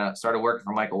Carolina, started working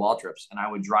for Michael Waltrips, and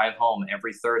I would drive home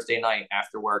every Thursday night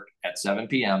after work at 7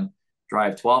 p.m.,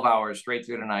 drive 12 hours straight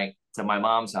through the night to my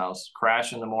mom's house,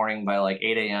 crash in the morning by like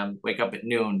 8 a.m., wake up at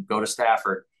noon, go to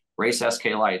Stafford, race SK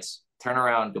Lights, turn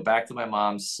around, go back to my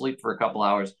mom's, sleep for a couple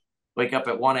hours, wake up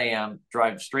at 1 a.m.,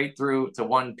 drive straight through to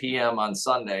 1 p.m. on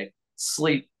Sunday,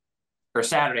 sleep, or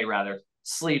Saturday rather,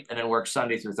 sleep, and then work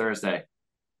Sunday through Thursday.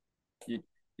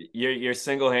 You're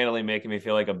single-handedly making me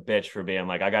feel like a bitch for being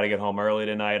like, I got to get home early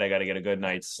tonight. I got to get a good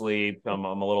night's sleep. I'm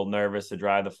a little nervous to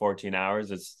drive the 14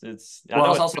 hours. It's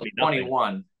well, it's also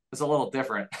 21. It's a little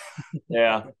different.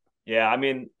 Yeah. I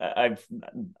mean, I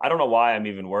don't know why I'm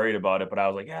even worried about it, but I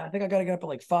was like, yeah, I think I got to get up at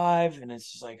like 5, and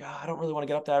it's just like, I don't really want to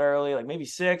get up that early, like maybe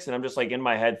 6, and I'm just like in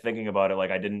my head thinking about it.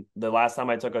 Like the last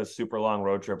time I took a super long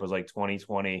road trip was like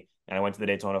 2020, and I went to the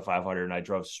Daytona 500, and I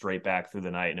drove straight back through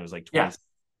the night, and it was like 20. Yeah.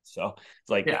 So it's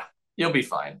like, yeah, you'll be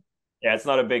fine. Yeah, it's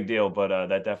not a big deal, but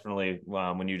that definitely,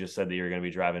 when you just said that you were going to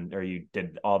be driving, or you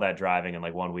did all that driving in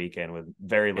like one weekend with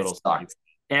very little sleep.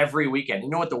 Every weekend. You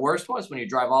know what the worst was? When you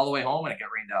drive all the way home and it got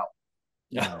rained out.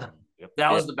 Yeah.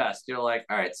 That was the best. You're like,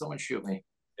 all right, someone shoot me.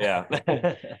 Yeah.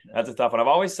 That's a tough one. I've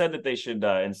always said that they should,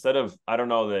 instead of, I don't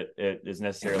know that it is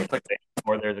necessarily,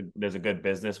 or there's a good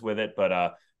business with it, but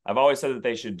I've always said that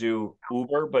they should do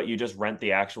Uber, but you just rent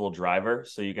the actual driver,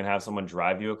 so you can have someone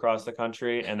drive you across the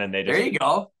country, and then they just. There you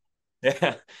go.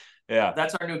 Yeah.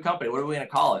 That's our new company. What are we going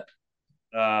to call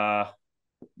it?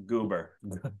 Goober.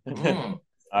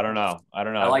 I don't know. I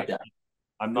like that.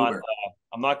 I'm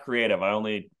not creative. I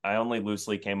only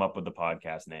loosely came up with the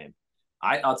podcast name.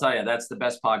 I'll tell you, that's the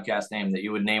best podcast name. That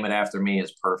you would name it after me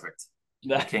is perfect.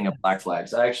 The King of Black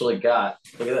Flags. I actually got,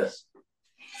 look at this.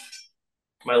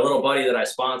 My little buddy that I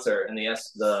sponsor in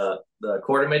the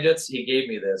quarter midgets, he gave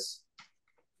me this.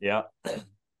 Yeah.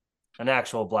 An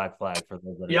actual black flag for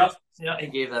those that Yep. Yeah, he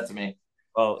gave that to me.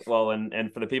 Well,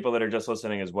 and for the people that are just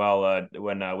listening as well,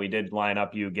 when we did line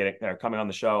up you coming on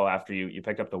the show after you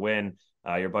picked up the win,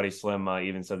 your buddy Slim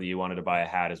even said that you wanted to buy a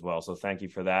hat as well. So thank you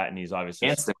for that. And he's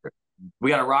obviously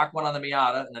we got to rock one on the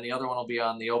Miata, and then the other one will be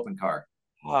on the open car.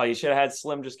 Oh, you should have had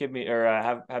Slim just give me, or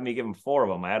have me give him 4 of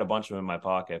them. I had a bunch of them in my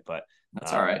pocket, but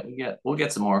that's all right. We'll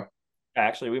get some more.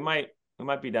 Actually, we might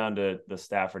be down to the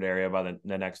Stafford area by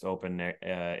the next Open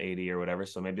 80 or whatever.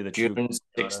 So maybe the June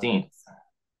 16th.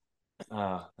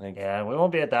 Yeah, we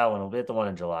won't be at that one. We'll be at the one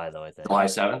in July, though, I think. July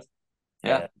 7th?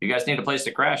 Yeah. You guys need a place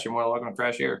to crash. You're more than welcome to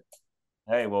crash here.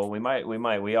 Hey, well, we might.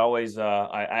 We always.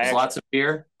 There's lots of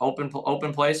beer. Open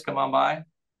place. Come on by.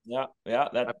 Yeah.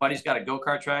 My buddy's got a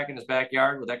go-kart track in his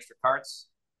backyard with extra carts.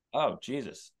 Oh,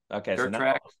 Jesus. Okay. Dirt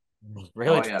track.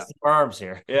 Really arms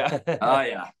here. Yeah. Oh,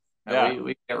 yeah. Yeah.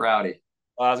 We get rowdy.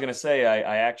 Well, I was going to say,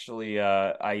 I actually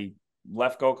I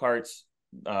left go-karts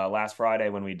last Friday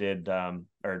when we did,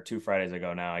 or 2 Fridays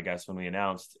ago now, I guess, when we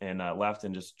announced, and left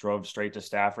and just drove straight to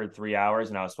Stafford 3 hours.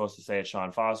 And I was supposed to stay at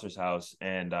Sean Foster's house.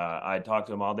 And I talked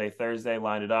to him all day Thursday,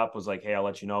 lined it up, was like, hey, I'll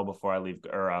let you know before I leave,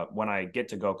 or when I get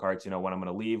to go-karts, when I'm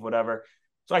going to leave, whatever.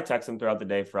 So I text him throughout the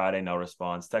day, Friday, no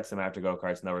response. Text him after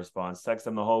go-karts, no response. Text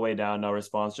him the whole way down, no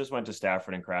response. Just went to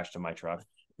Stafford and crashed in my truck.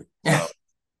 So,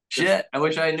 shit, I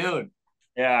wish I knew.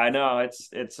 Yeah, I know.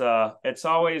 It's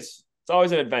always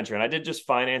an adventure. And I did just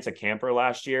finance a camper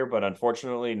last year, but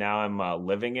unfortunately now I'm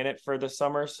living in it for the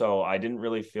summer, so I didn't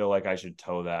really feel like I should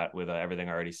tow that with everything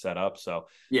already set up. So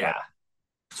Yeah.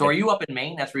 So are you up in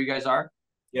Maine? That's where you guys are?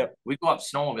 Yep. We go up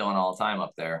snowmobiling all the time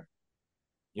up there.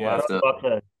 We'll Yeah. have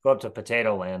to. Go up to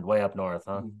Potato Land, way up north,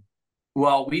 huh?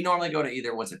 Well, we normally go to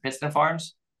either what's it, Piston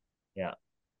Farms, Yeah.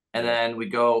 and then we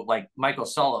go like Michael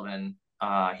Sullivan.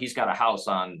 He's got a house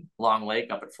on Long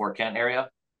Lake up at Fort Kent area,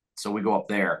 so we go up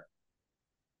there.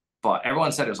 But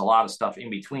everyone said there's a lot of stuff in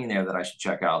between there that I should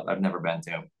check out. I've never been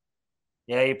to.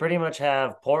 Yeah, you pretty much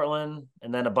have Portland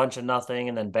and then a bunch of nothing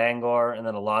and then Bangor and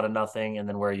then a lot of nothing and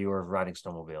then where you were riding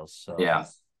snowmobiles. So Yeah.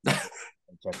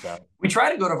 check that. We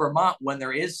try to go to Vermont when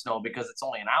there is snow because it's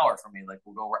only an hour from me. Like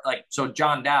we'll go like so.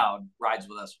 John Dowd rides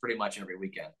with us pretty much every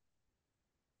weekend.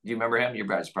 Do you remember him? Your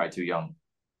brother's probably too young.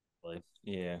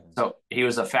 Yeah. So he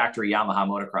was a factory Yamaha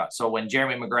motocross. So when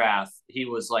Jeremy McGrath, he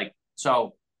was like,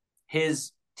 so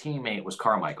his teammate was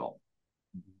Carmichael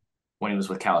when he was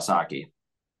with Kawasaki.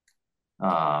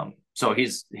 So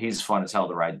he's fun as hell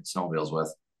to ride snowmobiles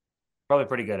with. Probably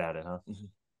pretty good at it, huh?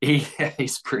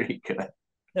 He's pretty good.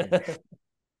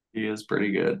 He is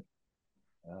pretty good.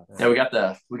 Yeah, we got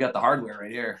the hardware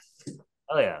right here.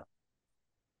 Oh yeah.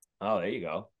 Oh, there you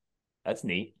go. That's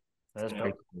neat. That's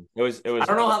pretty cool. It was. I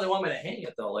don't know how they want me to hang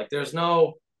it though. Like, there's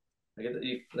nothing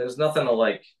to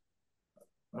like.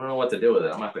 I don't know what to do with it.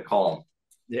 I'm gonna have to call them.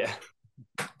 Yeah.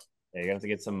 Yeah, you're gonna have to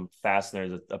get some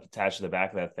fasteners attached to the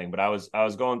back of that thing. But I was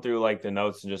going through like the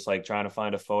notes and just like trying to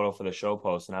find a photo for the show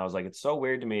post, and I was like, it's so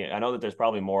weird to me. I know that there's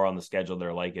probably more on the schedule that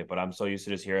are like it, but I'm so used to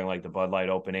just hearing like the Bud Light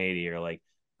Open 80 or like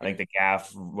I think the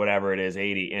Gaff whatever it is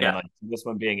 80, and like this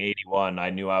one being 81. I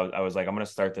knew I was like I'm gonna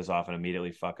start this off and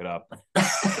immediately fuck it up.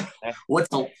 What's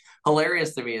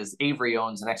hilarious to me is Avery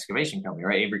owns an excavation company,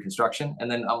 right? Avery Construction.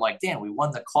 And then I'm like, Dan, we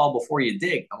won the call before you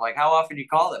dig. I'm like, how often do you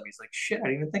call them? He's like, shit, I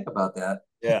didn't even think about that.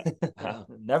 Yeah.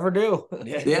 Never do.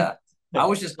 Yeah. I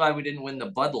was just glad we didn't win the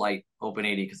Bud Light Open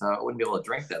 80 because I wouldn't be able to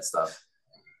drink that stuff.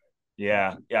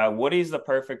 Yeah. Woody's the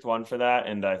perfect one for that,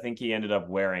 and I think he ended up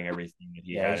wearing everything that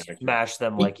he had. He smashed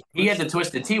them like he had the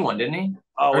Twisted Tea one, didn't he?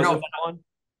 Oh, was it that one?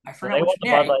 I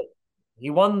forgot. He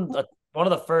won one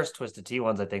of the first Twisted Tea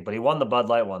ones, I think, but he won the Bud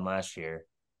Light one last year.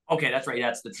 Okay, that's right.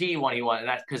 That's the tea one he won, and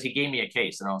that's because he gave me a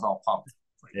case, and I was all pumped.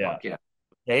 Like, yeah, yeah.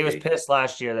 Yeah, he was pissed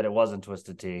last year that it wasn't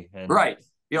Twisted Tea. And right.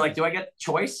 You're like, do I get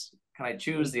choice? Can I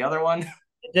choose the other one?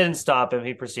 It didn't stop him.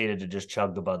 He proceeded to just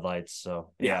chug the Bud Lights.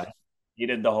 So yeah. He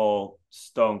did the whole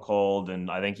Stone Cold, and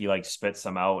I think he like spit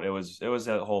some out. It was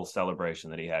a whole celebration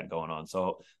that he had going on.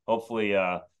 So hopefully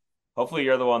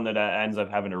you're the one that ends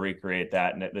up having to recreate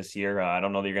that this year. I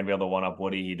don't know that you're gonna be able to one up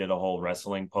Woody. He did a whole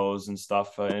wrestling pose and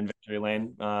stuff in Victory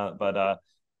Lane, but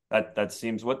that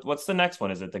seems what's the next one?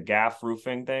 Is it the Gaff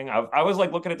roofing thing? I was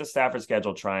like looking at the Stafford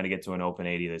schedule trying to get to an Open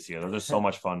 80 this year. They're just so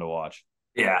much fun to watch.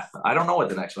 Yeah, I don't know what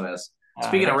the next one is.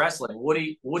 Speaking of wrestling,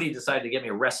 Woody decided to get me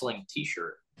a wrestling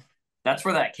T-shirt. That's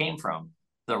where that came from.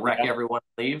 The Wreck Everyone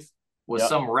Leave was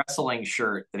some wrestling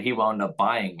shirt that he wound up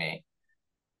buying me.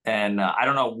 And I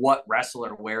don't know what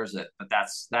wrestler wears it, but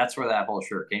that's where that whole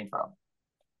shirt came from.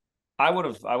 I would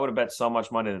have bet so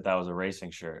much money that was a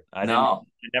racing shirt. I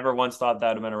never once thought that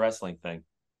would have been a wrestling thing.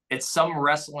 It's some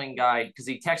wrestling guy because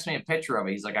he texted me a picture of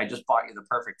it. He's like, "I just bought you the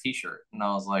perfect T-shirt," and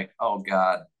I was like, "Oh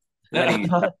God."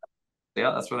 Yeah,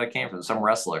 that's where that came from. Some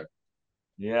wrestler.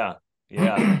 Yeah,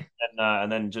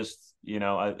 and then just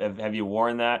have you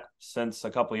worn that since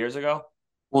a couple years ago?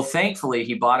 Well, thankfully,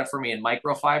 he bought it for me in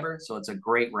microfiber, so it's a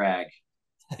great rag.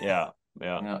 Yeah.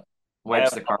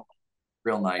 Wipes the car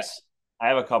real nice. I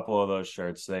have a couple of those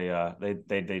shirts. They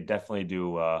definitely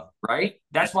do. Right?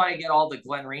 That's why I get all the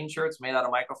Glen Reen shirts made out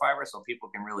of microfiber, so people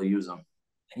can really use them.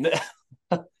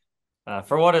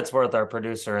 For what it's worth, our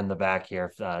producer in the back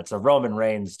here, it's a Roman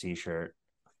Reigns T-shirt.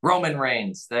 Roman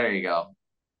Reigns. There you go.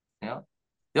 Yeah.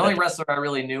 The only wrestler I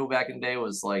really knew back in the day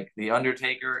was like The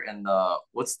Undertaker and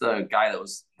what's the guy that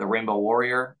was the Rainbow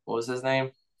Warrior? What was his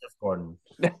name? Jeff Gordon.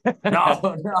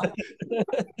 No.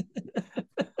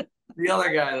 The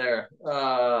other guy there.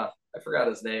 I forgot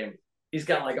his name. He's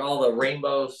got like all the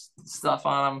rainbow stuff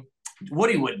on him.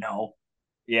 Woody would know.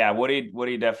 Yeah,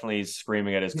 Woody definitely is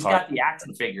screaming at his car. He's got the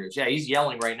action figures. Yeah, he's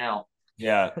yelling right now.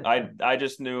 Yeah, I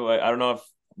just knew. I don't know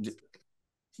if.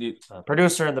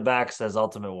 Producer in the back says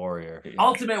Ultimate Warrior.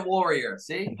 Ultimate Warrior,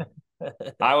 see?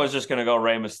 I was just going to go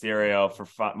Rey Mysterio for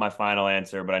my final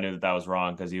answer, but I knew that was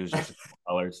wrong because he was just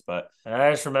colors. But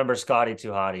I just remember Scotty Too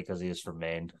Hottie because he is from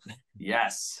Maine.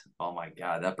 Yes. Oh, my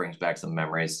God. That brings back some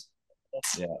memories.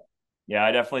 Yeah.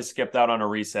 I definitely skipped out on a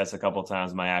recess a couple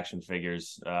times, my action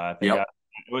figures. I think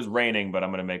It was raining, but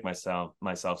I'm gonna make myself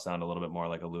sound a little bit more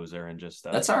like a loser and just.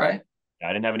 That's all right. I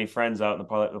didn't have any friends out in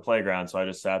the playground, so I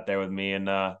just sat there with me and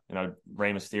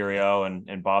Rey Mysterio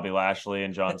and Bobby Lashley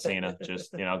and John Cena,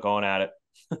 just going at it.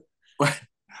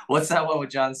 What's that one with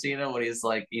John Cena when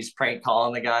he's prank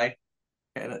calling the guy,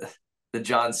 and the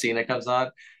John Cena comes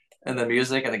on, and the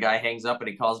music, and the guy hangs up, and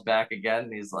he calls back again,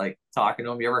 and he's like talking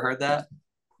to him. You ever heard that?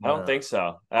 I don't think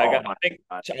so. I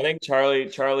think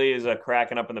Charlie is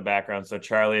cracking up in the background, so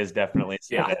Charlie is definitely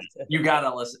You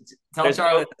gotta listen. Tell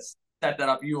Charlie to set that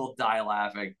up. You will die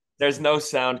laughing. There's no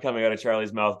sound coming out of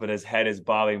Charlie's mouth, but his head is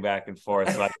bobbing back and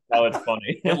forth, so I can tell it's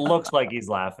funny. It looks like he's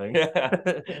laughing.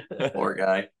 Poor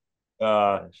guy.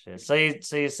 So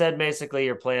you said basically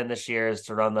your plan this year is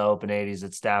to run the Open 80s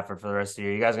at Stafford for the rest of the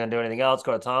year. You guys gonna do anything else?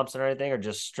 Go to Thompson or anything, or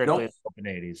just strictly Open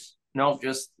 80s? Nope,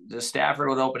 just Stafford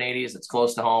with Open 80s. It's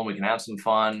close to home. We can have some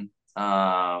fun.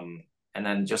 And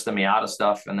then just the Miata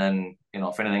stuff. And then,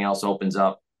 if anything else opens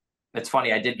up. It's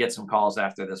funny, I did get some calls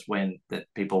after this win that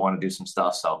people want to do some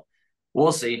stuff. So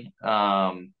we'll see.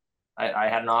 I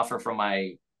had an offer from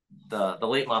the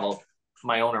late model,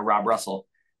 my owner, Rob Russell.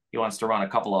 He wants to run a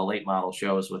couple of late model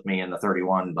shows with me in the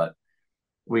 31, but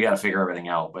we got to figure everything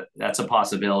out. But that's a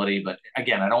possibility. But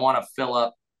again, I don't want to fill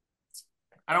up.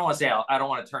 I don't want to say I don't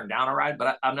want to turn down a ride,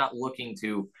 but I'm not looking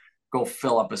to go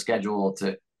fill up a schedule.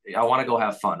 I want to go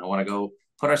have fun. I want to go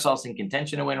put ourselves in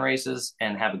contention to win races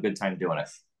and have a good time doing it.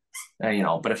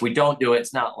 But if we don't do it,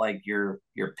 it's not like you're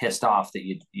pissed off that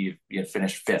you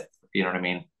finished fifth. You know what I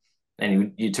mean?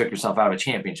 And you took yourself out of a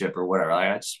championship or whatever.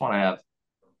 I just want to have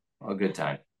a good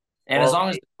time. And as long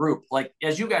as the group,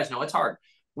 as you guys know, it's hard.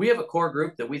 We have a core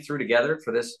group that we threw together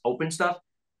for this open stuff.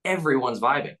 Everyone's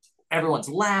vibing. Everyone's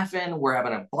laughing. We're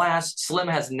having a blast. Slim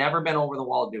has never been over the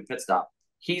wall to do a pit stop.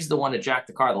 He's the one that jacked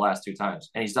the car the last 2 times,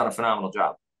 and he's done a phenomenal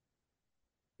job.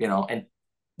 And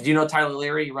do you know Tyler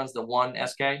Leary? He runs the 1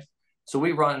 SK. So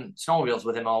we run snowmobiles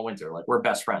with him all winter. We're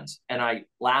best friends. And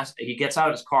he gets out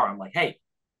of his car. I'm like, hey,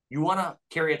 you want to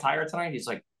carry a tire tonight? He's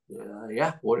like,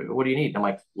 yeah. What do you need? And I'm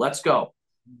like, let's go.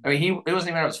 I mean, it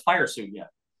wasn't even out of his fire suit yet.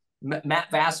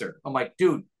 Matt Vassar. I'm like,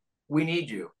 dude, we need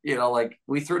you.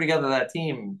 We threw together that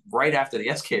team right after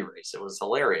the SK race. It was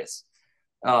hilarious.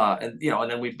 And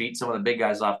then we beat some of the big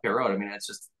guys off pit road. I mean, it's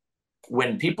just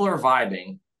when people are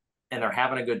vibing and they're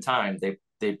having a good time,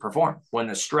 they perform. When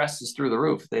the stress is through the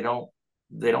roof, they don't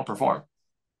perform.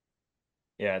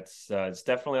 Yeah, it's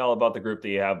definitely all about the group that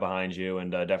you have behind you,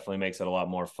 and definitely makes it a lot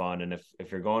more fun. And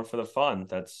if you're going for the fun,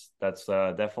 that's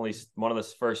definitely one of the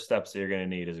first steps that you're going to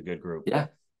need is a good group. Yeah.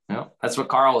 That's what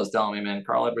Carl was telling me, man.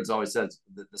 Carl Edwards always says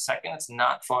the second it's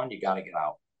not fun, you got to get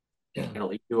out.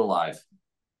 It'll eat you alive.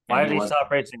 Why did he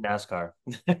stop racing NASCAR?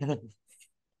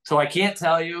 So I can't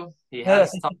tell you. He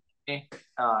has told me.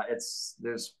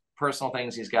 There's personal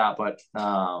things he's got, but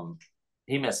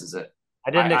he misses it. I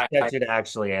didn't expect you to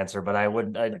actually answer, but I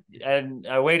wouldn't.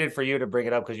 I waited for you to bring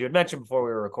it up because you had mentioned before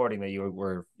we were recording that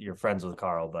you're friends with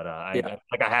Carl, but I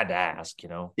had to ask,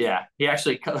 Yeah, he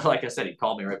actually, like I said, he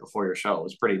called me right before your show. It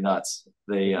was pretty nuts.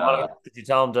 Did you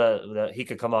tell him that he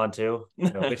could come on too?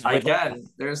 Again,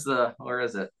 there's where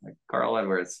is it? Carl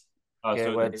Edwards.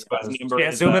 Zoom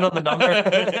in on the number.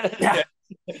 Yeah.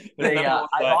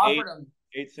 I offered him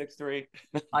 863.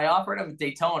 I offered him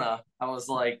Daytona. I was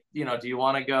like, do you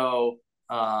want to go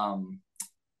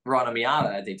run a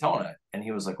Miata at Daytona? And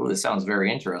he was like, well, this sounds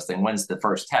very interesting. When's the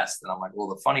first test? And I'm like, well,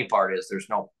 the funny part is there's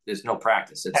no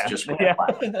practice. It's just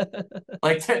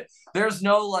there's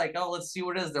no let's see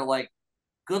what it is. They're like,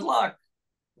 good luck.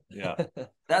 Yeah.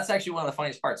 That's actually one of the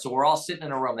funniest parts. So we're all sitting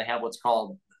in a room. They have what's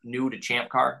called new to champ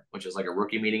car, which is like a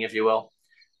rookie meeting, if you will.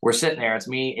 We're sitting there. It's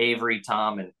me, Avery,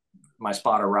 Tom, and my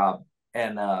spotter, Rob.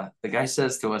 And the guy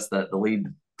says to us that the lead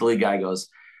guy goes,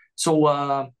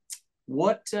 so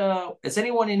what has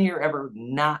anyone in here ever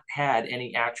not had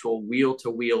any actual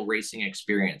wheel-to-wheel racing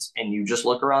experience? And you just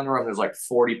look around the room, there's like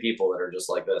 40 people that are just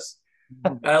like this.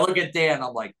 And I look at Dan,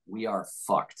 I'm like, we are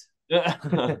fucked.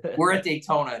 We're at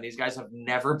Daytona, and these guys have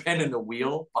never been behind the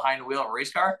wheel of a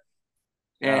race car.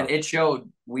 And it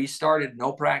showed. We started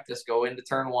no practice, go into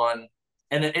turn 1.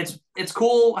 And it's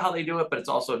cool how they do it, but it's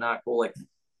also not cool. Like,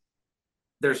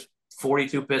 there's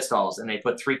 42 pit stalls, and they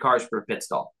put 3 cars per pit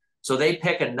stall. So they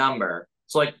pick a number.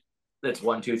 So it's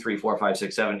 1, 2, 3, 4, 5,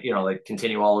 6, 7. They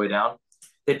continue all the way down.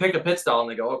 They pick a pit stall and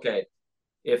they go, okay,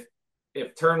 if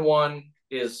turn 1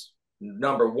 is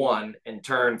number 1 and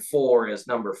turn 4 is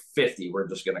number 50, we're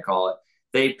just going to call it.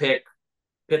 They pick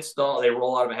pit stall. They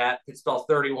roll out of a hat. Pit stall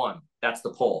 31. That's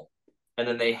the pole, and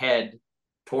then they head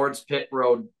towards pit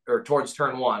road or towards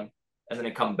turn 1, and then they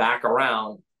come back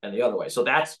around and the other way. So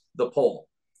that's the pole.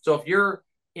 So if you're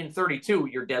in 32,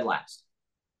 you're dead last.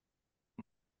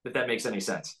 if that makes any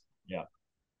sense. Yeah.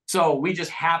 So we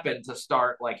just happened to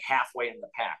start like halfway in the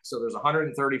pack. So there's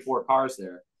 134 cars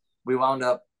there. We wound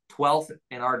up 12th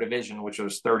in our division, which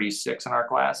was 36 in our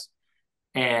class,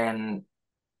 and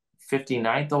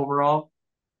 59th overall,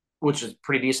 which is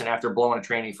pretty decent after blowing a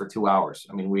tranny for 2 hours.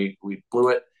 I mean, we blew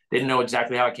it. Didn't know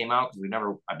exactly how it came out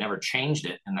because I've never changed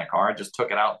it in that car. I just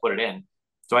took it out, put it in.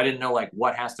 So I didn't know like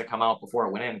what has to come out before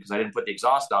it went in because I didn't put the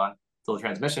exhaust on until the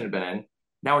transmission had been in.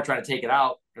 Now we're trying to take it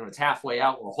out, and it's halfway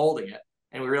out. We're holding it,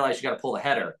 and we realize you got to pull the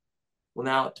header. Well,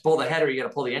 now to pull the header, you got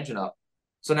to pull the engine up.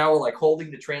 So now we're like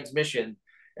holding the transmission,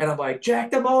 and I'm like,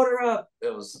 jack the motor up.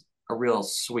 It was a real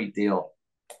sweet deal.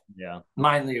 Yeah.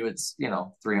 Mind you, it's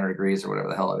 300 degrees or whatever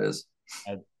the hell it is.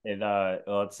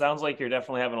 It sounds like you're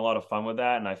definitely having a lot of fun with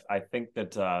that, and I think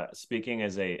that speaking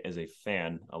as a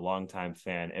fan, a longtime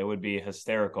fan, it would be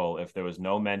hysterical if there was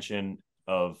no mention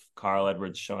of Carl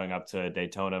Edwards showing up to a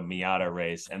Daytona Miata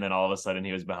race, and then all of a sudden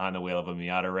he was behind the wheel of a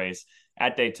Miata race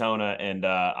at Daytona. And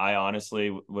I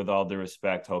honestly, with all due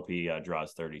respect, hope he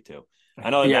draws 32. I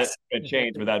know Yes. that could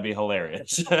change, but that'd be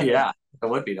hilarious. Yeah, it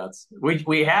would be nuts.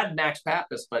 We had Max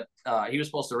Pappas, but he was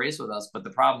supposed to race with us. But the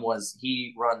problem was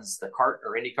he runs the kart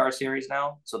or IndyCar series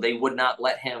now, so they would not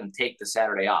let him take the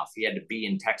Saturday off. He had to be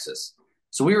in Texas.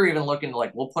 So we were even looking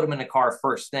like we'll put him in the car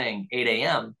first thing, 8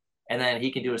 a.m., and then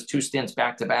he can do his 2 stints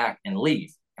back to back and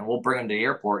leave, and we'll bring him to the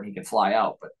airport and he can fly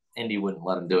out. But Indy wouldn't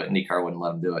let him do it. IndyCar wouldn't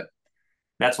let him do it.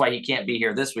 That's why he can't be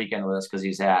here this weekend with us because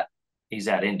he's at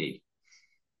Indy.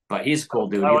 But he's a cool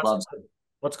dude. He loves it.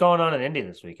 What's going on in Indy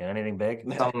this weekend? Anything big?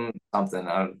 Something.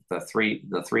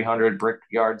 The 300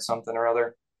 Brickyard something or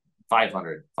other.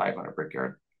 500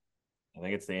 Brickyard. I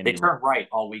think it's the Indy. They turn right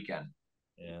all weekend.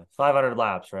 Yeah, 500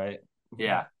 laps, right?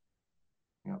 Yeah,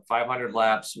 500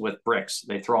 laps with bricks.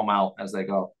 They throw them out as they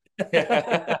go.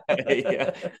 yeah,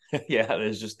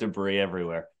 there's just debris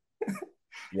everywhere.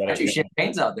 Actually,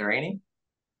 Champagne's out there, ain't he?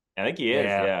 I think he is.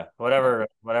 Yeah. Whatever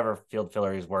field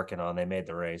filler he's working on, they made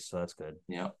the race, so that's good.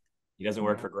 Yeah. He doesn't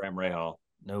work for Graham Rahal.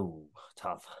 No,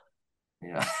 tough.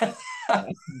 Yeah.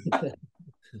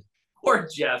 Poor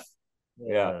Jeff.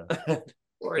 Yeah.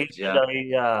 Poor Jeff.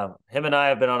 Him and I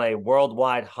have been on a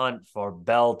worldwide hunt for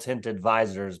Bell tinted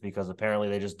visors because apparently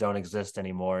they just don't exist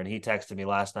anymore. And he texted me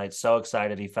last night, so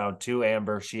excited he found 2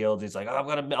 amber shields. He's like,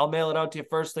 I'll mail it out to you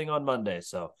first thing on Monday.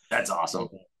 So that's awesome.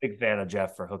 Big fan of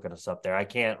Jeff for hooking us up there. I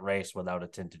can't race without a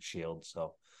tinted shield.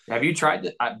 So have you tried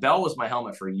it? Bell was my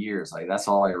helmet for years. Like that's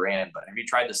all I ran. But have you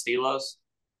tried the Stelos?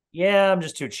 Yeah, I'm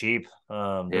just too cheap.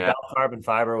 The Bell carbon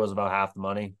fiber was about half the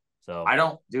money. So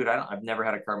I've never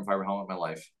had a carbon fiber helmet in my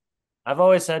life. I've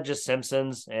always had just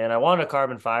Simpsons, and I wanted a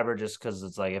carbon fiber just because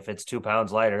it's like if it's 2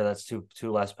 pounds lighter, that's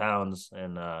two less pounds,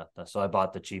 and so I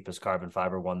bought the cheapest carbon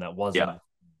fiber one that wasn't a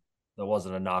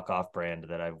knockoff brand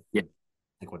that I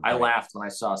think would. I laughed when I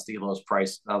saw Steelo's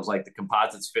price. I was like, the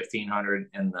composite's $1,500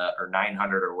 and or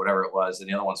 $900 or whatever it was, and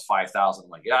the other one's $5,000. I'm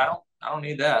like, I don't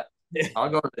need that. I'll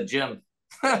go to the gym.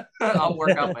 I'll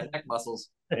work out my neck muscles.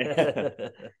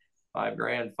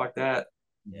 $5,000, fuck that.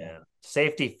 Yeah,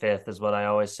 safety fifth is what I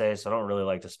always say, so I don't really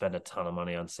like to spend a ton of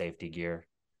money on safety gear.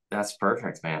 That's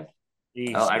perfect, man.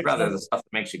 I'd rather the stuff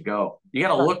that makes you go. You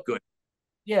got to look good.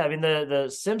 Yeah, I mean the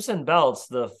Simpson belts,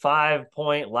 the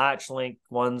 5-point latch link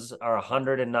ones are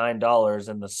 $109,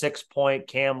 and the 6-point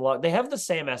cam lock, they have the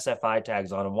same SFI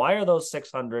tags on them. Why are those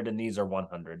 $600 and these are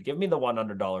 $100? Give me the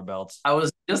 $100 belts. I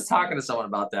was just talking to someone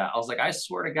about that. I was like, I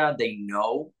swear to God, they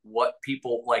know what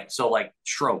people like. So like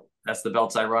Schroep, that's the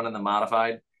belts I run in the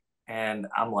modified. And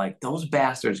I'm like, those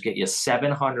bastards get you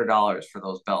 $700 for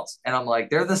those belts. And I'm like,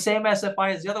 they're the same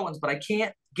SFI as the other ones, but I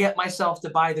can't get myself to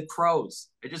buy the Crows.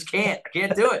 I just can't. I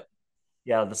can't do it.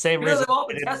 Yeah, the same reason. They've all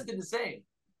been tested the same.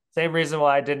 Same reason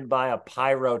why I didn't buy a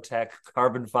Pyrotech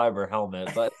carbon fiber helmet.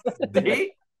 But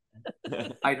see?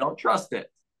 I don't trust it.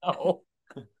 Oh.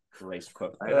 Race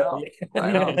quote. I know.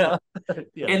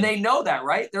 Yeah. And they know that,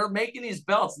 right? They're making these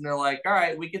belts, and they're like, all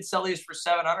right, we could sell these for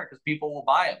 $700 because people will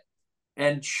buy them.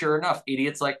 And sure enough,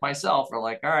 idiots like myself are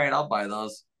like, all right, I'll buy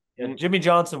those. And Jimmy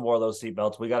Johnson wore those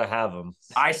seatbelts. We got to have them.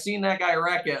 I seen that guy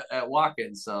wreck it at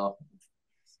Watkins, so.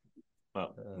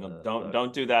 Well,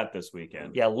 don't do that this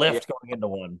weekend. Yeah, lift going into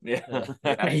one.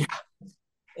 Yeah.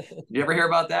 You ever hear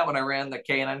about that when I ran the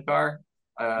K&N car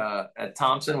at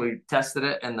Thompson? We tested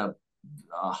it, and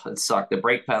it sucked. The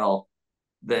brake pedal,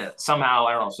 somehow,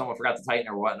 I don't know, if someone forgot to tighten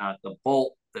or whatnot, the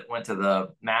bolt that went to the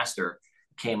master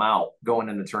came out going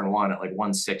into turn 1 at like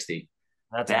 160.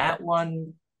 That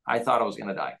one, I thought I was going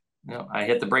to die. I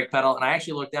hit the brake pedal, and I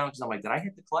actually looked down because I'm like, did I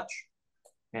hit the clutch?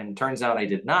 And turns out I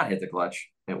did not hit the clutch.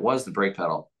 It was the brake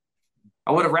pedal.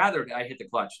 I would have rather I hit the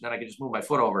clutch, then I could just move my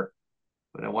foot over,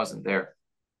 but it wasn't there.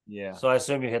 Yeah. So I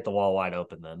assume you hit the wall wide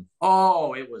open then.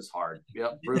 Oh, it was hard.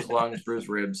 Yep. Bruised lungs, bruised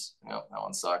ribs. Yep. That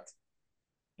one sucked.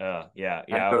 Yeah. I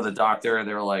had to go to the doctor.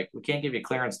 They were like, we can't give you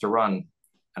clearance to run.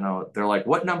 They're like,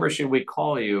 what number should we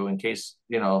call you in case,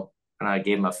 and I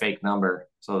gave them a fake number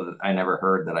so that I never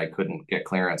heard that I couldn't get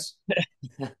clearance.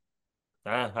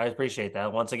 I appreciate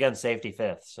that. Once again, safety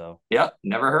fifth. So yep,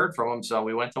 never heard from them. So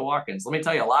we went to walk-ins. Let me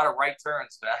tell you, a lot of right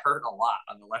turns. That hurt a lot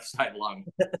on the left side lung.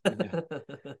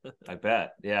 I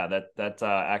bet. Yeah, that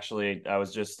actually, I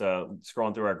was just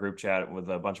scrolling through our group chat with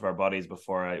a bunch of our buddies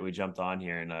before we jumped on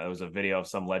here, and it was a video of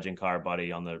some legend car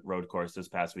buddy on the road course this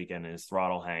past weekend, and his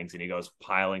throttle hangs, and he goes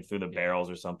piling through the barrels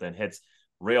or something, hits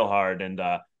real hard, and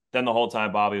then the whole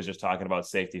time Bobby was just talking about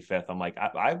safety fifth. I'm like,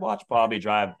 I watch Bobby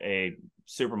drive a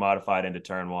super modified into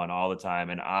turn one all the time,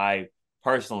 and I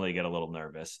personally get a little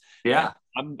nervous. Yeah,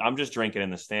 I'm just drinking in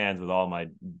the stands with all my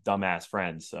dumbass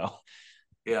friends. So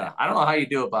yeah, I don't know how you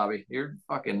do it, Bobby. You're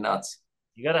fucking nuts.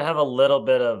 You got to have a little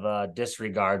bit of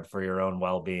disregard for your own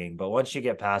well-being, but once you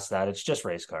get past that, it's just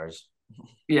race cars.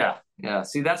 Yeah.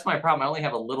 See, that's my problem. I only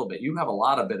have a little bit. You have a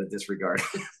lot of bit of disregard.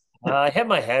 I hit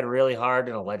my head really hard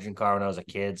in a legend car when I was a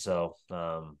kid, so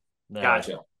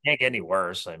gotcha. Can't get any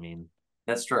worse. I mean,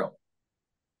 that's true.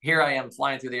 Here I am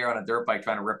flying through the air on a dirt bike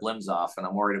trying to rip limbs off, and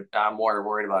I'm more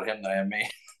worried about him than I am me.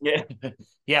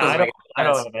 Yeah. I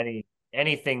don't have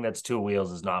anything that's two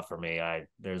wheels is not for me.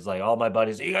 There's like all my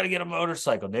buddies, you got to get a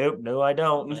motorcycle. Nope, no, I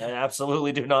don't. I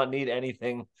absolutely do not need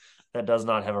anything that does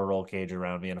not have a roll cage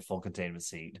around me and a full containment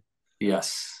seat.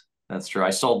 Yes. That's true. I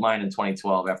sold mine in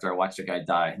 2012 after I watched a guy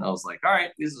die. And I was like, all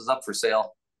right, this is up for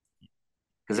sale.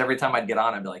 Because every time I'd get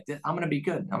on, I'd be like, I'm going to be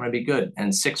good. I'm going to be good.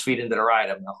 And 6 feet into the ride,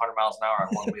 I'm 100 miles an hour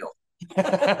on one wheel.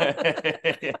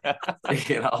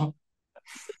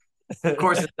 Of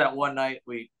course, it's that one night,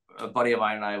 a buddy of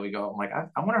mine and I, we go, I'm like,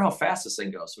 I wonder how fast this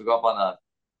thing goes. So we go up on the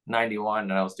 91,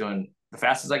 and I was doing, the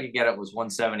fastest I could get it was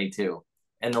 172.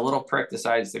 And the little prick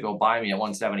decides to go by me at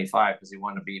 175 because he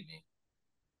wanted to beat me.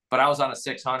 But I was on a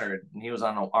 600 and he was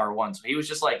on an R1. So he was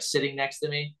just like sitting next to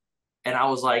me. And I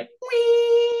was like,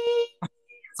 wee!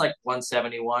 It's like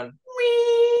 171,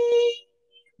 wee!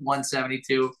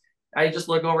 172. I just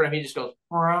look over at him. He just goes,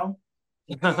 bro.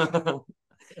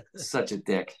 Such a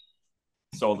dick.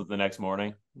 Sold it the next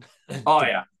morning. Oh,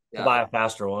 yeah. Buy a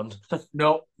faster one.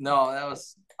 No,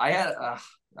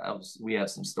 we have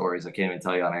some stories I can't even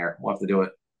tell you on air. We'll have to do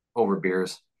it over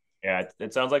beers. Yeah,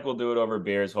 it sounds like we'll do it over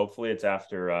beers. Hopefully, it's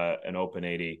after an open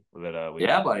 80.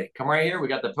 Yeah, buddy, come right here. We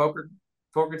got the poker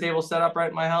table set up right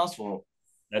in my house. Well,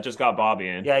 that just got Bobby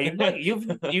in. Yeah,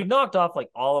 you've knocked off like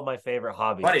all of my favorite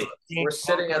hobbies. Buddy, we're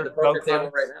sitting at the poker table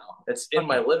right now. It's in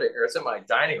my it's in my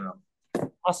dining room.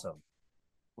 Awesome.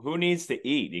 Who needs to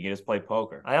eat? You can just play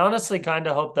poker. I honestly kind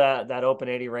of hope that open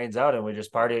 80 rains out and we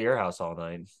just party at your house all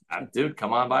night. Dude,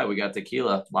 come on by. We got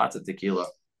tequila, lots of tequila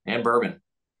and bourbon.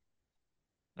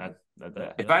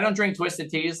 If I don't drink twisted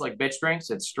teas like bitch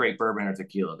drinks, it's straight bourbon or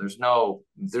tequila. There's no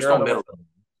middle.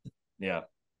 Yeah.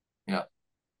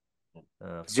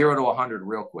 0 to 100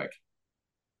 real quick.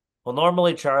 Well,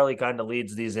 normally Charlie kind of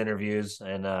leads these interviews,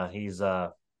 and he's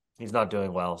not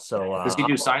doing well. So does he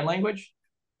do sign language?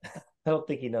 I don't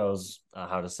think he knows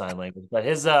how to sign language, but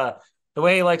his the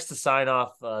way he likes to sign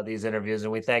off these interviews,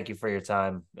 and we thank you for your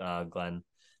time, Glenn.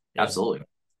 Absolutely.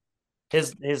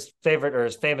 His favorite or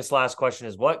his famous last question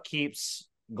is, what keeps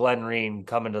Glen Reen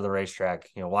coming to the racetrack?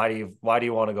 Why do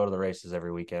you want to go to the races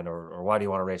every weekend, or why do you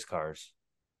want to race cars?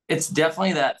 It's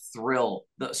definitely that thrill.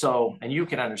 So, and you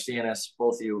can understand this,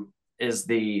 both of you, is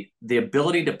the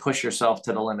ability to push yourself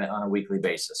to the limit on a weekly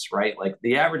basis, right? Like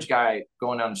the average guy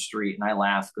going down the street, and I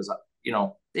laugh because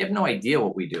they have no idea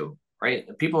what we do, right?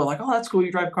 People are like, "Oh, that's cool.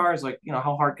 You drive cars. Like,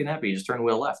 how hard can that be? You just turn the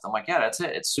wheel left." I'm like, "Yeah, that's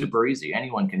it. It's super easy.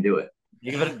 Anyone can do it."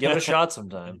 Give it a shot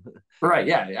sometime. Right.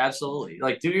 Yeah, absolutely.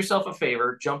 Like, do yourself a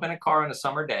favor, jump in a car on a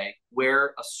summer day,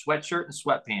 wear a sweatshirt and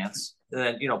sweatpants, and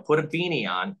then, put a beanie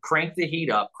on, crank the heat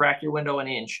up, crack your window an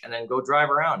inch, and then go drive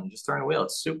around and just turn the wheel.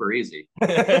 It's super easy.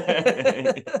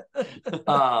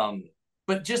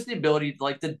 But just the ability,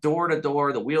 like the door to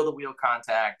door, the wheel to wheel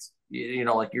contact,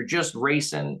 like you're just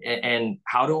racing, and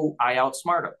how do I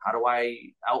outsmart them? How do I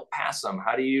outpass them?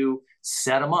 How do you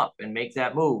set them up and make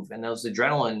that move? And those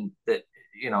adrenaline that,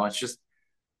 it's just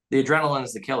the adrenaline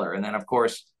is the killer. And then of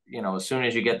course, as soon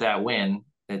as you get that win,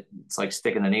 it's like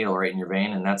sticking the needle right in your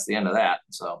vein, and that's the end of that.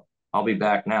 So I'll be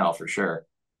back now for sure.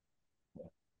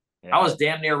 Yeah. I was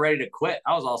damn near ready to quit.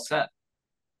 I was all set.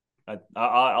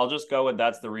 I'll just go with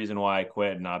that's the reason why I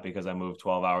quit, not because I moved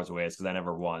 12 hours away. It's because I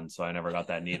never won, so I never got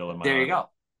that needle in my There arm. You go.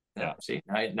 Yeah. See,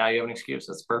 now you have an excuse.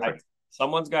 That's perfect.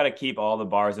 Someone's got to keep all the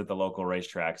bars at the local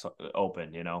racetracks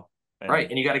open, Right,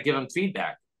 and you got to give them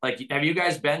feedback. Like, have you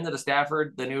guys been to the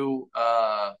Stafford, the new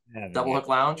Double Hook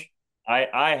Lounge?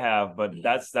 I have, but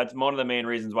that's one of the main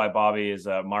reasons why Bobby is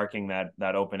marking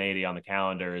that Open 80 on the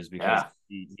calendar is because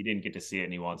he didn't get to see it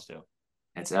and he wants to.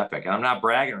 It's epic. And I'm not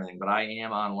bragging or anything, but I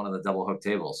am on one of the Double Hook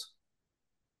tables.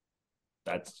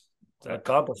 That's an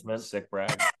accomplishment. Sick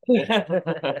brag.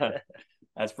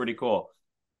 That's pretty cool.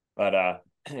 But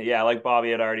yeah, like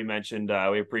Bobby had already mentioned,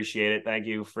 we appreciate it. Thank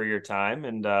you for your time.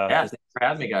 And thanks for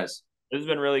having me, guys. This has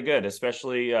been really good,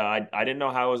 especially I didn't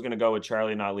know how I was going to go with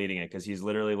Charlie not leading it because he's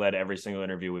literally led every single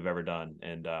interview we've ever done.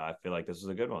 And I feel like this was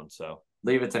a good one. So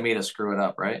leave it to me to screw it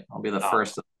up, right? I'll be the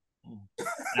first.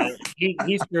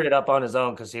 He screwed it up on his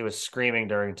own because he was screaming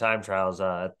during time trials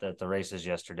at the races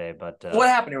yesterday. But what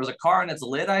happened? There was a car in its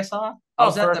lid. I saw. I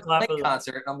was at the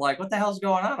concert, and I'm like, "What the hell's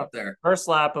going on up there?" First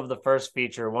lap of the first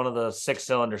feature, one of the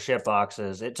 6-cylinder shit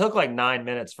boxes. It took like 9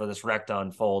 minutes for this wreck to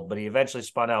unfold, but he eventually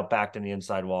spun out, backed in the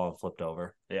inside wall, and flipped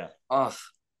over. Yeah. Oh,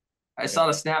 I saw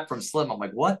the snap from Slim. I'm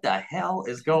like, "What the hell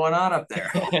is going on up there?"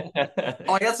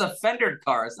 Oh, that's a fendered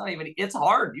car. It's not even. It's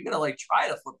hard. You gotta like try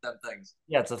to flip them things.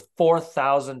 Yeah, it's a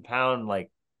 4,000-pound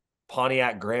like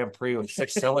Pontiac Grand Prix with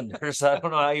 6 cylinders. I don't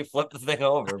know how you flip the thing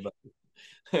over, but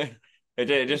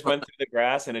it just went through the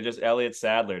grass and it just Elliott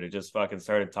Sadler. It just fucking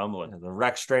started tumbling. The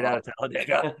wreck straight out of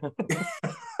Talladega.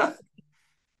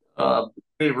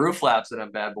 Roof flaps in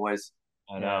them bad boys.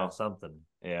 I know something.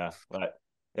 Yeah, but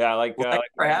yeah, thanks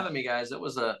for having me, guys. It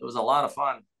was a lot of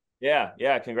fun.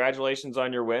 Yeah. Congratulations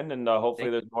on your win, and hopefully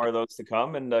there's more of those to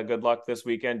come. And good luck this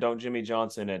weekend. Don't Jimmy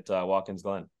Johnson at Watkins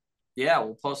Glen. Yeah,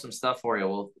 we'll post some stuff for you.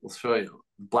 We'll show you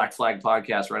Black Flag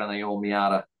podcast right on the old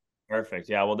Miata. Perfect.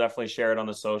 Yeah, we'll definitely share it on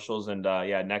the socials. And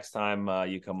yeah, next time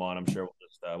you come on, I'm sure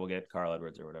we'll get Carl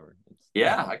Edwards or whatever.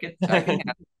 Yeah, I can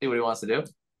see what he wants to do.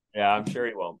 Yeah, I'm sure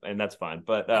he won't, and that's fine.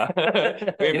 But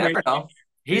you never know.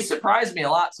 He surprised me a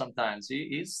lot sometimes.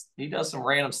 He does some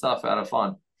random stuff out of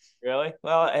fun. Really?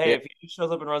 Well, hey, if he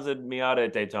shows up and runs a Miata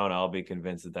at Daytona, I'll be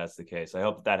convinced that that's the case. I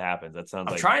hope that happens. That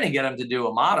sounds I'm trying to get him to do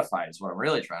a modified is what I'm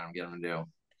really trying to get him to do.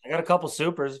 I got a couple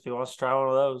supers if he wants to try one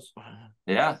of those.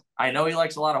 Yeah, I know he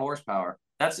likes a lot of horsepower.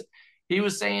 He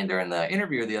was saying during the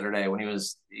interview the other day when he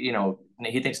was, he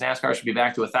thinks NASCAR should be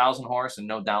back to 1,000 horse and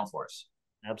no downforce.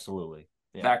 Absolutely.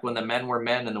 Yeah. Back when the men were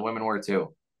men and the women were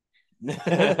too.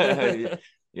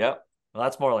 Yep. Well,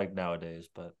 that's more like nowadays,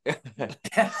 but that's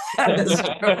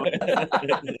true.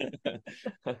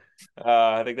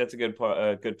 I think that's a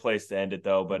good place to end it,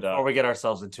 though. But before we get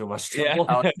ourselves in too much trouble,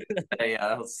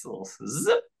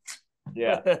 zip.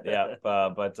 Yeah.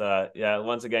 But yeah,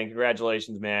 once again,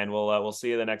 congratulations, man. We'll see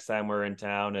you the next time we're in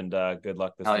town, and good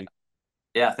luck this week.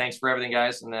 Yeah, thanks for everything,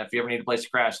 guys. And if you ever need a place to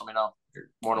crash, let me know. You're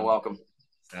more than welcome.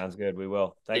 Sounds good. We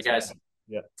will. Thanks, hey, guys.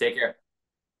 Yeah. Take care.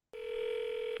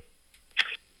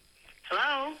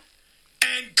 Hello?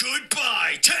 And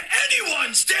goodbye to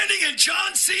anyone standing in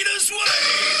John Cena's way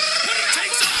when he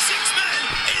takes on 6 men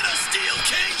in a Steel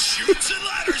Cage Shoots and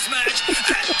Ladders match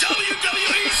at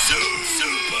WWE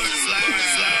Super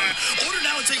Slam. Order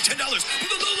now and save $10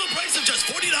 with a low price of just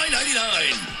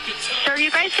 $49.99. Sir,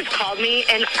 you guys have called me,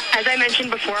 and as I mentioned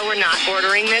before, we're not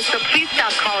ordering this, so please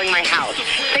stop calling my house.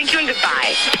 Thank you and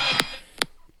goodbye.